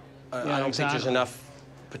don't think exactly. there's enough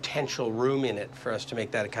potential room in it for us to make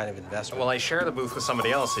that a kind of investment. Well, I share the booth with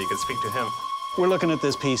somebody else, so you could speak to him. We're looking at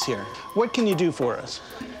this piece here. What can you do for us?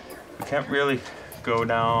 We can't really go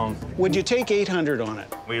down. Would you take 800 on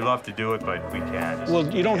it? We love to do it, but we can't. Well,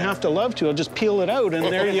 you don't have to love to. I'll just peel it out, and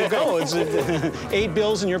there you go. It's 8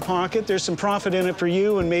 bills in your pocket. There's some profit in it for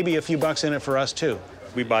you, and maybe a few bucks in it for us, too.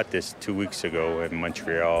 We bought this 2 weeks ago in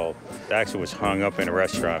Montreal. It actually was hung up in a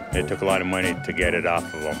restaurant. It took a lot of money to get it off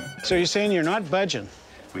of them. So you're saying you're not budging?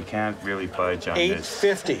 We can't really budge on this.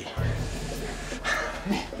 $850.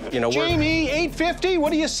 You know, Jamie, $850?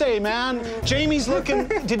 What do you say, man? Jamie's looking.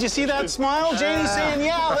 Did you see that smile? Jamie's saying,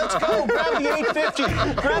 yeah, let's go. Grab the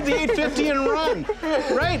 $850. Grab the $850 and run.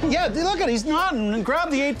 Right? Yeah, look at it. He's nodding. Grab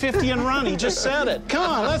the $850 and run. He just said it. Come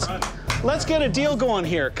on, let's get a deal going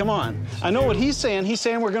here. Come on. I know what he's saying. He's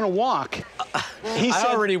saying we're going to walk. I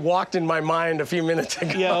already walked in my mind a few minutes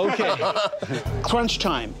ago. Yeah, okay. Crunch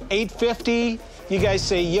time. $850. You guys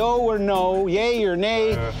say yo or no, yay or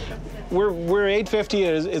nay. We're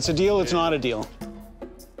 $850. It's a deal, it's not a deal.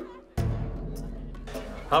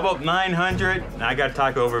 How about 900? I got to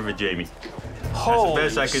talk over with Jamie. Holy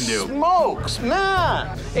That's the best I can do. Smokes,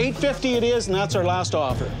 man! $850 it is, and that's our last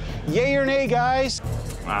offer. Yay or nay, guys?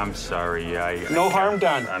 I'm sorry. No harm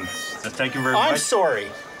done. Thank you very much. I'm sorry.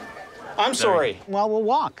 I'm sorry. Well, we'll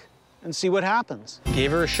walk and see what happens.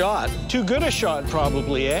 Gave her a shot. Too good a shot,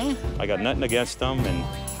 probably, eh? I got nothing against them, and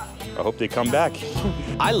I hope they come back.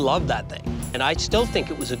 I love that thing, and I still think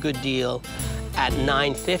it was a good deal. at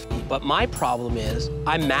 $9.50. But my problem is,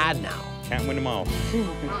 I'm mad now. Can't win them all.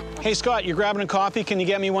 Hey, Scott, you're grabbing a coffee. Can you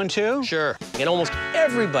get me one, too? Sure. And almost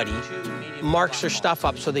everybody marks their stuff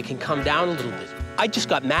up so they can come down a little bit. I just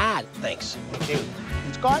got mad. Thanks. Okay.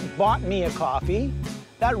 Scott bought me a coffee.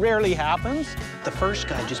 That rarely happens. The first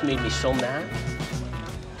guy just made me so mad.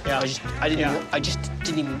 Yeah. I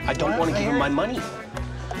don't want to give him my money.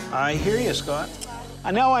 I hear you, Scott.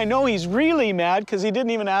 And now I know he's really mad because he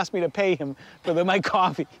didn't even ask me to pay him for my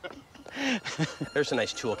coffee. There's a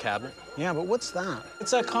nice tool cabinet. Yeah, but what's that?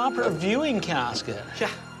 It's a copper viewing casket. Yeah.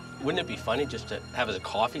 Wouldn't it be funny just to have as a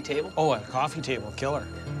coffee table? Oh, a coffee table, killer.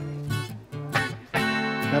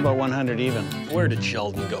 How about 100 even? Where did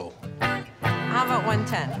Sheldon go? How about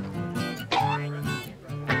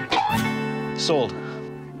 110? Sold.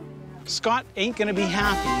 Scott ain't gonna be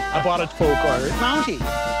happy. I bought a folk art Mountie.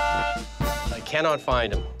 I cannot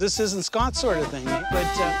find him. This isn't Scott's sort of thing,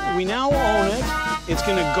 but we now own it. It's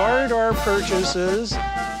gonna guard our purchases.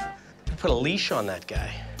 Put a leash on that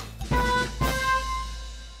guy.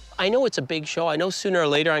 I know it's a big show. I know sooner or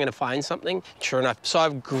later I'm gonna find something. Sure enough, saw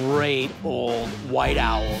a great old White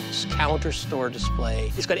Owls counter store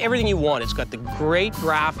display. It's got everything you want. It's got the great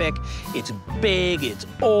graphic. It's big, it's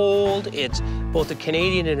old. It's both a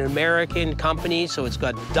Canadian and American company, so it's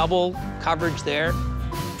got double coverage there.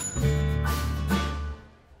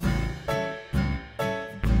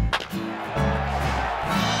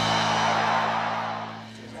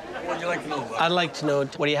 What would you like to know about? I'd like to know,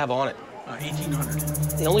 what do you have on it?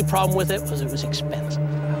 1800. The only problem with it was expensive.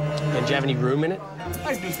 And did you have any room in it?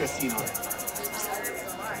 I'd do 1500.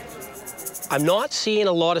 I'm not seeing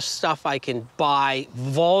a lot of stuff I can buy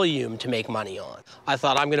volume to make money on. I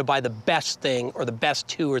thought I'm gonna buy the best thing or the best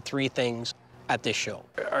 2 or 3 things at this show.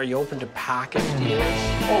 Are you open to package deals?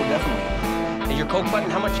 Oh, definitely. And your Coke button,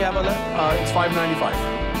 how much you have on that? It's $5.95.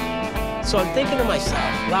 So I'm thinking to myself,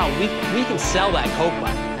 wow, we can sell that Coke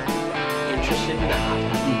button. Interested in that?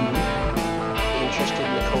 Interested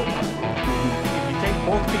in the Coke button. If you take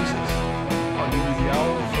both pieces, I'll give you the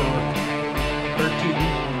owl for 13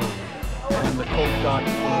 and the Coke dot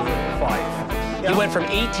for 5. You went from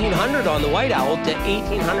 1,800 on the White Owl to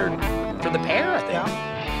 1,800 for the pair, I think.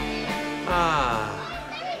 Yeah. Ah.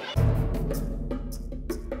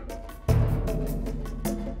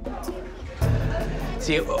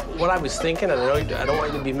 See, what I was thinking, and I don't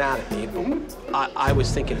want you to be mad at me, but I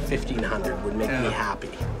was thinking 1,500 would make me happy.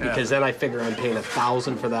 Because then I figure I'm paying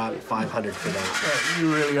 1,000 for that and 500 for that.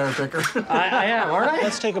 You really are a picker. I am, aren't I?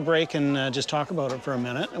 Let's take a break and just talk about it for a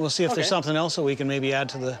minute. And we'll see if there's something else that we can maybe add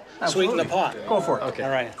to the sweeten the pot. Go for it. Okay. All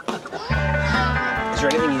right. Is there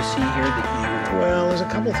anything you see here that you... Well, there's a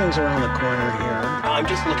couple things around the corner here. I'm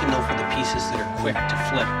just looking, though, for the pieces that are quick to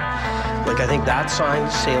flip. Like, I think that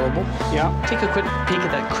sign's saleable. Yeah. Take a quick peek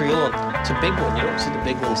at that creel. It's a big one. You don't see the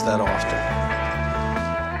big ones that often.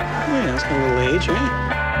 Yeah, it's got a little age, eh?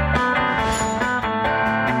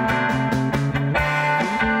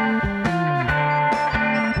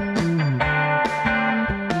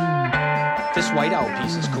 This White Owl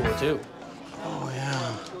piece is cool, too. Oh,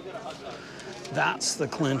 yeah. That's the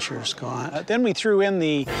clincher, Scott. Then we threw in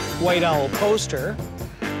the White Owl poster,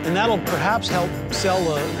 and that'll perhaps help sell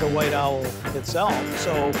the White Owl itself.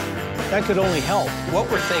 So that could only help. What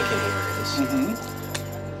we're thinking here is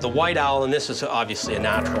the White Owl, and this is obviously a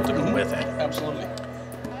natural to go with it. Absolutely.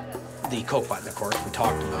 The Coke button, of course, we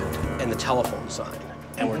talked about, and the telephone sign.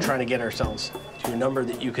 And we're trying to get ourselves to a number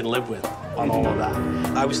that you can live with on all of that.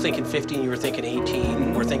 I was thinking 15, you were thinking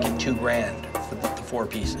 18. We're thinking $2,000 for the 4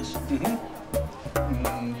 pieces.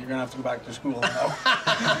 You're gonna have to go back to school now.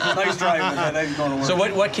 Nice driving. That ain't gonna work. So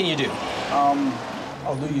what can you do?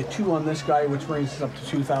 I'll do you 2 on this guy, which brings us up to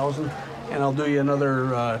 2,000, and I'll do you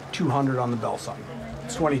another 200 on the bell sign.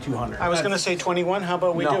 It's 2,200. I was gonna say 21. How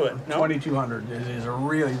about we do it? No, 2,200 is a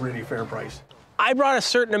really, really fair price. I brought a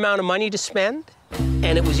certain amount of money to spend,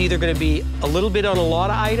 and it was either going to be a little bit on a lot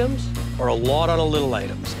of items or a lot on a little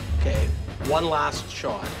items. Okay, one last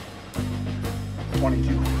shot.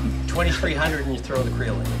 22. 2,300, and you throw the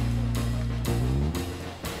creel in.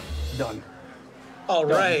 Done. All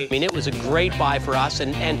right. I mean, it was a great buy for us,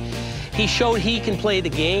 and he showed he can play the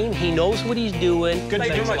game. He knows what he's doing. Good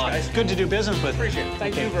to do, guys. Good to do business with. Appreciate it.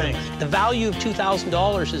 Thank you very much. The value of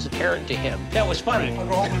 $2,000 is apparent to him. That was funny. I'll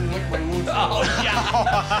go home and lick my wounds. Oh,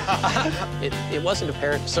 yeah. It wasn't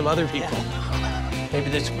apparent to some other people.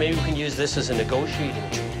 Maybe we can use this as a negotiating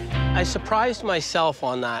tool. I surprised myself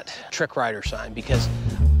on that Trick Rider sign because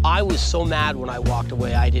I was so mad when I walked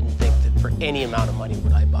away. I didn't think that for any amount of money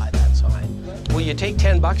would I buy that sign. Will you take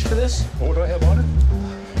 $10 for this? What do I have on it?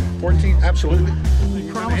 14, absolutely.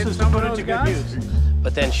 Promises to put it to good use.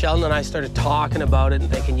 But then Sheldon and I started talking about it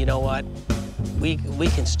and thinking, you know what? We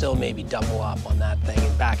can still maybe double up on that thing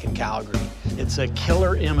back in Calgary. It's a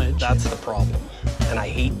killer image. That's the problem. And I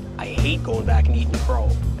hate going back and eating crow.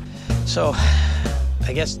 So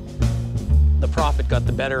I guess the profit got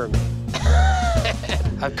the better of me.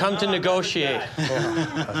 I've come to negotiate.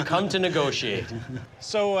 I've come to negotiate.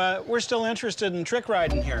 So we're still interested in trick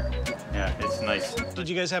riding here. Yeah, it's nice. Did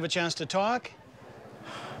you guys have a chance to talk?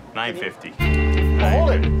 $950.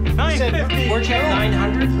 Hold it. $950. Weren't you at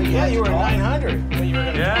 900? Yeah, you were at 900. But you were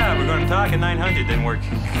gonna Yeah, we're going to talk at 900. Didn't work.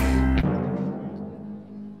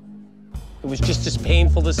 It was just as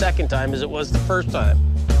painful the second time as it was the first time.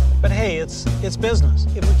 But hey, it's business.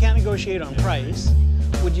 If we can't negotiate on price,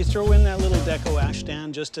 would you throw in that little deco ash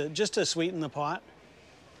stand just to sweeten the pot?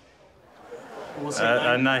 We'll say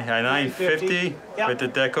A 950 yeah. with the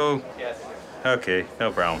deco? Yes. Okay,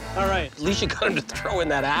 no problem. All right. At least you got him to throw in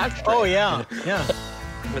that ash. Oh, yeah, yeah.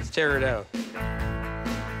 Let's tear it out.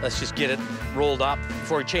 Let's just get it rolled up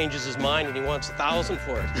before he changes his mind and he wants 1,000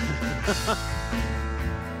 for it.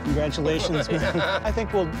 Congratulations, man. I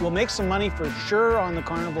think we'll make some money for sure on the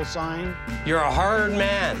carnival sign. You're a hard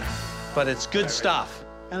man, but it's good stuff.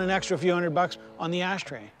 And an extra few $100 on the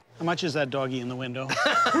ashtray. How much is that doggy in the window?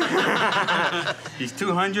 He's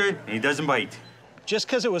 200 and he doesn't bite. Just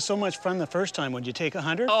because it was so much fun the first time, would you take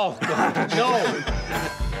 100? Oh, God, no.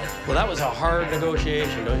 Well, that was a hard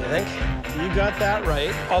negotiation, don't you think? You got that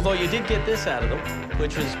right. Although you did get this out of them,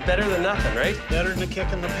 which was better than nothing, right? Better than a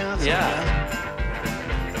kick in the pants. Yeah.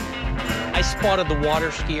 I spotted the water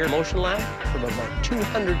skier motion lamp from about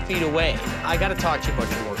 200 feet away. I got to talk to you about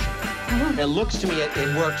your motion lamp. It looks to me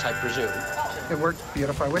it works, I presume. It worked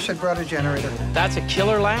beautiful. I wish I'd brought a generator. That's a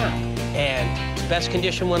killer lamp, and it's best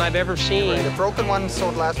condition one I've ever seen. Right. The broken one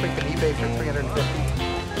sold last week on eBay for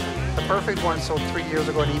 $350. The perfect one sold 3 years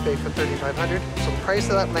ago on eBay for $3,500. So the price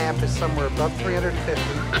of that lamp is somewhere above $350,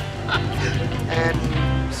 and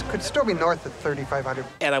could still be north of $3,500.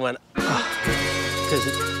 And I went, because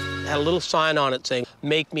it had a little sign on it saying,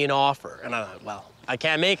 "Make me an offer." And I thought, well, I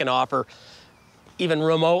can't make an offer even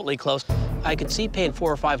remotely close. I could see paying $400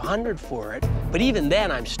 or $500 for it, but even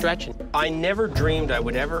then I'm stretching. I never dreamed I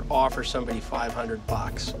would ever offer somebody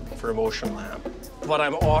 $500 for a motion lamp, but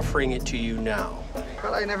I'm offering it to you now.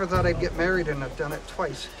 Well, I never thought I'd get married, and I've done it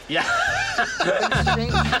twice. Yeah.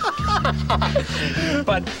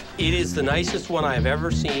 But it is the nicest one I've ever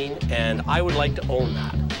seen, and I would like to own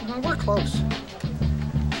that. Well, we're close.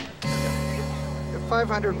 If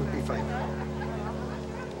 500 would be fine.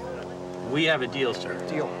 We have a deal, sir.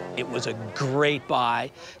 Deal. It was a great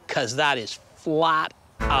buy, because that is flat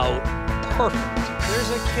out perfect. There's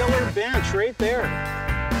a killer bench right there.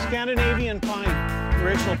 Scandinavian pine,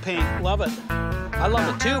 original paint, love it. I love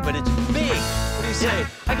it too, but it's big. What do you say?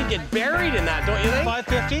 I could get buried in that, don't you think?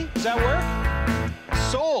 $550, does that work?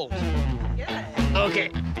 Sold. Okay.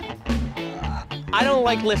 I don't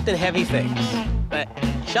like lifting heavy things, but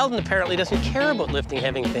Sheldon apparently doesn't care about lifting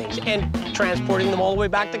heavy things and transporting them all the way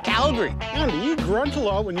back to Calgary. Andy, you grunt a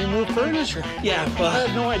lot when you move furniture. Yeah, well, I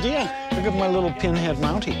had no idea. Look at my little pinhead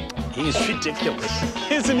mountie. He's ridiculous.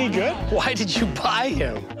 Isn't he good? Why did you buy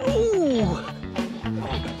him? Ooh.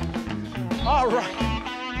 All right.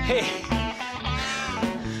 Hey.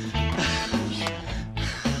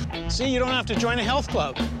 See, you don't have to join a health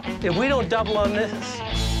club. If we don't double on this,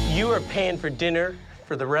 you are paying for dinner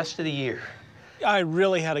for the rest of the year. I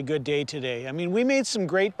really had a good day today. I mean, we made some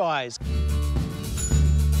great buys.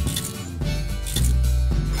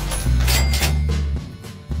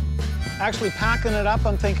 Actually packing it up,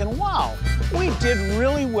 I'm thinking, wow, we did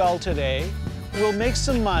really well today. We'll make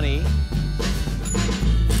some money.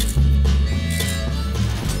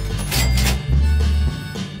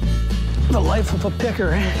 The life of a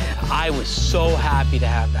picker. I was so happy to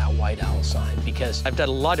have that White Owl sign because I've done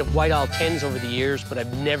a lot of White Owl tins over the years, but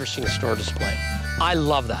I've never seen a store display. I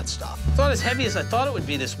love that stuff. It's not as heavy as I thought it would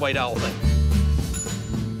be, this White Owl thing.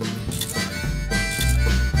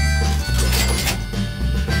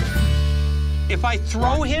 If I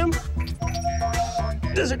throw him,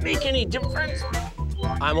 does it make any difference?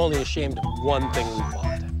 I'm only ashamed of one thing we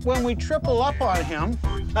bought. When we triple up on him,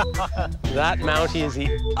 that Mountie is the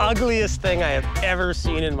ugliest thing I have ever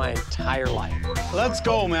seen in my entire life. Let's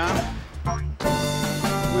go, man. We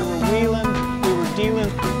were wheeling, we were dealing.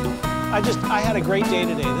 I had a great day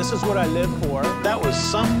today. This is what I live for. That was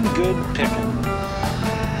some good picking.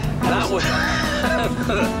 That was,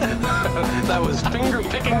 that was finger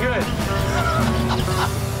picking good.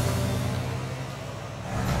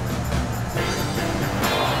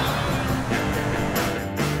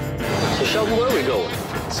 So Sheldon, where are we going?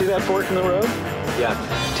 See that fork in the road? Yeah,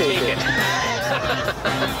 take it.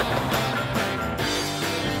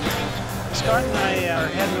 Scott and I are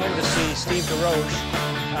heading over to see Steve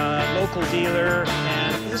DeRoche, local dealer,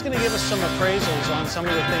 and he's going to give us some appraisals on some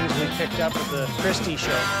of the things we picked up at the Christie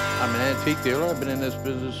show. I'm an antique dealer. I've been in this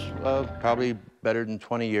business probably better than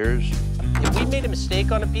 20 years. If we made a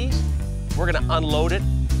mistake on a piece, we're going to unload it,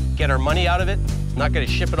 get our money out of it, not going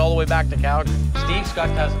to ship it all the way back to Calgary. Steve, Scott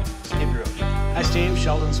Cousin, Steve DeRoche. Hi, Steve.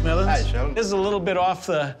 Sheldon Smithens. Hi, Sheldon. This is a little bit off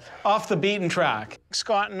the beaten track.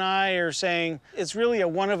 Scott and I are saying it's really a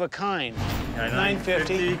one-of-a-kind. Yeah,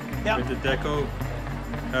 950. Yeah. With the deco.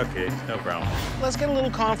 Okay, no problem. Let's get a little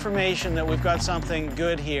confirmation that we've got something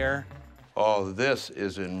good here. Oh, this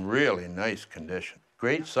is in really nice condition.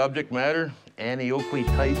 Great subject matter, Annie-Oakley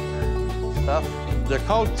type stuff. They're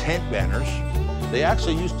called tent banners. They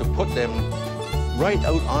actually used to put them right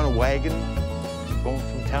out on a wagon, going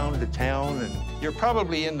from town to town, and you're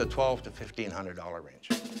probably in the $1,200 to $1,500 range.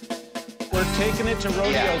 We're taking it to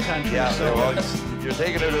rodeo country. Yeah, so well, you're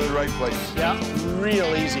taking it to the right place. Yeah,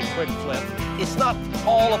 real easy, quick flip. It's not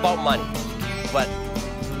all about money, but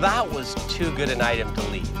that was too good an item to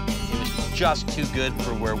leave. It was just too good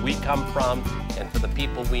for where we come from and for the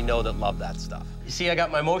people we know that love that stuff. You see, I got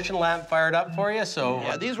my motion lamp fired up for you, so...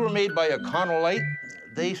 Yeah, these were made by Econolite.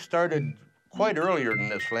 They started quite earlier than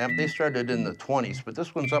this lamp. They started in the 20s, but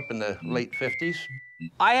this one's up in the late 50s.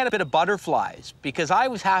 I had a bit of butterflies because I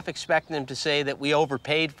was half expecting them to say that we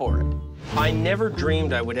overpaid for it. I never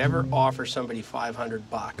dreamed I would ever offer somebody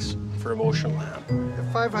 $500 for a motion lamp. The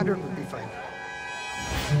 500 would be fine.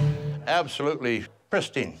 Absolutely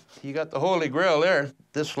pristine. You got the Holy Grail there.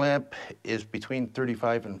 This lamp is between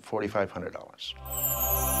 $3,500 and $4,500.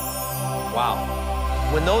 Wow.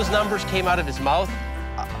 When those numbers came out of his mouth,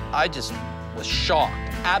 I just was shocked,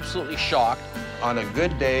 absolutely shocked. On a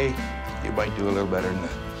good day, you might do a little better than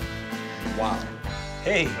that. Wow.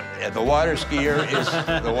 Hey, the water skier is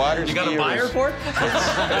the water skier. You got a buyer for it?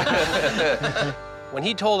 When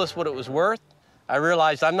he told us what it was worth, I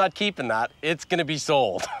realized I'm not keeping that. It's going to be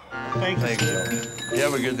sold. Thank you. You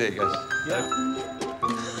have a good day, guys. Yeah.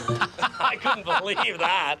 I couldn't believe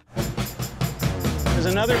that. There's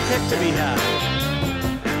another pick to be had.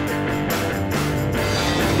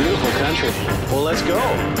 Beautiful country. Well, let's go.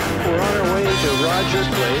 We're on our way to Roger's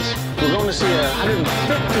place. We're going to see a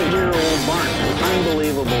 150-year-old barn.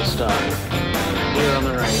 Unbelievable stuff. Here on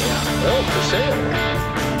the right, yeah. Oh, for sale.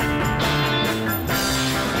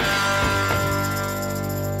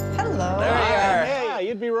 Hello. There you are. Hey,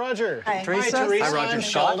 you'd be Roger. Hi. Teresa. Hi, Teresa. Hi, Roger.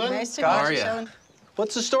 Sheldon. Nice to How meet are you, you? Sheldon.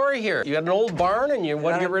 What's the story here? You got an old barn and you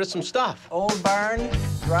want to get rid of some stuff. Old barn,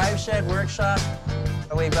 drive shed, workshop.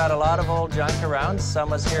 We've got a lot of old junk around. Some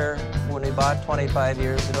was here when we bought 25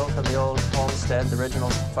 years ago from the old homestead, the original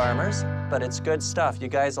farmers. But it's good stuff. You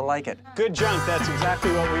guys will like it. Good junk. That's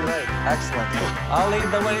exactly what we like. Excellent. I'll lead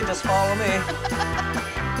the way. Just follow me.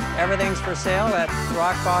 Everything's for sale at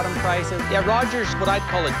rock bottom prices. Yeah, Roger's what I'd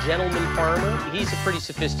call a gentleman farmer. He's a pretty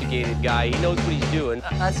sophisticated guy. He knows what he's doing.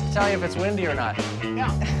 That's to tell you if it's windy or not.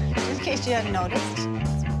 Yeah. Just in case you hadn't noticed.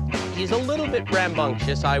 He's a little bit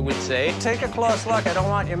rambunctious, I would say. Take a close look. I don't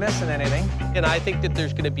want you missing anything. And I think that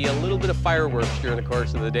there's going to be a little bit of fireworks during the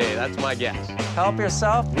course of the day. That's my guess. Help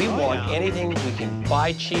yourself. We want anything we can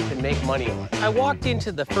buy cheap and make money on. I walked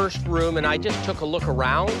into the first room and I just took a look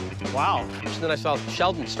around. Wow. And then I saw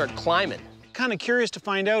Sheldon start climbing. Kind of curious to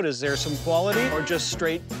find out, is there some quality or just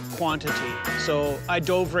straight quantity? So I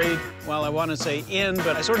dove right, well, I want to say in,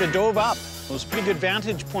 but I sort of dove up. It was a pretty good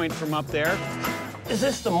vantage point from up there. Is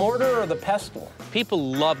this the mortar or the pestle?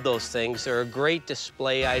 People love those things. They're a great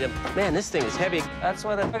display item. Man, this thing is heavy. That's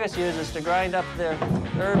what the biggest uses to grind up the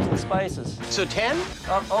herbs and spices. So 10?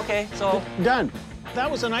 Oh, okay, so... Done. That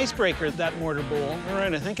was an icebreaker, that mortar bowl. All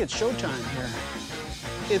right, I think it's showtime here.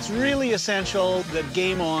 It's really essential that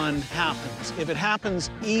game on happens. If it happens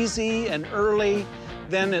easy and early,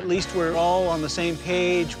 then at least we're all on the same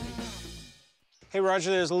page. Hey,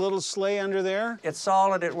 Roger, there's a little sleigh under there. It's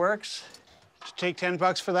solid, it works. Take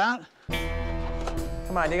 $10 for that?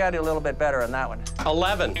 Come on, you gotta do a little bit better on that one.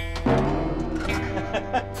 11.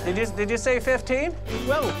 Did you say 15?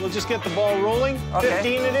 Well, we'll just get the ball rolling. Okay.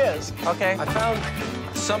 15 it is. Okay. I found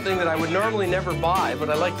something that I would normally never buy,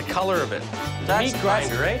 but I like the color of it. Meat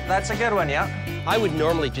grinder, right? That's a good one, yeah. I would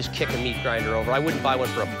normally just kick a meat grinder over. I wouldn't buy one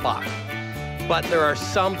for $1. But there are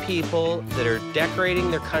some people that are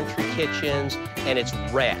decorating their country kitchens, and it's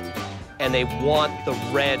red, and they want the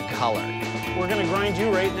red color. We're gonna grind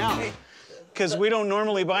you right now, because we don't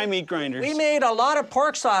normally buy meat grinders. We made a lot of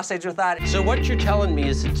pork sausage with that. So what you're telling me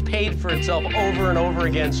is it's paid for itself over and over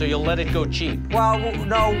again, so you'll let it go cheap? Well,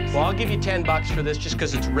 no. Well, I'll give you $10 for this just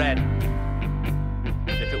because it's red.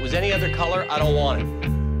 If it was was any other color, I don't want it.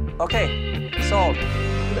 Okay, sold.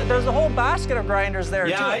 There's a whole basket of grinders there,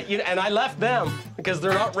 too. And I left them because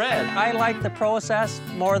they're not red. I like the process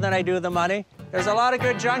more than I do the money. There's a lot of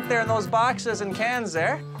good junk there in those boxes and cans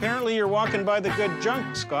there. Apparently you're walking by the good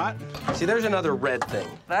junk, Scott. See, there's another red thing.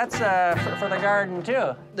 That's for the garden,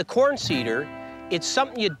 too. The corn seeder, it's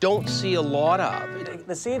something you don't see a lot of.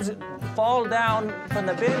 The seeds fall down from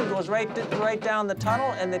the bin, goes right down the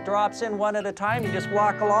tunnel, and it drops in one at a time. You just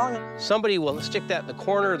walk along. Somebody will stick that in the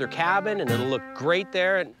corner of their cabin, and it'll look great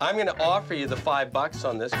there. And I'm going to offer you the $5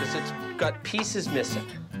 on this because it's got pieces missing.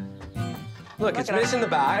 Look, it's missing the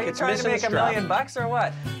back. It's missing the strap. Are you trying to make $1 million or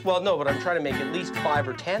what? Well, no, but I'm trying to make at least 5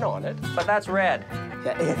 or 10 on it. But that's red.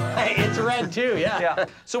 It's red too, yeah.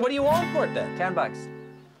 So what do you want for it then? $10.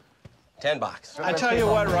 $10. I tell you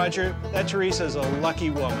what, Roger, that Teresa's a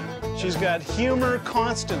lucky woman. She's got humor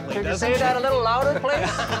constantly. Could you say that a little louder, please?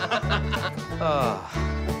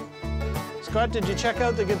 Scott, did you check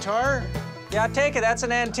out the guitar? Yeah, take it. That's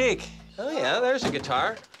an antique. Oh, yeah, there's a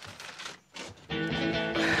guitar.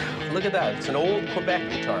 Look at that. It's an old Quebec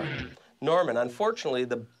guitar. Norman, unfortunately,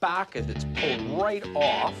 the back of it's pulled right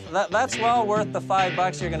off. That's well worth the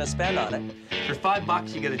 $5 you're going to spend on it. For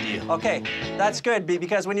 $5, you get a deal. Okay, that's good,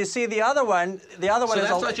 because when you see the other one, So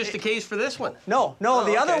that's not just the case for this one? No,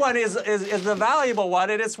 the other one is the valuable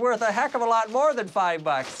one, and it's worth a heck of a lot more than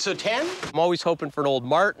 $5. So 10? I'm always hoping for an old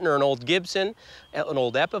Martin or an old Gibson, an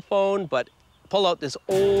old Epiphone, but pull out this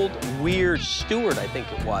old, weird Stewart, I think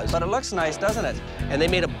it was. But it looks nice, doesn't it? And they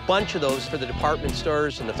made a bunch of those for the department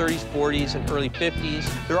stores in the 30s, 40s, and early 50s.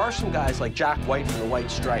 There are some guys like Jack White from the White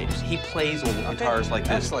Stripes. He plays old guitars like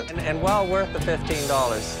this. Excellent, and well worth the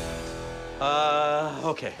 $15.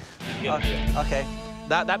 Okay. Okay.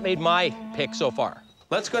 That made my pick so far.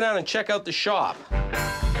 Let's go down and check out the shop.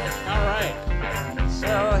 All right.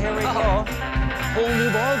 So here we go. Whole new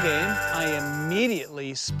ball game. I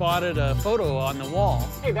immediately spotted a photo on the wall.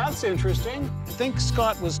 Hey, that's interesting. I think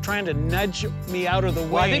Scott was trying to nudge me out of the way.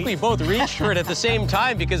 Well, I think we both reached for it at the same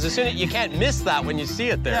time because as soon as you can't miss that when you see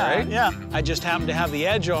it there, right? Yeah. I just happened to have the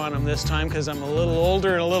edge on him this time because I'm a little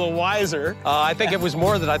older and a little wiser. I think it was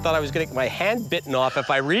more that I thought I was going to get my hand bitten off if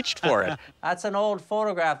I reached for it. That's an old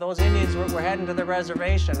photograph. Those Indians were heading to the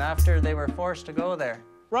reservation after they were forced to go there.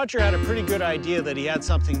 Roger had a pretty good idea that he had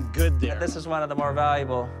something good there. This is one of the more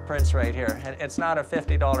valuable prints right here. And it's not a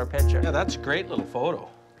 $50 picture. Yeah, that's a great little photo.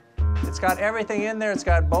 It's got everything in there. It's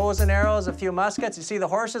got bows and arrows, a few muskets. You see the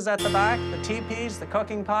horses at the back, the teepees, the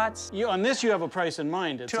cooking pots. On this, you have a price in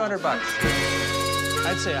mind. It's $200.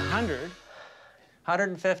 I'd say 100.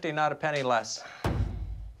 150, not a penny less.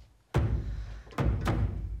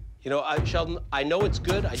 You know, Sheldon, I know it's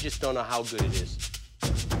good. I just don't know how good it is.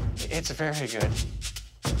 It's very good.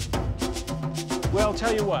 Well,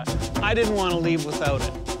 tell you what, I didn't want to leave without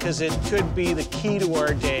it, because it could be the key to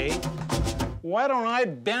our day. Why don't I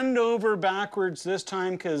bend over backwards this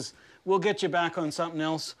time, because we'll get you back on something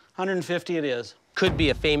else. 150 it is. Could be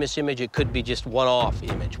a famous image, it could be just one-off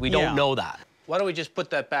image. We don't know that. Why don't we just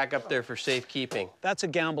put that back up there for safekeeping? That's a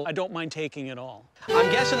gamble. I don't mind taking it all. I'm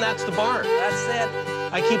guessing that's the barn. That's it.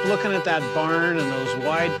 I keep looking at that barn and those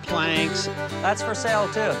wide planks. That's for sale,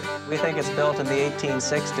 too. We think it's built in the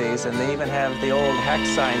 1860s, and they even have the old hex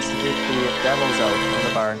signs to keep the devils out of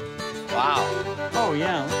the barn. Wow. Oh,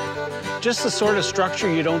 yeah. Just the sort of structure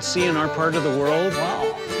you don't see in our part of the world. Wow.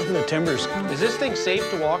 Look at the timbers. Is this thing safe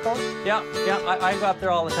to walk on? Yeah. I go up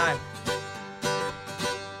there all the time.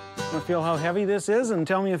 Want to feel how heavy this is and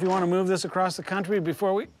tell me if you want to move this across the country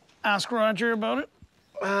before we ask Roger about it?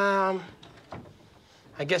 I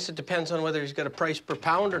guess it depends on whether he's got a price per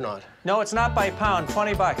pound or not. No, it's not by pound,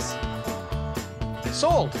 $20.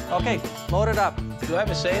 Sold. Okay, load it up. Do I have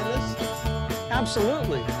a say in this?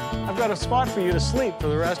 Absolutely. I've got a spot for you to sleep for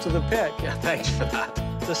the rest of the pick. Yeah, thanks for that.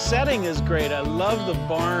 The setting is great. I love the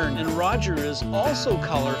barn, and Roger is also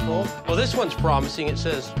colorful. Well, this one's promising. It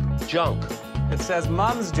says junk. It says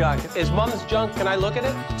Mum's Junk. Is Mum's Junk? Can I look at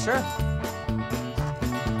it? Sure.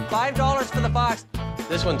 $5 for the box.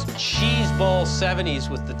 This one's Cheeseball 70s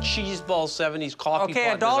with the Cheeseball 70s coffee pot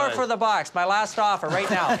 $1 design. For the box. My last offer right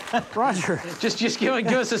now. Roger. Just give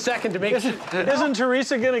us a second to make sure. Isn't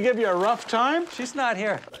Teresa going to give you a rough time? She's not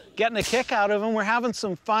here. Getting a kick out of him. We're having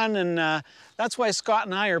some fun, and that's why Scott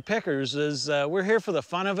and I are pickers, is we're here for the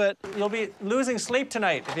fun of it. You'll be losing sleep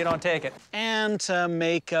tonight if you don't take it. And to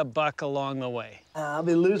make a buck along the way. I'll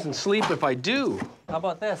be losing sleep if I do. How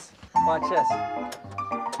about this? Watch this.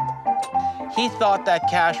 He thought that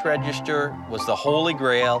cash register was the holy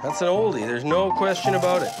grail. That's an oldie, there's no question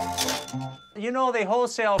about it. You know they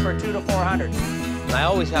wholesale for $200 to $400. And I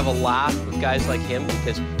always have a laugh with guys like him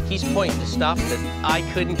because He's pointing to stuff that I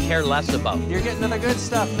couldn't care less about. You're getting to the good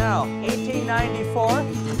stuff now.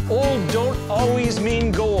 1894. Old don't always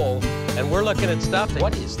mean gold. And we're looking at stuff that,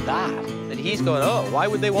 what is that? That he's going, oh, why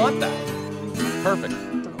would they want that? Perfect.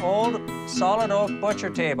 It's an old solid oak butcher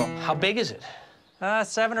table. How big is it?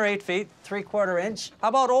 7 or 8 feet, 3/4 inch. How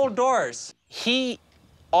about old doors? He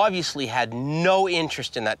obviously had no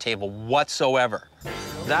interest in that table whatsoever.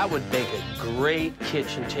 That would make a great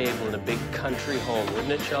kitchen table in a big country home,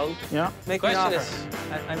 wouldn't it, Sheldon? Yeah. Make me an offer.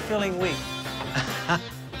 I'm feeling weak.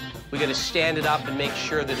 We got to stand it up and make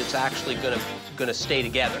sure that it's actually gonna stay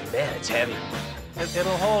together. Man, it's heavy.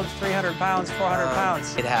 It'll hold 300 pounds, 400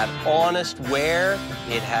 pounds. It had honest wear.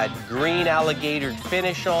 It had green alligator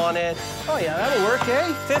finish on it. Oh yeah, that'll work,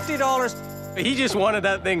 eh? $50. He just wanted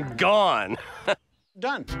that thing gone.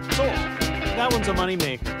 Done. Sold. That one's a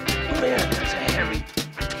moneymaker. Man, that's a heavy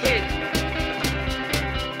pick.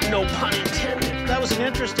 No pun intended. That was an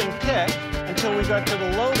interesting pick until we got to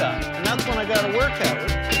the load up, and that's when I got a workout.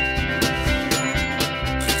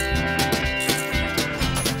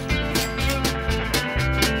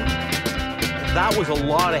 That was a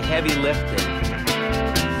lot of heavy lifting.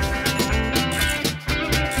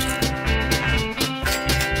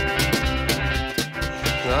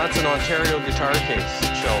 Now that's an Ontario guitar case,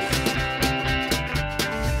 Sheldon.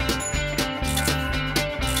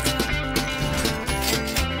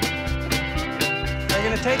 Are you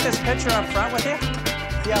gonna take this picture up front with you?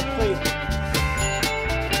 Yeah, please.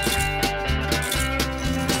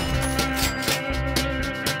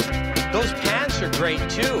 Those pants are great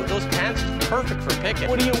too. Those pants are perfect for picking.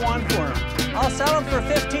 What do you want for them? I'll sell them for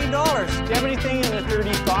 $15. Do you have anything in a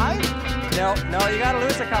 35? No, you gotta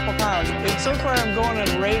lose a couple pounds. So far, I'm going at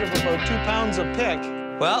a rate of about 2 pounds a pick.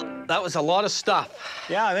 Well, that was a lot of stuff.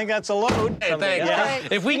 Yeah, I think that's a load. Hey, thanks. Yeah.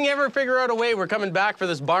 If we can ever figure out a way, we're coming back for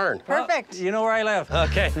this barn. Perfect. You know where I live.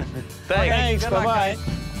 Okay. Thanks. Thanks. Bye-bye.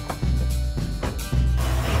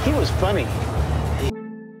 He was funny.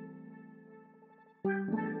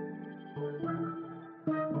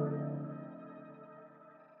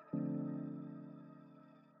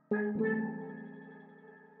 Thank you.